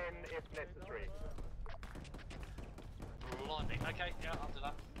A10 if necessary. Blimey. Okay, yeah, I'll do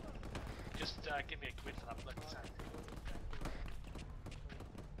that. Just give me a quid for that bloody tank.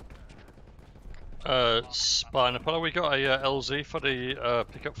 Spine Apollo, we got a LZ for the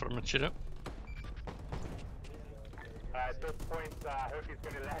pickup from the Chinook. At this point, I hope he's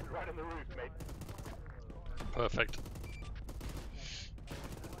going to land right on the roof, mate. Perfect.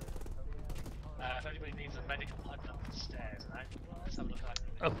 If anybody needs a medical, I'd up the stairs, eh? Let's have a look at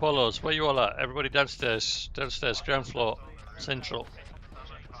that. Apollos, where you all at? Everybody downstairs, ground floor, central.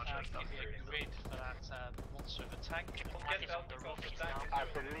 Give me a grid for that monster of a tank. I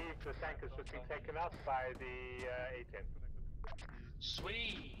believe the tank has just been taken out by the A10.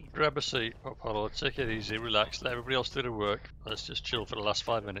 Sweet! Grab a seat, Apollo, take it easy, relax, let everybody else do the work. Let's just chill for the last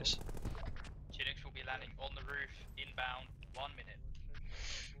 5 minutes. Chinooks will be landing on the roof, inbound, 1 minute.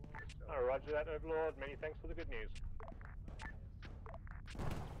 Oh, roger that, Overlord. Many thanks for the good news.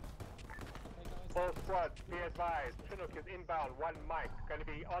 All squads, be advised. Chinook is inbound, 1 mic. Going to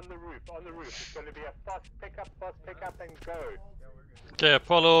be on the roof, It's going to be a fast pickup, and go. Okay,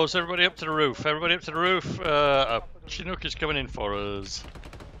 Apollos, everybody up to the roof, Chinook is coming in for us.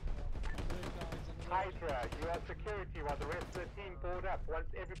 Hydra, you are security while the rest of the team board up. Once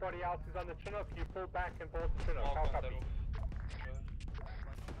everybody else is on the Chinook, you pull back and board the Chinook. How copy?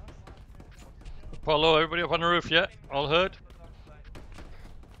 Apollo, everybody up on the roof yet? All heard?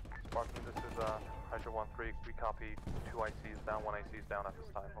 Spartan, this is Hydra 1-3. We copy 2 ICs down, 1 IC is down at this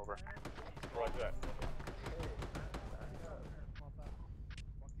time. Over. Roger that.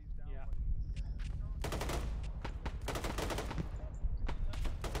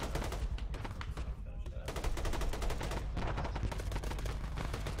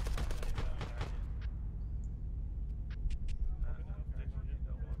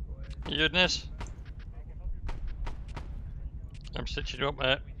 You goodness? I'm stitching you up,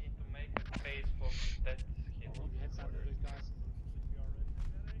 mate.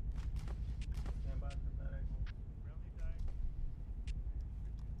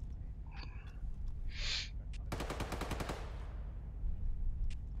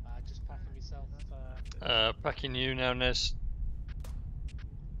 Just packing myself. Packing you now, Ness.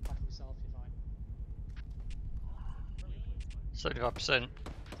 Packing myself, you're fine. 75%.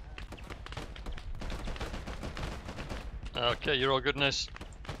 Okay, you're all goodness.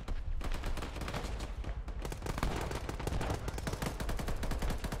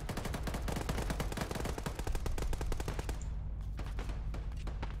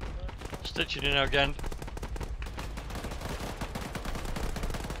 Stitching in now again.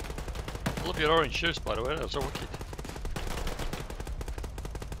 I love your orange shoes, by the way, that's so wicked.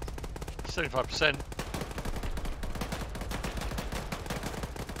 75%.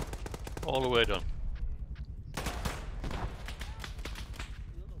 All the way done.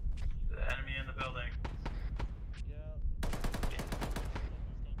 Enemy in the building.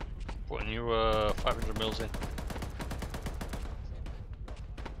 Putting you 500 mils in.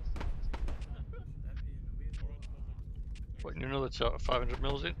 Putting you another 500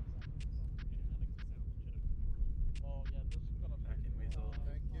 mils in.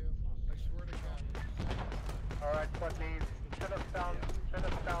 Alright, squad leads. Chinook down,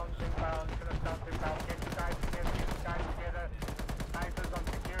 inbound, Get you guys together, Snipers on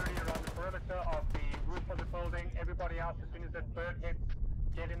security around the perimeter of the roof of the building. Everybody else, as soon as that bird hits,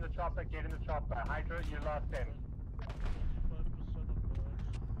 get in the chopper, Hydra, you last in.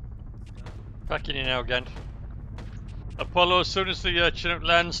 Backing in now again. Apollo, as soon as the Chinook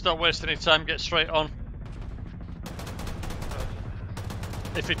lands, don't waste any time, get straight on.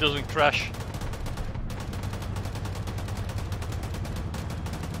 If it doesn't crash.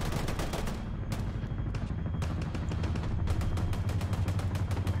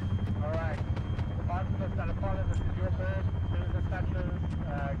 Alright, Artemis and Apollo, this is your bird. As soon as it touches,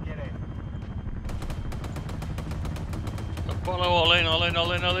 get in. Apollo, all in.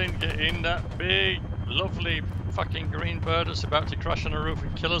 Get in that big, lovely fucking green bird that's about to crash on the roof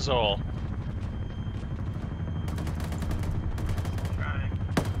and kill us all. Trying.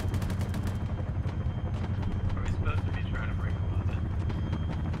 Are we supposed to be trying to break above it?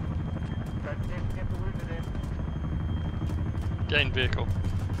 Get in vehicle.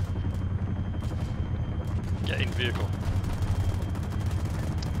 Get in vehicle.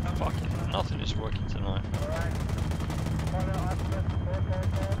 Fucking nothing is working tonight.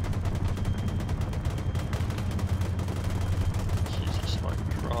 Jesus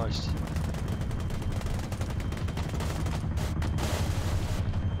fucking Christ.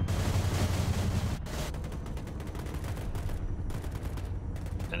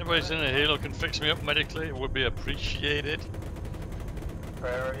 Anybody's in a halo can fix me up medically, it would be appreciated.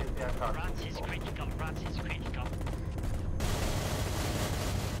 Rats is critical, rats is critical.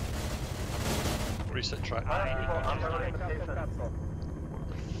 Reset track. What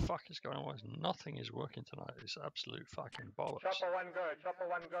the fuck is going on? Nothing is working tonight. It's absolute fucking bollocks. Chopper 1 go, chopper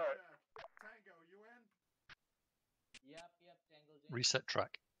 1 go. Reset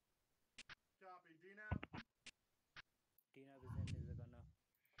track.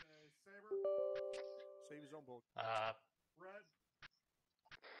 Saber's on board. Red.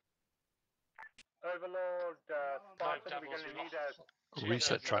 Overlord, Spartan, we're going to need a...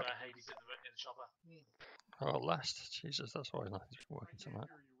 Reset track. Hades in the chopper. Oh, last. Jesus, that's why nothing's been working tonight.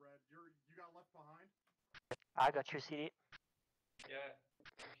 You got left behind? I got your CD.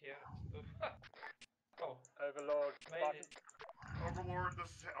 Yeah. Oh. Overlord, Spartan. Overlord,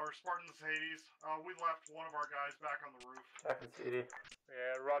 Spartan, this is Hades. We left one of our guys back on the roof. I can see it.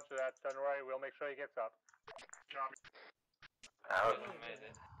 Yeah, roger that. Don't worry, we'll make sure he gets up. Copy. Out.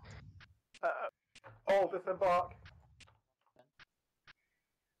 All disembark.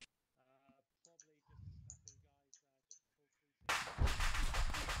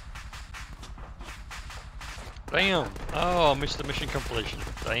 Damn! Oh, I missed the mission completion.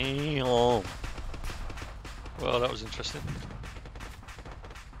 Damn! Well, that was interesting.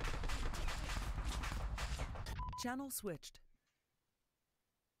 Channel switched.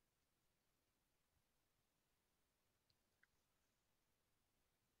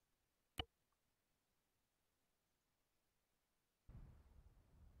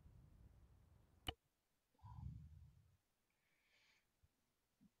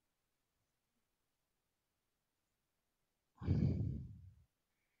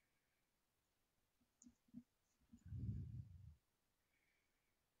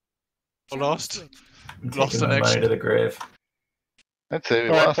 Lost. I'm Lost taking an my money extra. to the grave. I'd say we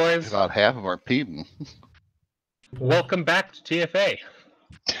All right, lost boys. about half of our people. Welcome back to TFA.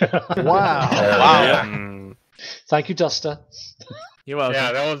 Wow. Wow. Thank you, Duster. You're welcome.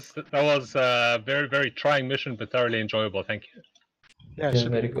 Yeah, that was a very, very trying mission, but thoroughly enjoyable. Thank you. Yes.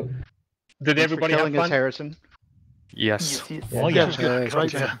 very cool. Did Thanks everybody for have killing us, fun? Yes. Yes. Oh, yeah.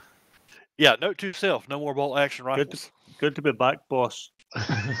 Great. Yeah, note to self, no more bolt action rifles. Good to be back, boss. All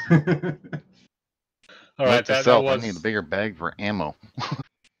right, Note to self, I need a bigger bag for ammo.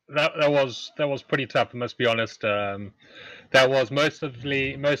 that was pretty tough. I must be honest. That was most of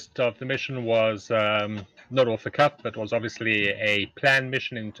the mission was not off the cuff, but was obviously a planned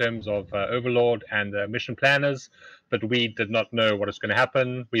mission in terms of Overlord and mission planners. But we did not know what was going to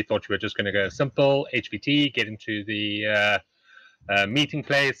happen. We thought we were just going to go simple HVT, get into the meeting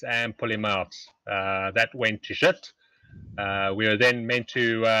place, and pull him out. That went to shit. We were then meant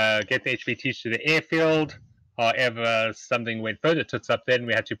to get the HVTs to the airfield. However, something went further tits up. Then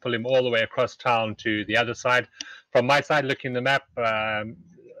we had to pull him all the way across town to the other side. From my side, looking at the map,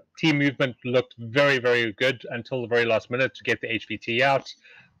 team movement looked very, very good until the very last minute to get the HVT out,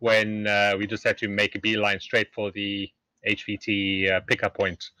 when we just had to make a beeline straight for the HVT pickup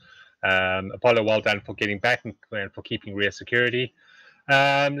point. Apollo, well done for getting back and for keeping rear security.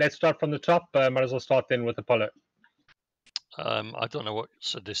 Let's start from the top. Might as well start then with Apollo. I don't know what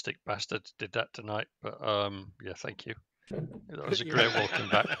sadistic bastard did that tonight, but yeah, thank you. That was a great welcome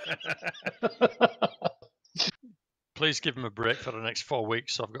back. Please give him a break for the next 4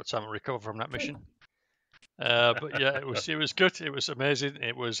 weeks, so I've got time to recover from that mission. But yeah, it was good. It was amazing.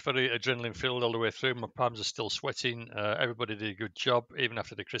 It was very adrenaline filled all the way through. My palms are still sweating. Everybody did a good job, even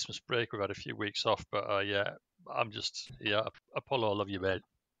after the Christmas break. We've had a few weeks off, but yeah, Apollo, I love you, mate.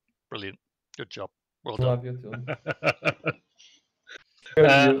 Brilliant, good job. Well done. Love you too.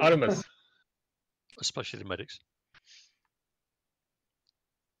 Artemis. Especially the medics.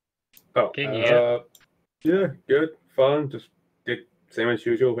 Oh, yeah, good, fun. Just did same as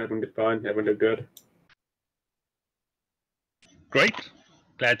usual. Everyone did fun. Everyone did good. Great,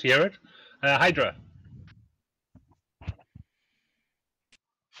 glad to hear it. Hydra.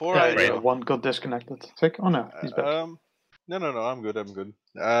 For Hydra. One got disconnected. Sick? Oh no, he's back. No, I'm good.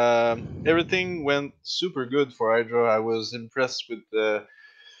 Everything went super good for Hydra. I was impressed with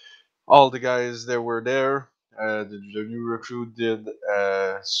all the guys that were there. The new recruit did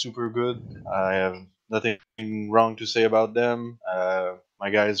super good. I have nothing wrong to say about them. My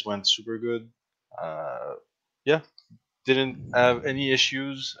guys went super good. Yeah, didn't have any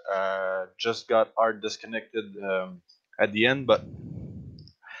issues. Just got hard disconnected at the end, but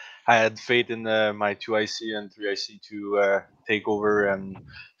I had faith in my 2IC and 3IC to take over and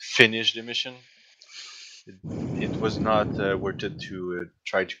finish the mission. It was not worth it to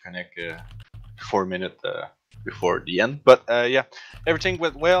try to connect 4 minutes before the end. But yeah, everything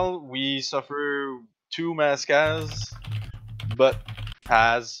went well. We suffer 2 mascas, but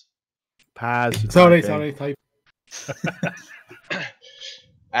Paz. Sorry, type.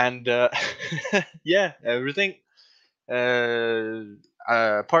 And yeah, everything.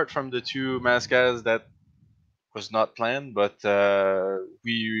 Apart from the 2 mascas that was not planned, but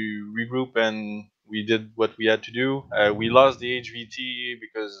we regrouped and we did what we had to do. We lost the HVT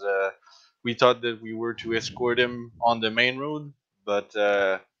because we thought that we were to escort him on the main road, but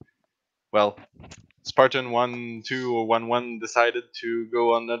well, Spartan 1-2 or 1-1 decided to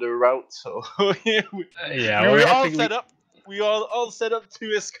go another route, so we were all set up. We all set up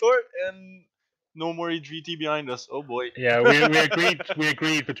to escort, and no more HVT behind us. Oh boy. Yeah, we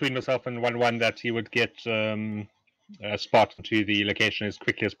agreed between myself and 1-1 that he would get a spot to the location as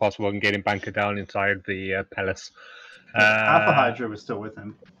quickly as possible and get him bunkered down inside the palace. Alpha Hydra was still with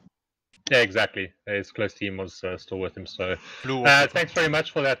him. Yeah, exactly. His close team was still with him. So thanks very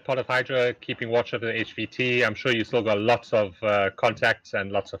much for that, part of Hydra, keeping watch over the HVT. I'm sure you still got lots of contacts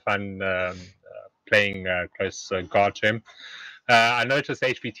and lots of fun playing close guard to him. I noticed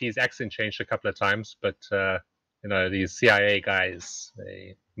HVT's accent changed a couple of times, but you know, these CIA guys,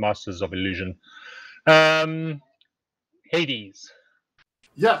 they masters of illusion. Hades.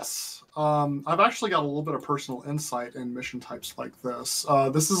 Yes, I've actually got a little bit of personal insight in mission types like this.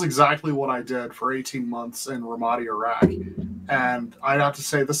 This is exactly what I did for 18 months in Ramadi, Iraq, and I'd have to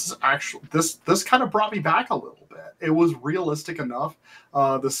say this is actually this kind of brought me back a little bit. It was realistic enough.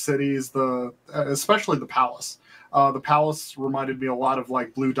 The cities, especially the palace. The palace reminded me a lot of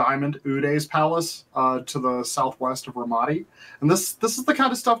like Blue Diamond, Uday's palace to the southwest of Ramadi, and this is the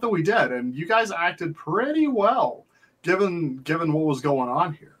kind of stuff that we did, and you guys acted pretty well. Given what was going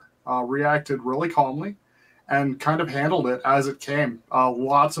on here, reacted really calmly and kind of handled it as it came.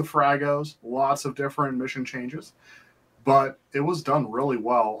 Lots of fragos, lots of different mission changes, but it was done really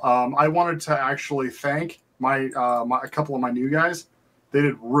well. I wanted to actually thank a couple of my new guys. They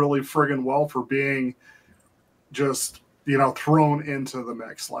did really friggin' well for being just, you know, thrown into the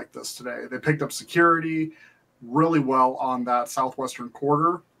mix like this today. They picked up security really well on that southwestern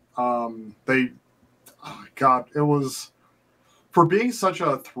quarter. God, it was, for being such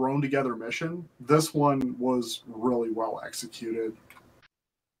a thrown together mission, this one was really well executed.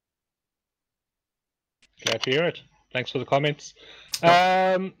 Glad to hear it. Thanks for the comments.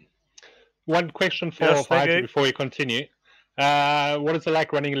 One question for Hydra before we continue. What is it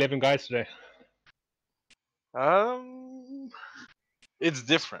like running 11 guys today? It's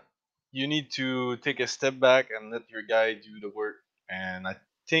different. You need to take a step back and let your guy do the work, and I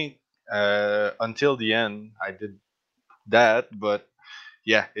think until the end I did that, but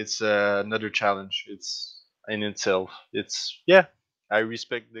yeah, it's another challenge. It's in itself. It's, yeah, I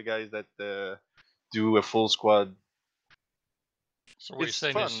respect the guys that do a full squad. So what you're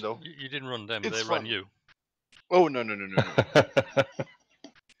saying fun, is though. you didn't run them, It's they fun. ran you. Oh no.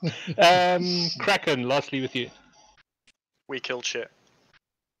 Kraken, lastly with you. We killed shit.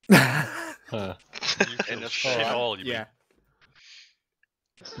 You killed shit all, you mean?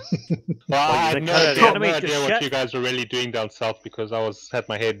 Well, I had no idea what shit. you guys were really doing down south because I had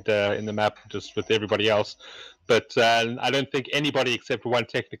my head in the map just with everybody else. But I don't think anybody except one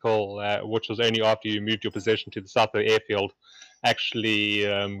technical, which was only after you moved your position to the south of the airfield, actually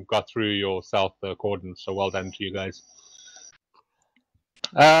got through your south coordinates. So well done to you guys.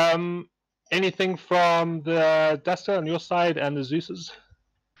 Anything from the Duster on your side and the Zeus's?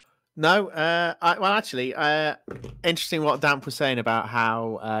 No, actually, interesting what Damp was saying about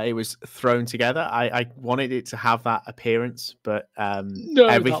how it was thrown together. I wanted it to have that appearance, but everything,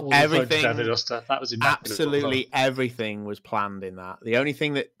 that was absolutely everything was planned in that. The only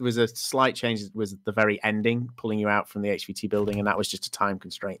thing that was a slight change was the very ending, pulling you out from the HVT building, and that was just a time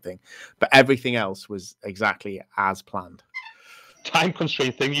constraint thing. But everything else was exactly as planned. Time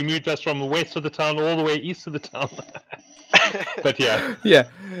constraint thing. You moved us from the west of the town all the way east of the town. But yeah,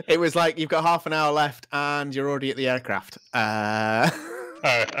 it was like you've got half an hour left and you're already at the aircraft. All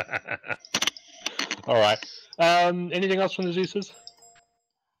right. Anything else from the Zeus's?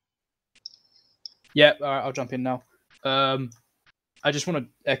 Yeah, I'll jump in now. I just want to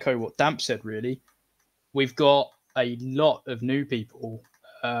echo what Damp said, really. we've got a lot of new people,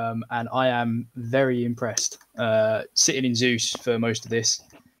 and I am very impressed. Sitting in Zeus for most of this,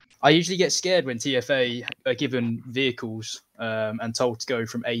 I usually get scared when TFA are given vehicles and told to go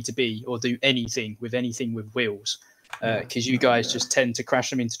from A to B or do anything with wheels, because you guys just tend to crash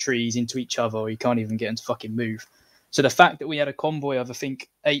them into trees, into each other, or you can't even get them to fucking move. So the fact that we had a convoy of, I think,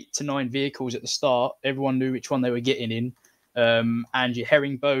 8 to 9 vehicles at the start, everyone knew which one they were getting in, and you're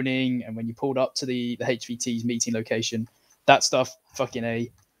herringboning, and when you pulled up to the HVT's meeting location, that stuff, fucking A.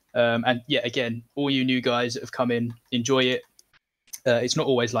 And yeah, again, all you new guys that have come in, enjoy it. It's not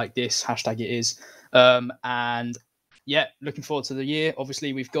always like this, hashtag it is. And yeah, looking forward to the year.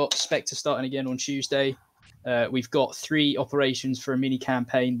 Obviously, we've got Spectre starting again on Tuesday. We've got 3 operations for a mini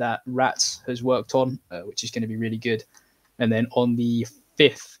campaign that Rats has worked on, which is going to be really good. And then on the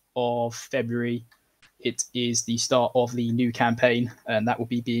 5th of February, it is the start of the new campaign, and that will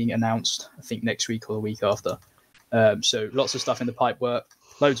be being announced, I think, next week or the week after. So lots of stuff in the pipe work,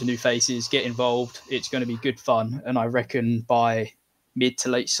 loads of new faces, get involved. It's going to be good fun, and I reckon by mid to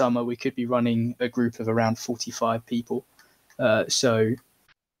late summer, we could be running a group of around 45 people. So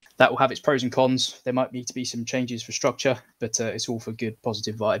that will have its pros and cons. There might need to be some changes for structure, but it's all for good,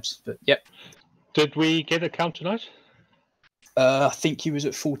 positive vibes. But yep. Did we get a count tonight? I think he was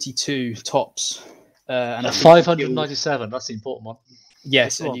at 42 tops. And 597, that's the important one.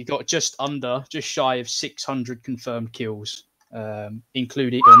 Yes, and you got just shy of 600 confirmed kills,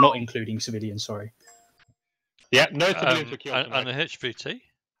 including, or not including civilians, sorry. Yeah, no civilians were killed. And the HVT?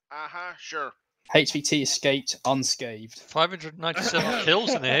 Sure. HVT escaped unscathed. 597 kills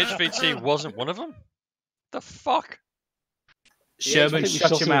and the HVT wasn't one of them? The fuck? Sherman,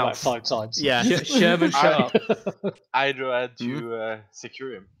 shut your mouth. 5 times. Yeah, Sherman, shut up. Hydra had to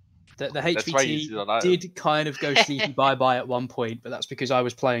secure him. The HVT did kind of go sleepy bye-bye at one point, but that's because I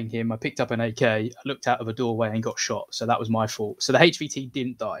was playing him. I picked up an AK, I looked out of a doorway and got shot, so that was my fault. So the HVT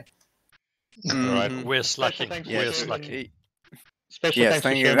didn't die. All right. We're slacking. We're slacking. Special thanks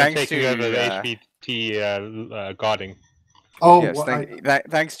to Sherman taking over the HVT guarding. Oh, yes,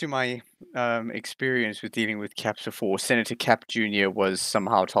 thanks to my experience with dealing with Caps before, Senator Cap Jr. was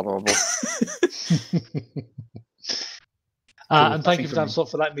somehow tolerable. And thank you for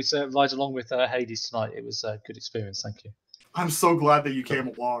letting me ride along with Hades tonight. It was a good experience. Thank you. I'm so glad that you came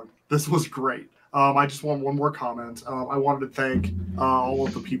along. This was great. I just want one more comment. I wanted to thank all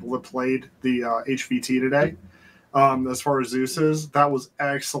of the people that played the HVT today. As far as Zeus is, that was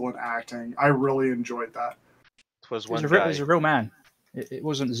excellent acting. I really enjoyed that. It was It was a real man. It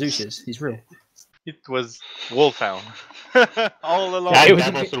wasn't Zeus's. He's real. It was Wolfhound. All along. Yeah, it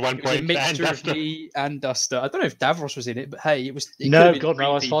was a mixture of me and Duster. I don't know if Davros was in it, but hey, it was. No, God,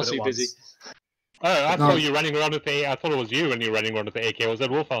 no, I was far too busy. Oh, I thought you running around with the. I thought it was you when you were running around with the AK. Was that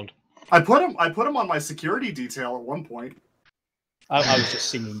Wolfhound? I put him on my security detail at one point. I was just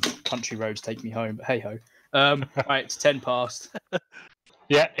singing "Country Roads Take Me Home," but hey ho. Right, it's 10 past.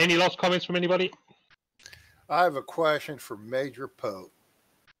 Yeah. Any last comments from anybody? I have a question for Major Pope.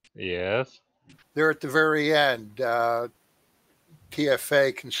 Yes. There at the very end,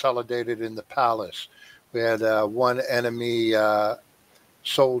 TFA consolidated in the palace. We had one enemy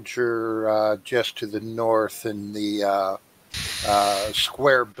soldier just to the north in the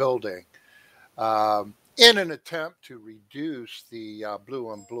square building. In an attempt to reduce the blue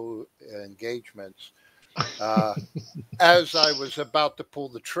on blue engagements, as I was about to pull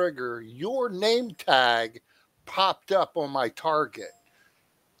the trigger, your name tag popped up on my target.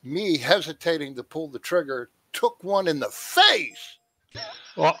 Me hesitating to pull the trigger took one in the face.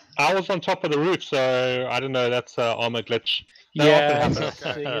 Well, I was on top of the roof, so I don't know. That's ARMA glitch. Yeah, that's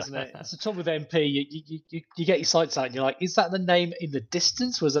the thing, isn't it? That's the trouble with MP. You get your sights out, and you're like, is that the name in the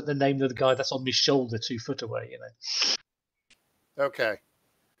distance, or is that the name of the guy that's on my shoulder 2 foot away? You know. Okay.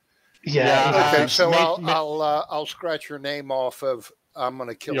 Yeah. Okay. So I'll scratch your name off of. I'm going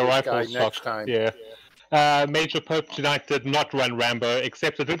to kill this guy next time. Yeah. Major Pope tonight did not run Rambo,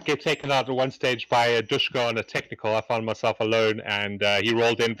 except it did get taken out at one stage by a Dushka on a technical. I found myself alone, and he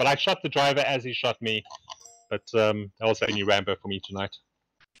rolled in. But I shot the driver as he shot me. But also a new Rambo for me tonight.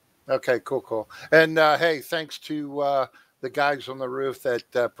 Okay, cool. And hey, thanks to the guys on the roof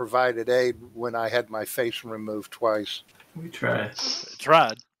that provided aid when I had my face removed twice. We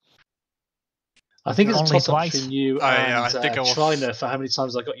tried. I think it's a Only toss-up twice? between you I and think I was- Trina for how many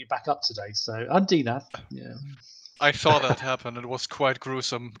times I got you back up today. So, and DNAV. Yeah. I saw that happen. It was quite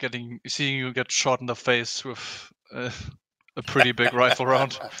gruesome seeing you get shot in the face with a pretty big rifle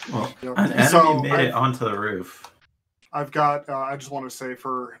round. Well, an enemy made it onto the roof. I've got. I just want to say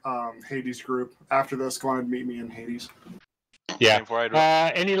for Hades group, after this, go on and meet me in Hades. Yeah. Same for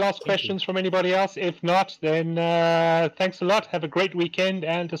Hydra. Any last questions from anybody else? If not, then thanks a lot. Have a great weekend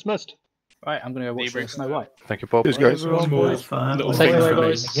and dismissed. Right, I'm going to go watch Snow White. Thank you, Paul. Cheers, guys. Everyone, boys. Fun. Little Take it things away, for me.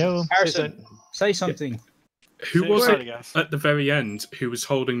 boys. Harrison, say something. Who was Sorry, it guys. at the very end who was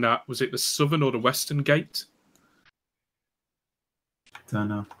holding that? Was it the southern or the western gate? Don't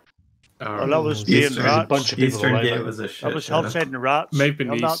know. Well, that was the Eastern, rats. a bunch of people Eastern away, gate mate. Was a shit That was show. outside the rats. Maybe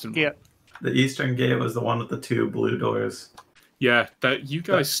the Held that eastern gate. The Eastern Gate was the one with the 2 blue doors. Yeah, that you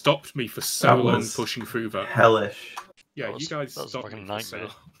guys stopped me for so that long was pushing through that. hellish. Yeah, you guys that was stopped fucking me for so nightmare.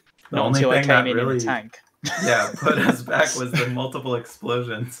 long. The Not only until I thing came that in really, a tank. yeah, put us back was the multiple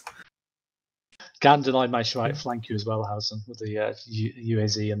explosions. Gand and I managed to outflank you as well, Harrison, with the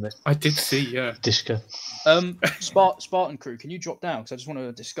UAZ and the. I did see, yeah. Dishka. Spartan crew, can you drop down? Because I just want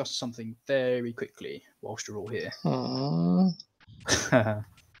to discuss something very quickly whilst you're all here.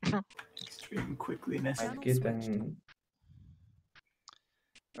 Extreme quickliness.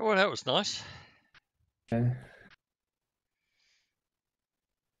 Well, that was nice.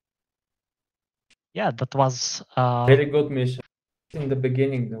 Yeah, that was very good mission. In the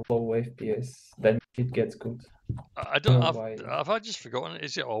beginning, the low FPS, then it gets good. I don't. Have I just forgotten?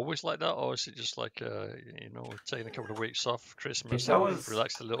 Is it always like that, or is it just like taking a couple of weeks off, Christmas,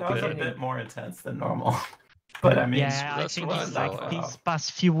 relaxed a little that bit? was a bit more intense than normal. But I mean, yeah, I that's think what I it's like thought. these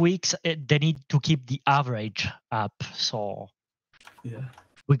past few weeks, they need to keep the average up. So yeah,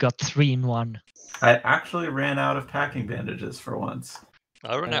 we got 3 in 1. I actually ran out of packing bandages for once.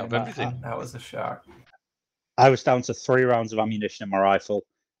 I ran out of everything. That was a shock. I was down to 3 rounds of ammunition in my rifle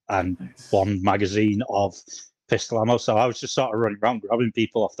and 1 magazine of pistol ammo. So I was just sort of running around grabbing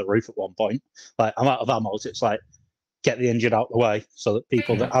people off the roof at one point. Like, I'm out of ammo. So it's like, get the injured out the way so that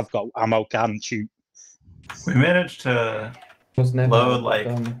people that have got ammo can shoot. We managed to load like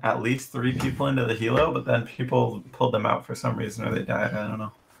at least 3 people into the helo, but then people pulled them out for some reason or they died. I don't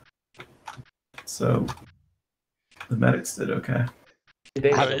know. So the medics did okay.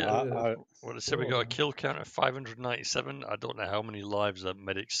 What I said, we got a kill count of 597. I don't know how many lives that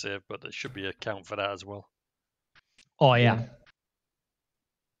medics saved, but there should be a count for that as well. Oh yeah.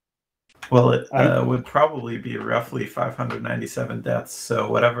 Well, it would probably be roughly 597 deaths. So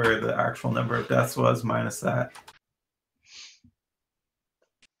whatever the actual number of deaths was minus that.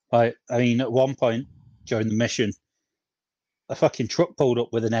 I mean, at one point during the mission, a fucking truck pulled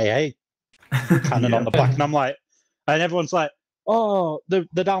up with an AA cannon on the back, and I'm like, and everyone's like, "Oh, they're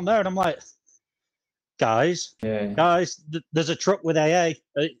down there," and I'm like, "Guys, there's a truck with AA."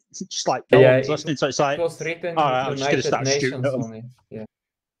 It's just like no one's listening, so it's like, it was written all right, I'm just gonna start shooting at them. on it. Yeah.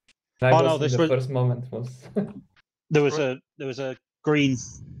 This was first moment was. there was a green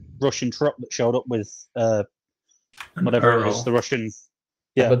Russian truck that showed up with whatever it is, the Russian.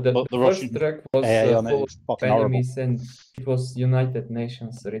 Yeah, but the first Russian truck was AA on it. full It's of fucking horrible. enemies, and it was United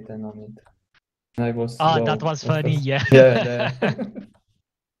Nations written on it. And I was. Ah, that was funny. Yeah. Yeah.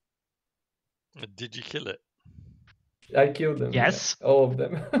 Did you kill it? I killed them. Yes. Yeah, all of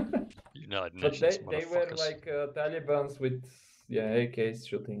them. United But Nations, they were like Talibans with AKs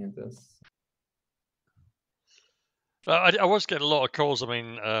shooting at us. I was getting a lot of calls. I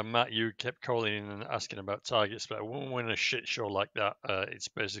mean, Matt, you kept calling in and asking about targets, but when we're in a shit show like that, it's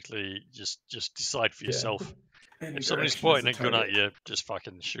basically just decide for yourself. If somebody's pointing a gun at you, just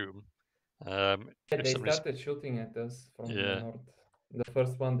fucking shoot them. They started shooting at us from the north. The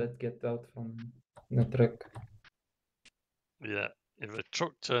first one that get out from the truck. Yeah, if a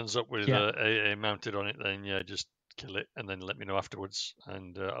truck turns up with AA mounted on it, then just kill it and then let me know afterwards,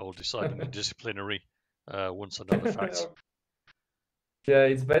 and I'll decide on the disciplinary once I know the facts. Yeah,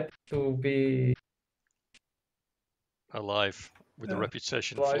 it's better to be alive with a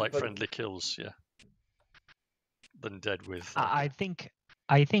reputation for like friendly kills, than dead with. I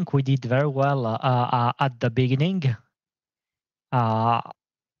think we did very well at the beginning.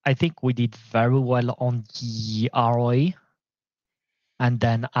 I think we did very well on the ROE. And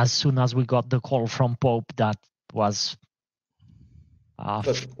then as soon as we got the call from Pope that was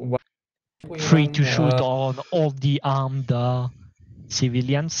free to shoot on all the armed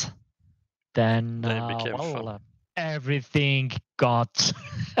civilians, then everything got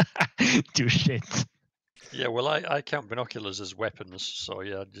to shit. Yeah, well, I count binoculars as weapons, so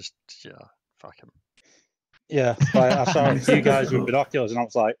fuck them. Yeah, I saw a few guys with binoculars, and I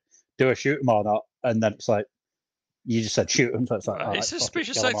was like, "Do I shoot them or not?" And then it's like, you just said shoot them, so it's like, it's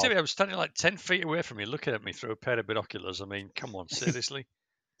suspicious activity. I was standing like 10 feet away from you, looking at me through a pair of binoculars. I mean, come on, seriously.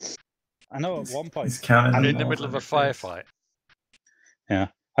 I know at one point, in the middle of a firefight. Yeah,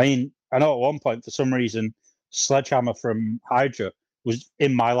 I mean, I know at one point for some reason, Sledgehammer from Hydra was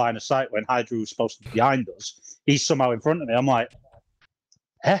in my line of sight when Hydra was supposed to be behind us. He's somehow in front of me. I'm like,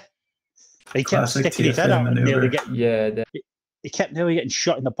 eh? He kept Classic sticking his TFA head out and nearly maneuver. getting. He kept nearly getting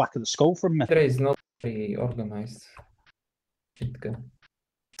shot in the back of the skull from me. Hydra is not very organized.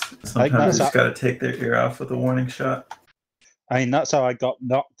 Sometimes you just got to take their ear off with a warning shot. I mean, that's how I got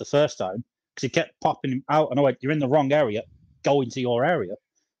knocked the first time, because he kept popping him out, and I went, "You're in the wrong area. Go into your area."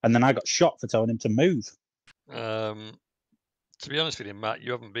 And then I got shot for telling him to move. To be honest with you, Matt,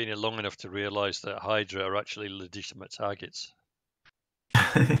 you haven't been here long enough to realise that Hydra are actually legitimate targets.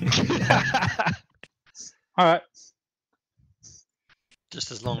 All right.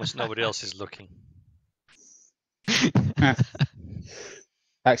 Just as long as nobody else is looking.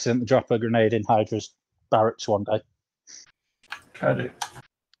 Accidentally drop a grenade in Hydra's barracks one day. Tragic.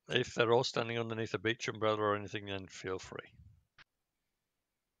 If they're all standing underneath a beach umbrella or anything, then feel free.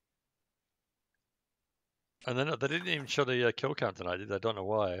 And then they didn't even show the kill count tonight, did they? I don't know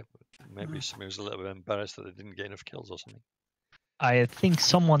why. Maybe somebody was a little bit embarrassed that they didn't get enough kills or something. I think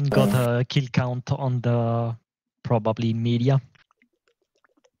someone got a kill count on the probably media.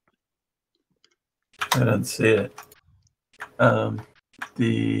 I didn't see it.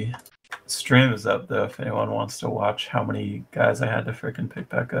 The stream is up though if anyone wants to watch how many guys I had to freaking pick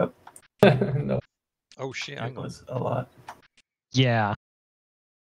back up. No. Oh shit, it was a lot. Yeah.